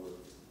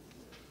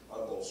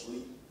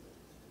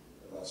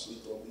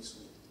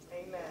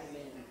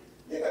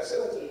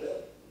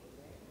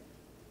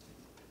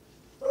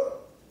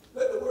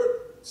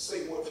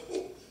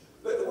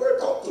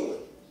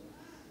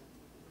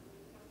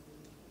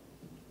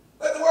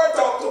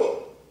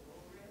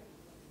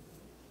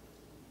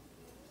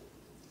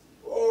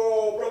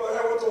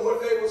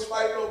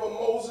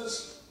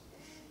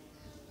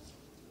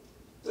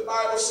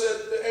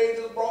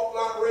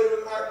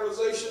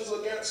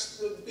cast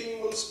the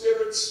demon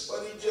spirits,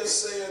 but he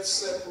just said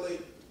simply,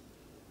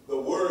 the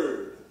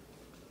word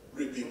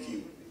rebuke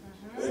you.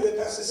 And the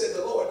pastor said,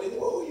 the Lord,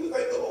 well, who do you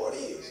think the Lord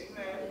is?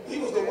 He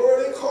was the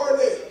word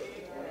incarnate.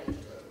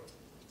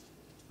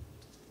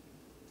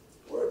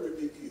 Word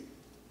rebuke you.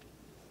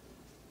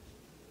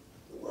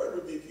 The word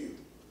rebuke you.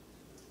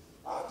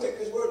 I'll take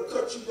this word and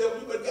cut you, devil.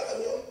 You better get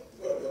him.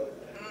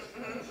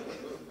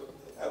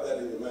 Have that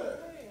in your mind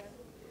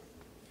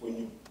when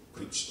you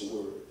preach the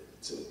word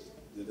to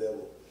the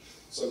devil.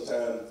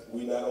 Sometimes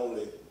we not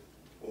only,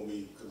 when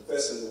we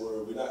confessing the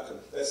word, we're not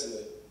confessing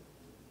it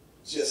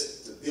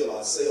just to build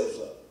ourselves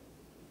up.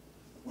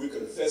 We're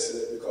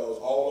confessing it because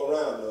all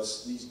around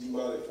us, these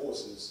demonic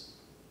forces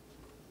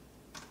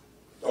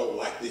don't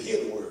like to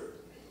hear the word.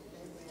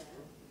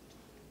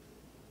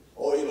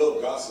 Oh, they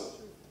love gossip.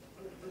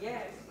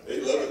 Yes. They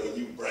love it when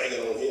you brag it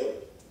on him.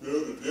 Yeah,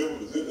 the devil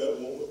was in that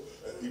woman,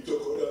 and he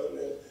took her down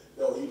there.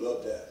 No, he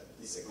loved that.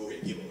 He said, go ahead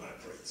and give him my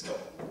praise. Come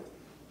on.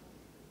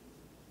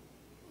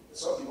 And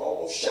some people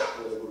almost shout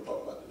when they were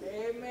talking about the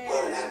devil. Amen.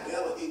 Where did that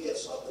devil? He did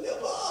something else.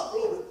 Oh,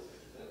 glory.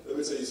 Let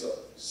me tell you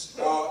something.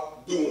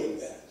 Stop doing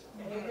that.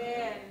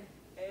 Amen.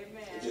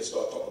 Amen. And just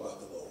start talking about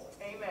the Lord.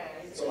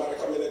 Amen. Somebody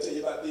come in and tell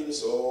you about demons.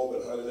 So, oh,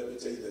 but honey, let me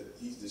tell you that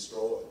he's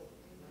destroyed.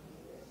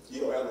 He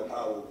don't have no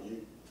power over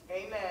you.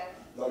 Amen.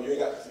 No, you ain't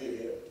got to fear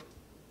him.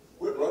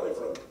 Quit running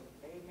from him.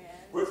 Amen.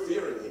 Quit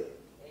fearing him.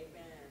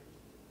 Amen.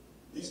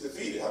 He's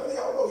defeated. How many of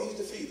y'all know he's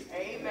defeated?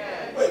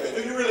 Amen. Wait a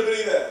minute, do you really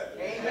believe that?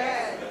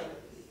 Amen.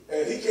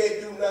 And he can't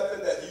do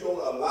nothing that you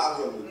don't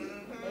allow him to do.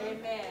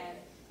 Amen.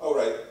 All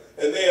right.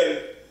 And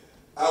then,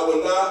 I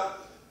will not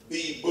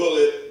be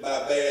bullied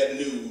by bad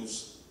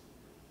news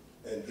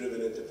and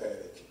driven into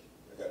panic.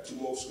 I got two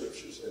more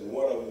scriptures, and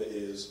one of them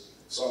is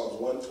Psalms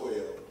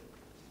 112,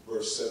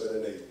 verse 7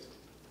 and 8.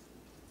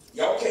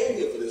 Y'all came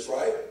here for this,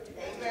 right?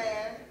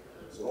 Amen.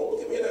 So don't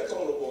look at me in that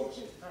tone of voice.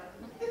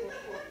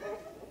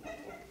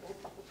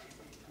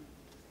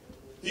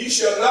 He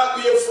shall not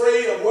be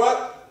afraid of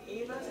what?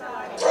 Even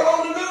I. Turn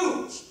on the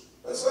news.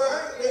 That's all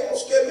right. They ain't gonna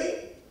scare me.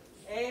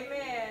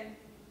 Amen.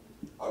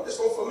 I'm just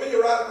gonna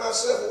familiarize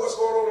myself with what's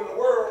going on in the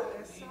world,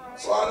 That's right.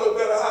 so I know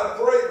better how to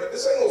pray. But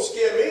this ain't gonna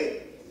scare me.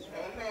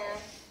 Amen.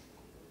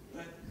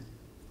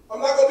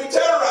 I'm not gonna be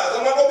terrorized.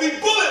 I'm not gonna be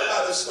bullied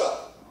by this stuff.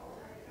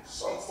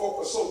 Some folk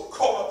are so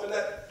caught up in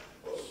that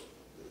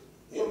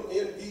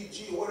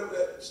MNBG, whatever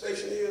that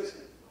station is,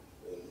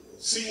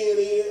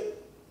 CNN,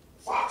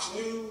 Fox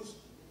News.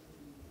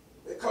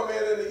 They come in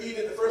and they eat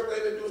it. The first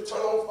thing they do is turn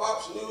on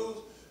Fox News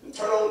and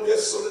turn on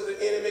this so that the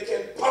enemy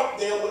can pump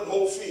them with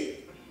more fear.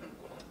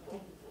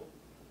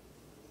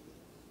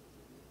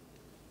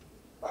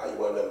 Buy you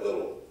one of them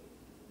little,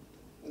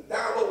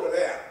 download an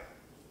app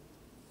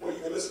where you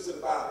can listen to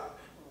the Bible.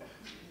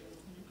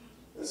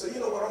 And say, you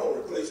know what, I'm going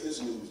to replace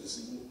this news this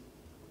evening.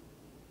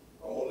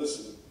 I'm going to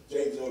listen to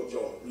James Earl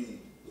Jones read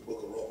the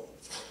book of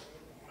Romans.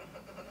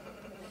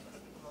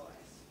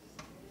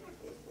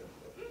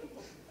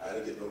 I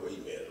didn't get no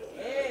email on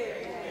that.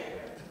 Amen.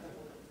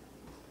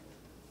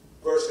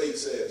 Verse 8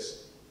 says,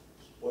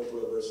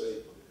 112 verse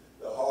 8,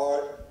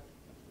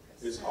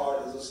 his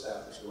heart is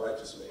established, the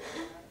righteous man.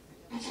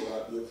 He shall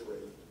not be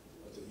afraid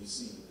until he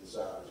sees the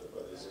desires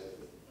of his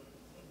enemy.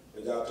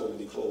 And God told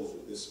me to close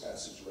with this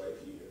passage right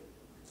here.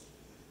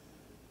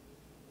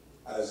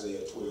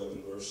 Isaiah 12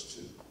 and verse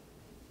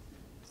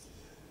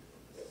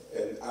 2.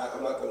 And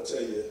I'm not going to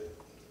tell you,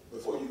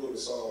 before you go to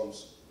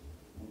Psalms,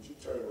 would you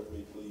turn with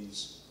me,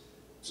 please,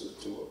 to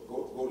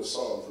go to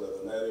Psalms,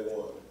 rather,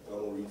 91. I'm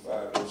going to read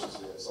 5 verses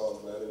there,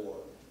 Psalms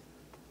 91.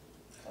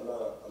 I'm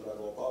not going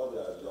to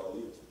apologize to y'all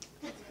either.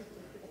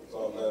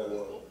 Psalm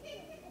 91.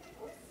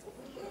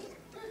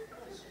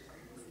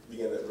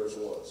 Begin at verse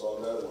 1.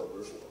 Psalm 91,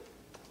 verse 1.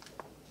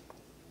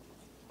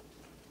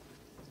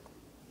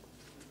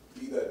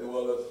 He that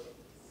dwelleth,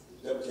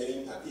 never can't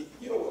even,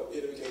 you know what,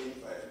 enemy can't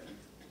even find you.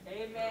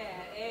 Amen.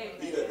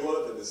 Amen. He that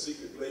dwelleth in the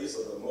secret place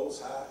of the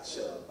Most High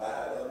shall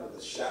abide under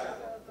the shadow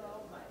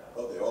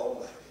of the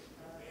Almighty.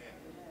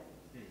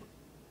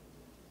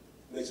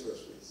 Next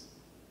verse, please.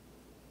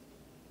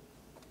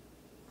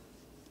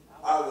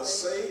 I will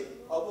say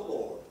of the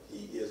Lord,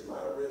 He is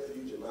my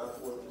refuge and my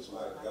fortress,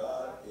 my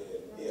God,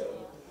 in Him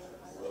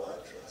will I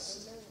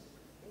trust.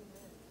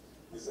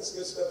 Is this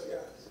good stuff,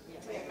 guys?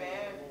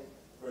 Amen.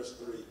 Verse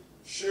 3.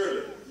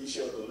 Surely He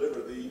shall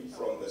deliver thee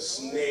from the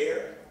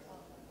snare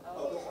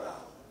of the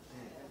fowler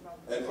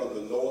and from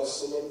the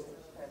noisome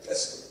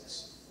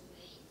pestilence.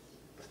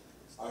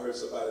 I heard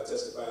somebody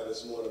testify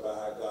this morning about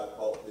how God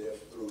brought them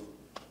through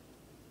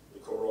the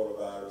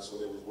coronavirus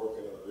when they was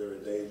working in a very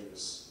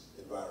dangerous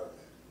environment.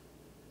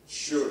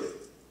 Surely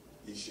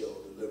He shall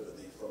deliver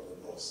thee from the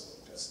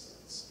noisome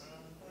pestilence.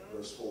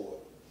 Verse 4.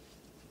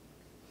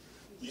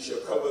 He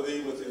shall cover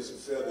thee with His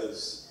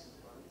feathers,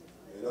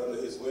 and under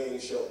His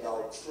wings shalt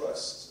thou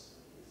trust.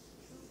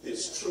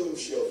 His truth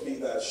shall be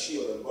thy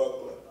shield and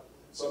buckler.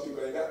 Some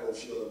people ain't got no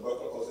shield and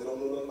buckler because they don't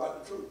know nothing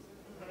about the truth.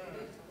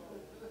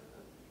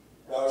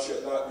 Thou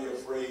shalt not be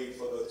afraid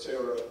for the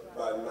terror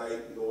by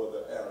night, nor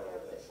the arrow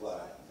that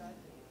fly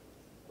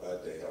My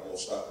day. I'm going to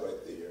stop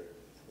right there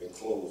and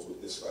close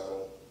with this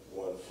final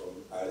one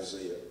from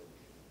Isaiah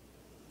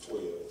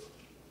 12.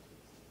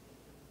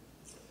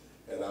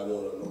 And I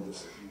want to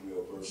notice, if you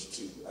will, verse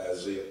 2.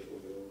 Isaiah 12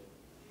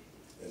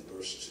 and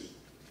verse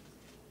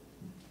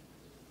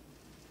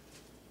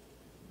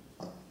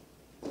 2.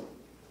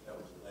 That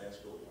was the last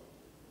go.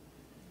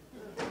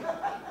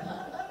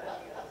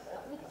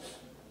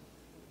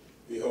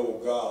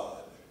 Behold, God.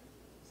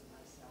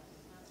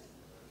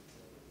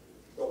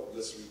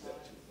 Let's read that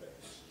too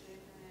fast.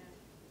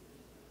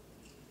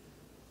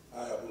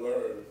 I have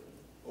learned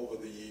over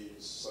the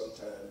years,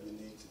 sometimes you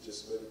need to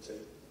just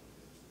meditate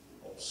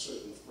on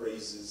certain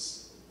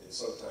phrases and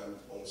sometimes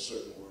on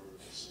certain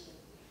words.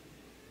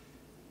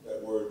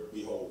 That word,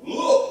 behold,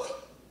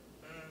 look!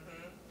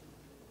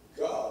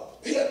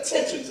 God, pay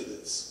attention to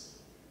this.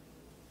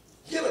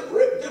 Get a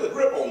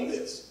grip on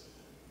this.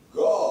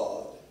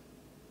 God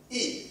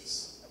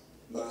is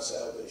my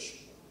salvation.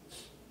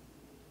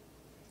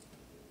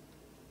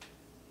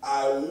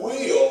 I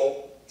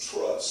will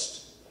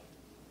trust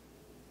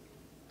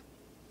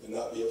and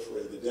not be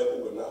afraid. The devil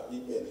will not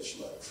diminish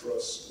my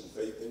trust and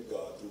faith in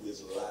God through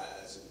his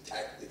lies and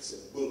tactics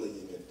and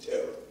bullying and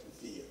terror and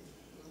fear.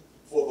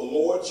 For the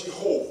Lord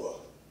Jehovah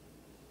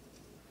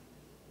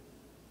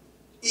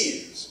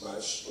is my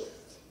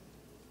strength,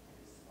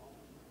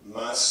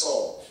 my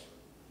song.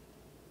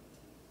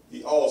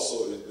 He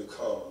also has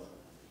become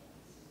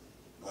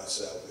my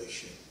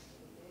salvation.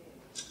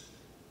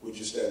 Would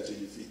you stand to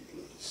your feet,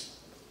 please?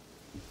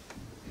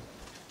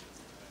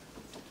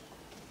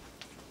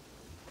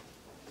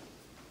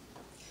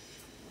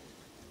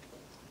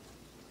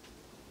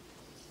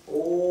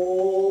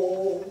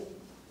 Oh,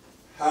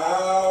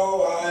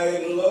 how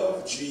I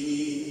love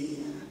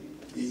Jesus.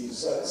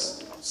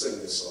 Sing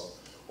this song.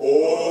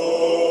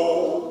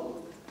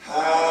 Oh,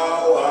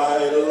 how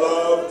I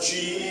love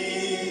Jesus.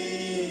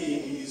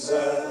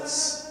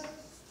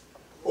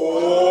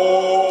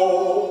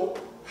 Oh,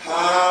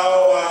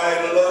 how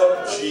I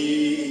love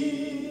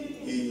Jesus.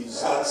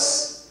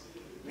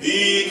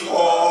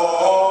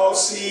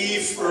 Because he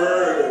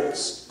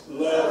first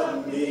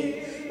loved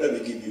me. Let me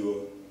give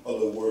you a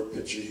little word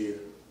picture here.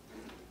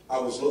 I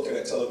was looking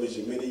at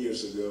television many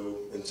years ago,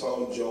 and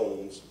Tom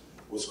Jones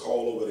was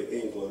called over to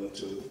England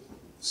to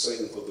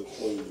sing for the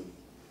Queen.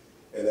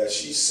 And as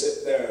she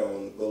sat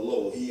down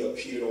below, he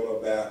appeared on a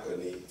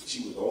balcony.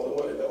 She was the only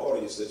one in the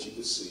audience that you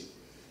could see.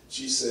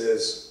 She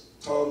says,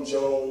 Tom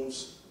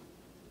Jones,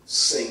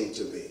 sing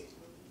to me.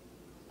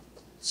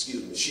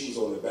 Excuse me, she was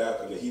on the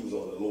balcony, he was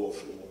on the lower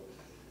floor.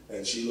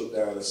 And she looked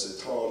down and said,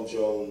 Tom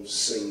Jones,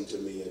 sing to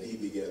me. And he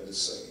began to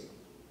sing.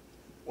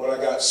 When I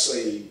got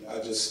saved, I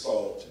just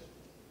thought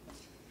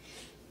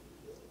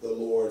the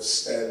Lord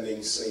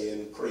standing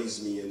saying,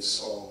 praise me in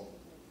song.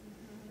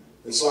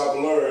 And so I've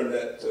learned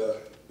that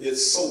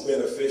it's so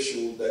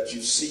beneficial that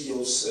you see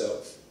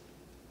yourself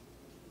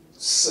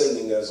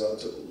singing as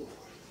unto the Lord.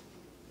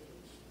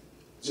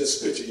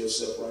 Just picture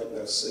yourself right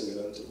now singing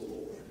unto the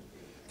Lord.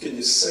 Can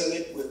you sing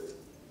it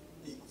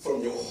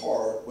from your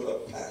heart with a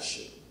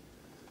passion?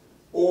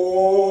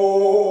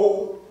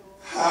 Oh,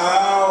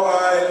 how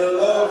I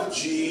love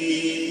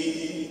Jesus.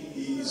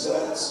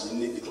 You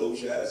need to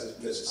close your eyes as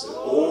necessary.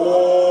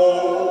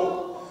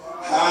 Oh,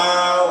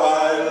 how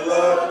I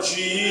love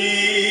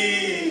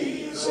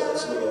Jesus.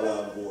 With a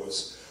loud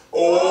voice.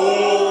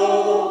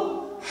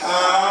 Oh,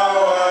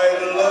 how I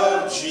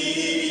love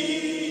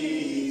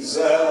Jesus.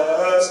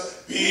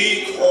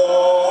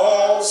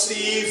 Because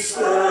he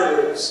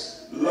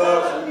first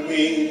loved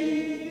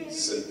me.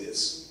 Say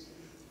this.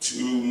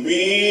 To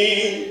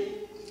me,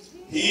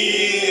 he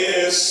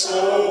is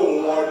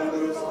so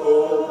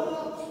wonderful.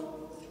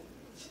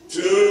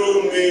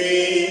 To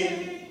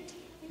me,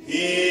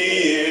 he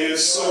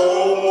is so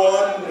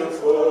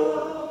wonderful.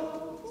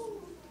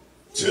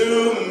 To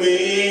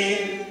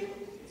me,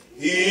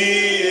 he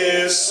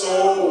is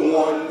so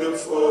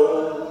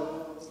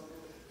wonderful.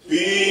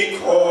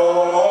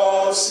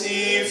 Because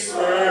he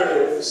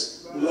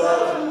first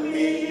loved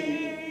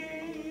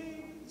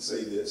me.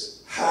 Say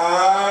this.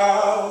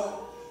 How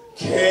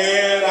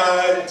can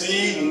I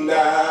deny?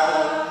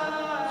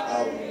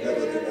 I'll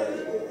never deny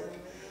you, Lord.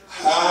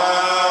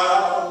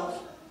 How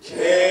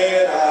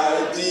can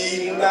I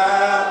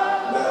deny?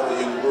 Neither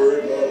in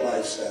word nor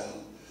lifestyle.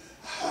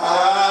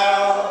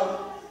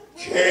 How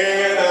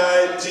can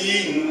I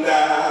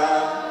deny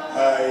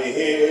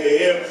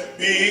him?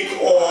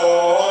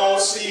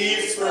 Because he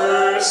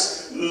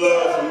first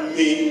loved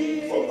me.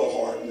 From the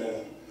heart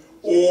now.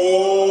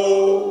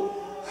 Oh,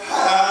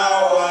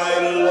 how I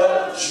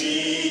love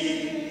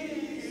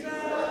Jesus.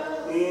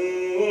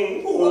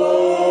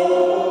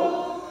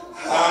 Oh,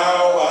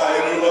 how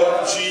I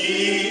love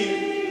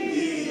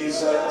Jesus.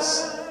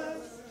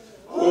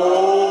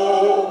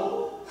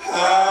 Oh,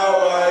 how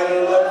I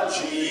love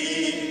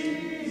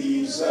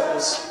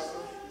Jesus.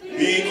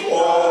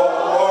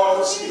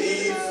 Because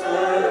he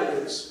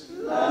first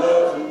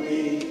loved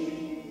me.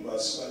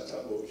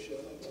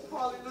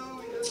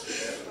 Hallelujah.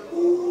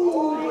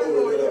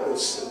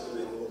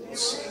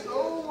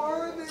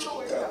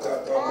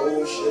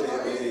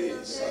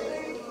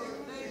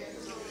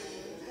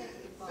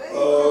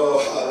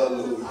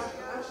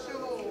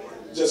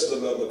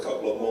 another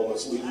couple of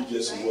moments, will you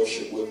just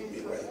worship with me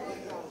right now?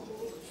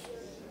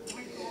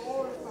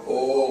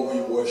 Oh,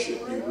 we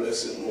worship you,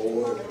 blessed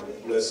Lord,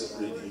 blessed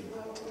Redeemer.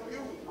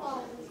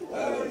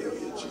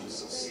 Hallelujah,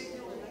 Jesus.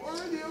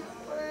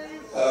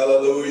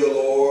 Hallelujah,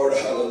 Lord.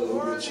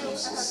 Hallelujah,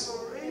 Jesus.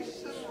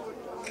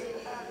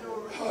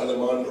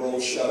 Halamandro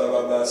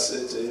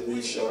sharabasete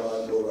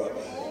bishamando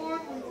rabai.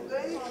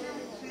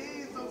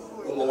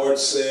 The Lord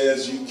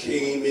says you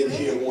came in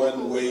here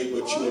one way,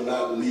 but you are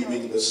not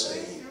leaving the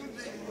same.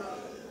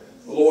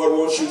 The Lord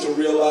wants you to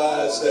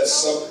realize that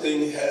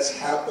something has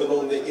happened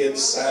on the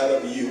inside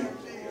of you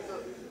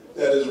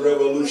that is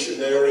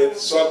revolutionary.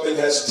 Something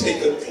has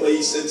taken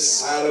place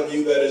inside of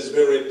you that is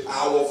very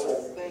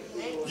powerful.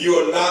 You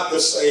are not the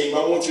same.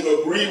 I want you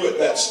to agree with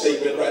that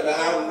statement right now.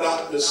 I'm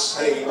not the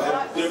same.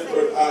 I'm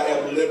different. I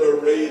am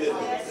liberated.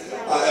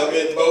 I am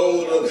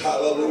emboldened.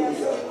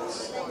 Hallelujah.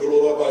 Come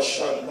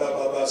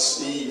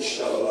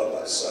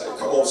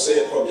on, say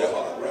it from your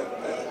heart right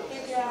now.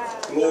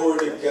 Glory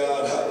to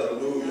God.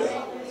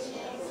 Hallelujah.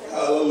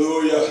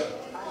 Hallelujah.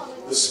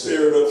 The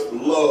spirit of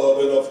love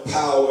and of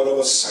power and of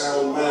a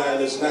sound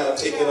mind is now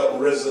taking up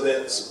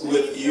residence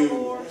with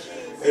you.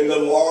 And the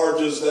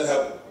largest that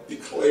have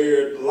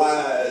declared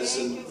lies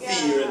and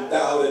fear and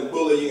doubt and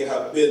bullying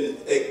have been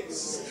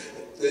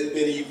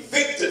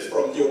evicted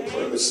from your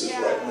premises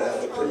right now,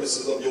 the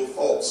premises of your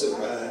thoughts and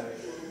mind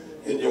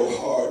in your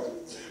heart.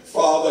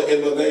 Father,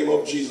 in the name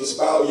of Jesus,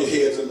 bow your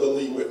heads and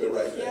believe with me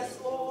right now. Yes,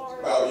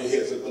 Lord. Bow your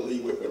heads and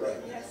believe with me right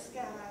now. Yes,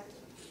 God.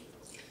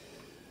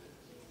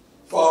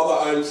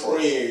 Father, I'm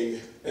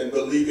praying and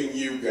believing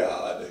you,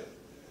 God,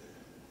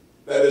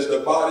 that as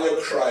the body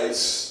of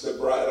Christ, the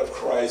bride of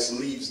Christ,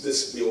 leaves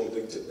this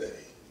building today,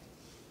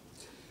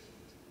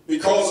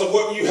 because of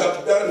what you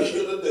have done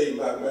here today,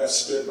 my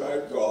Master, my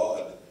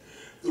God,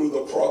 through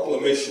the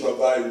proclamation of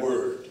thy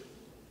word.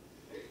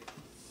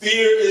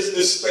 Fear is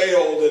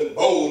dispelled and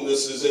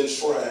boldness is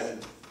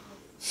enshrined.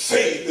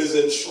 Faith is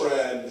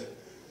enshrined.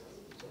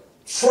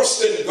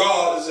 Trust in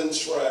God is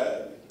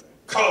enshrined,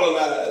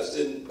 colonized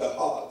in the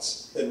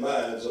hearts and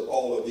minds of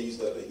all of these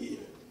that are here.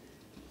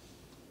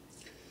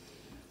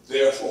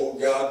 Therefore,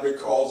 God,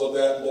 because of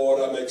that, Lord,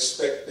 I'm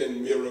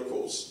expecting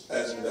miracles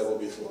as never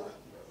before.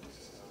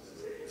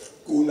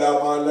 Come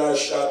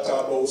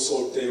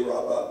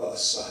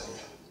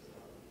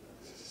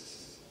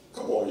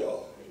on,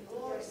 y'all.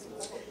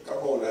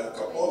 Come on now.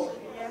 Come on.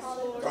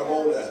 Come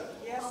on now.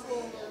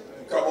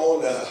 Come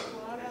on now.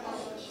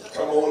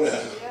 Come on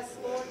now.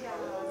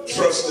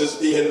 Trust is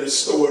being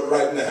restored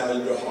right now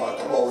in your heart.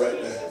 Come on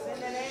right now.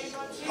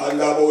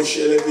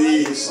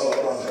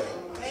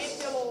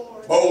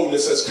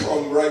 Boldness has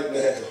come right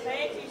now.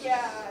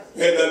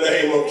 In the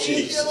name of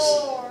Jesus.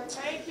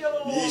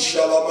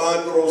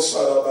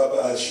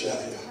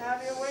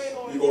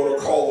 You're going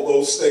to call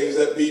those things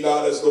that be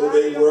not as though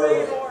they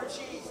were.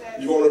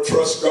 You're going to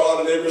trust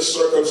God in every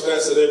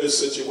circumstance and every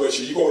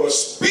situation. You're going to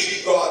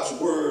speak God's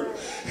word,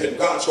 and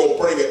God's going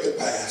to bring it to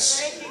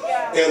pass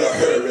in a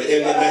hurry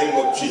in the name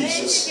of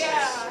Jesus.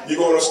 You're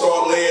going to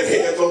start laying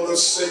hands on the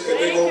sick, and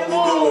they're going to be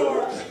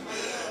delivered.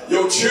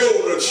 Your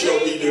children shall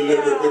be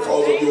delivered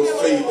because of your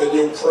faith and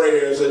your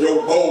prayers and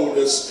your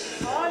boldness.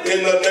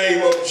 In the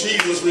name of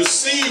Jesus,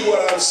 receive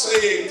what I'm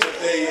saying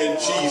today in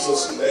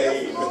Jesus'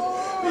 name.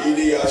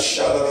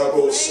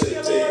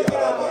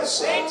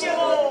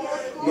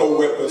 No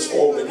weapons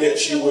formed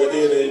against you will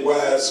in any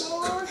wise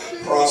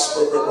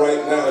prosper, but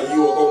right now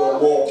you are going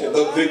to walk in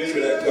the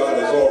victory that God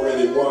has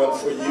already won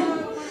for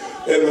you.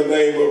 In the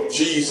name of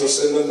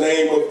Jesus, in the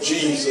name of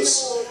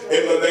Jesus,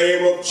 in the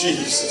name of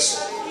Jesus,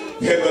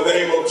 in the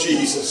name of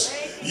Jesus.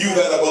 You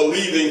that are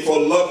believing for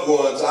loved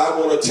ones, I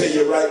want to tell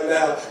you right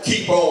now,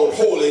 keep on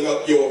holding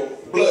up your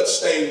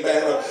bloodstained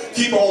banner.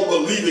 Keep on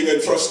believing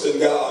and trusting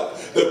God.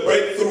 The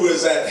breakthrough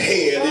is at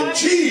hand in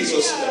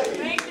Jesus'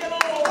 name.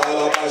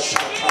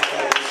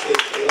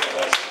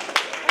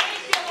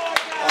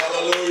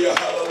 Hallelujah,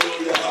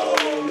 hallelujah,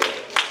 hallelujah.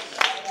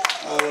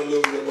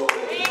 Hallelujah, Lord.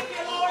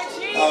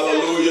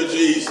 Hallelujah,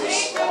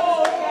 Jesus.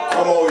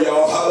 Come on,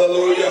 y'all.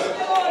 Hallelujah.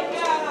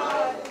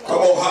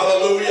 Come on,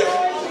 hallelujah.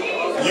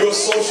 You're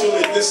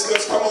socially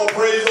distanced. Come on,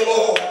 praise the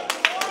Lord.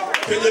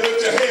 Can you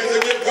lift your hands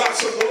and give God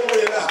some glory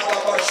in the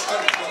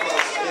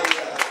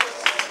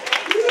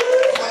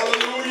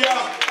hallelujah.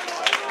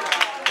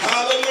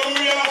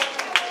 Hallelujah.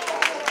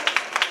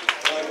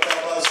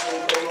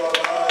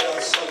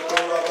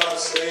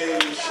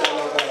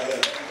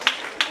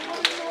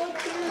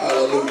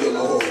 Hallelujah,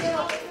 Lord.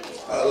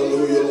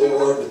 Hallelujah,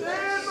 Lord.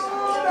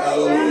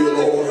 Hallelujah,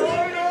 Lord.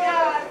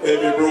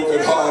 Every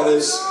broken heart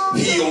is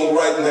healed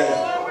right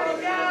now.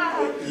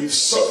 You've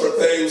suffered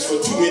things for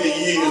too many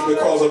years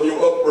because of your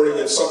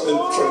upbringing. Something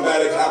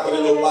traumatic happened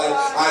in your life.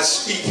 I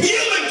speak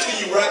healing to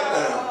you right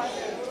now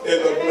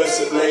in the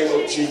blessed name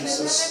of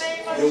Jesus.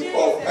 Your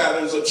thought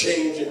patterns are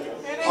changing.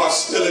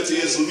 Hostility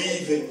is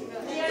leaving.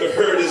 The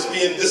hurt is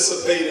being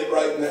dissipated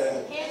right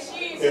now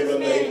in the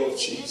name of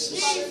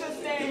Jesus.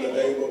 In the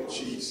name of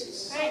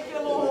Jesus.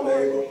 In the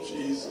name of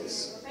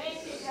Jesus.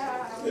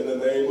 In the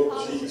name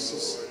of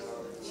Jesus.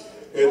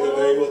 In the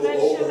name of the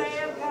Bless your Lord.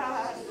 Lamb,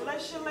 God.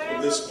 Bless your Lamb,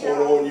 From this God. point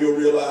on, you'll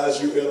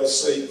realize you're in a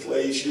safe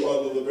place. You're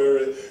under the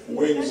very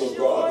wings of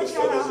God. The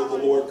feathers of the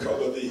Lord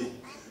cover thee.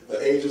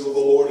 The angels of the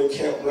Lord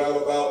encamp round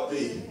about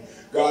thee.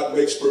 God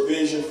makes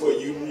provision for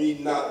you. You need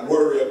not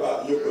worry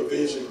about your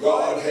provision.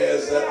 God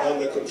has that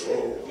under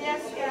control.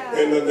 Yes, God.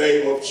 In the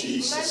name of Bless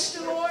Jesus.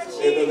 you, Lord Jesus.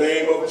 In the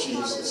name of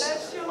Jesus.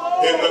 Bless you,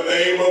 Lord. In the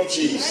name of Thank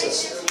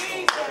Jesus. you,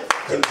 Jesus.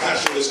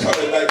 Compassion is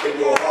coming back in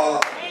your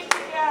heart. Thank you,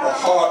 A God.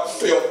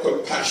 heartfelt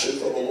compassion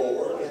for the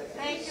Lord.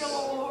 Thank you,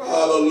 Lord.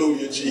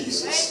 Hallelujah,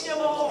 Jesus. Thank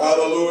you, Lord.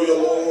 Hallelujah,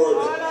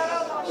 Lord.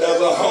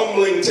 There's a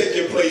humbling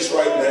taking place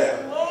right now.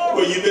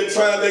 Where you've been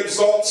trying to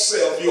exalt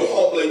self, you're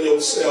humbling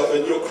yourself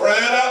and you're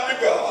crying out to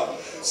God.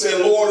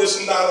 Saying, Lord, it's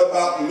not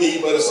about me,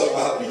 but it's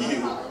about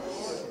you.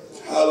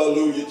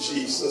 Hallelujah,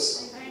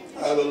 Jesus.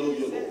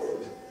 Hallelujah,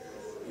 Lord.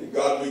 And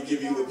God, we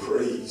give you the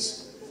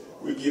praise.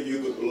 We give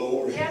you the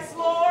glory. Yes,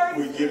 Lord.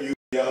 We give you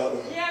the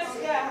honor. Yes,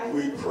 God.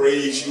 We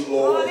praise you,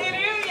 Lord.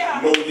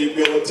 Hallelujah. No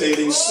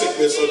debilitating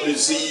sickness or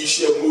disease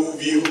shall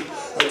move you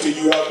until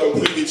you have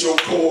completed your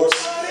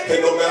course. And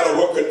no matter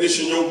what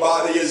condition your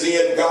body is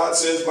in, God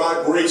says,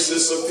 my grace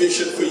is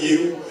sufficient for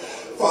you.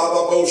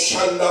 Father,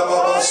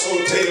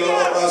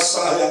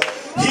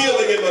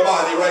 healing in the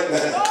body right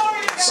now.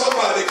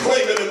 Somebody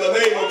claim it in the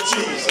name of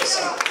Jesus.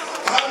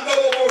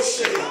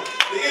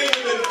 The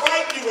enemy been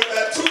fighting you with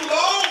that too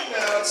long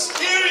now. It's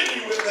scaring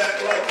you with that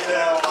right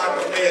now. I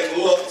command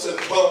lumps and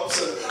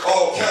bumps and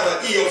all kind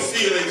of ill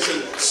feelings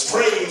and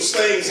strange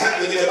things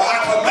happening in it. But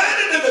I command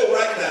it to go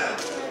right now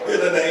in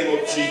the name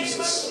of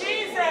Jesus.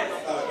 In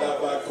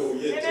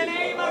the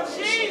name of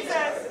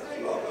Jesus.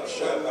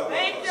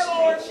 Thank you,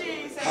 Lord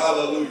Jesus.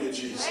 Hallelujah,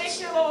 Jesus. Thank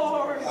you,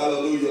 Lord.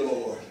 Hallelujah,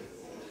 Lord.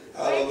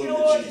 Thank you, Hallelujah,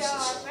 Lord Jesus.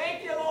 God.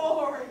 Thank you,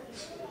 Lord.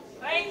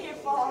 Thank you,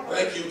 Father.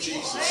 Thank you,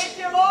 Jesus. Thank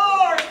you,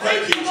 Lord.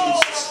 Thank you,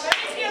 Lord. Jesus.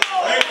 Thank you,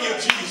 Lord. Thank you,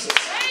 Jesus.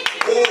 Thank you.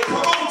 Oh,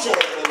 come on, joy in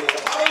the Lord.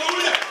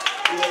 Hallelujah.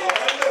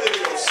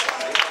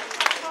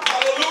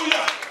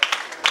 Hallelujah.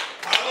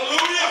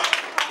 Hallelujah.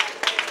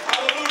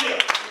 Hallelujah.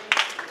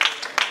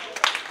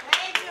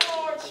 Thank you,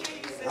 Lord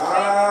Jesus.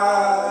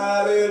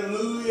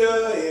 Hallelujah.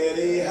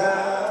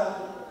 Anyhow,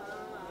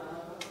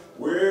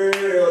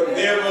 we'll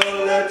never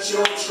let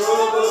your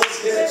troubles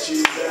get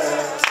you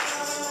down.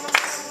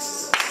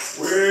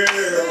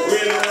 Well,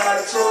 when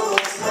like trouble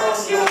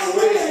comes your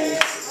way,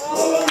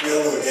 hold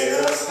your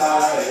head up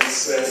high and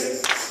say,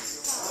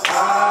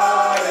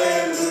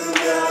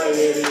 hallelujah,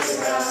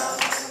 anyhow.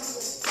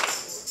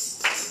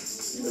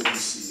 You know, you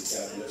see it,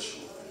 God bless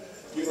you.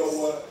 You know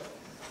what?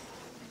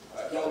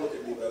 Y'all look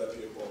at me right up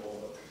here for a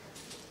moment.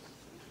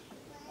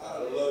 I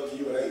love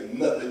you and ain't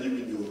nothing you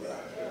can do about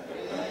it.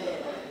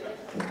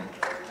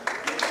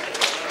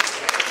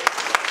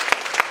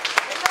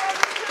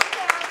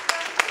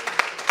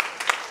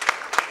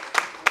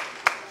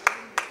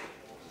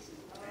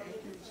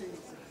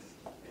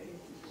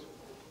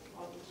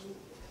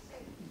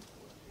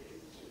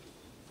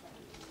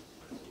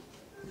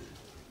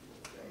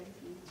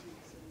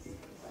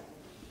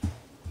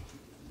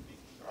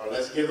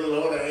 Let's give the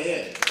Lord a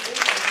hand.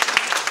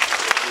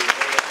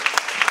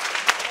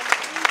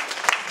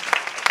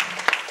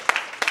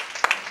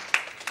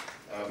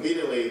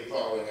 Immediately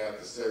following out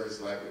the service,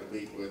 I'd like to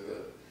meet with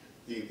a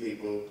few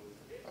people.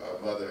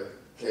 Mother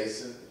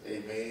Kaysen,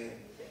 amen.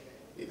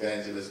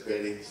 Evangelist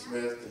Betty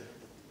Smith,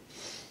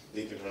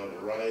 Deacon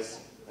Robert Rice,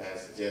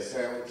 Pastor Jess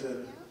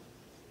Hamilton,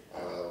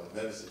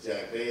 Minister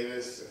Jack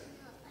Davis,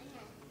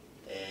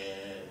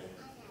 and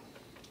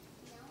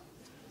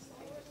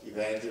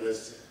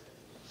Evangelist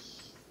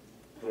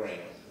Graham,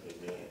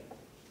 amen.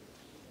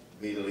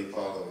 Immediately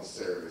following the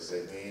service,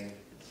 amen.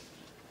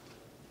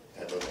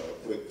 Have a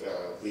quick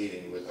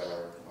meeting with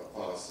our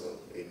apostle,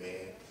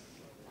 amen.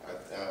 I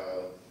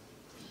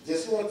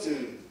just want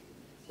to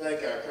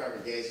thank our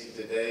congregation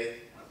today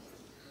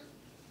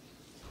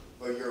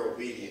for your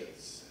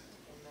obedience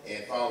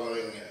and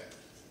following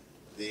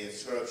the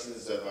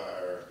instructions of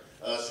our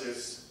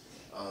ushers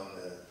on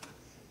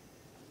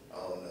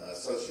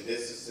social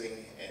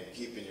distancing and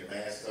keeping your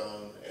mask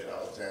on at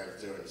all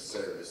times during the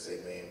service,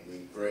 amen. We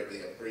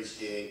greatly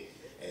appreciate,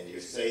 and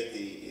your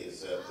safety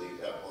is of the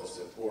utmost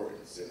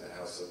importance in the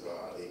house of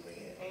God,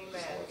 amen. Amen.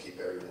 Just want to keep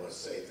everyone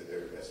safe the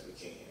very best we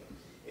can,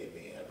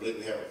 amen. I believe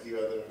we have a few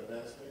other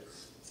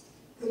announcements.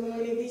 Good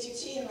morning,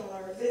 BGT and all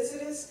our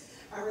visitors.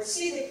 I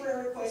received a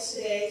prayer request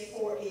today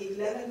for an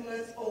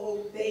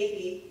 11-month-old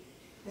baby.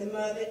 The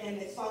mother and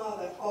the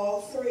father,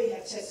 all three,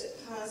 have tested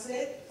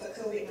positive for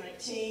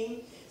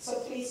COVID-19. So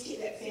please keep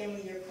that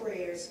family in your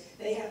prayers.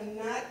 They have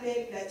not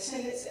been in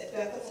attendance at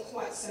Bethel for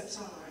quite some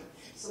time.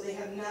 So they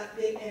have not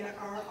been in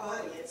our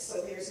audience.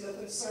 So there's no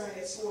concern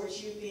as far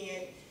as you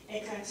being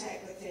in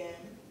contact with them.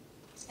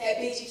 At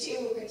BGT,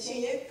 we'll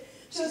continue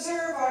to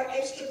observe our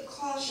extra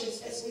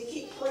precautions as we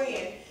keep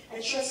praying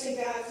and trusting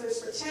God for his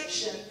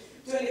protection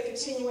during the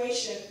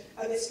continuation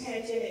of this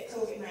pandemic,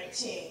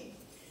 COVID-19.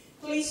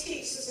 Please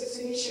keep Sister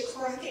Tanisha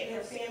Crockett and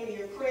her family in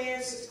your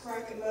prayers. Sister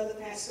Crockett's mother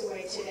passed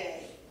away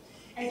today.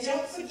 And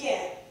don't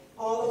forget,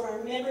 all of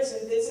our members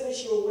and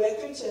visitors, you are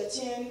welcome to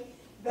attend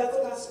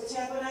Bethel Gospel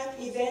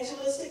Tabernacle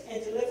Evangelistic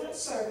and Deliverance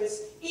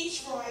Service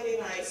each Friday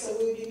night. So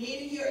we will be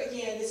meeting here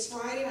again this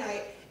Friday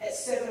night at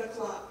 7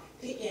 o'clock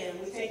p.m.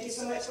 We thank you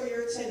so much for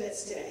your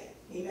attendance today.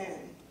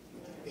 Amen.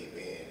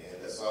 Amen.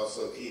 And let's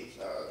also keep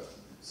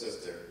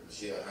Sister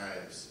Michelle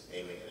Himes,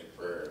 amen, in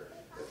prayer,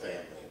 the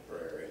family in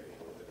prayer, amen,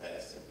 with the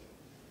passing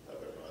of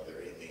her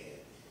mother, amen.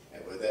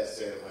 And with that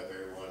said, I have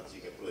everyone, if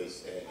you can please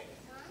stand.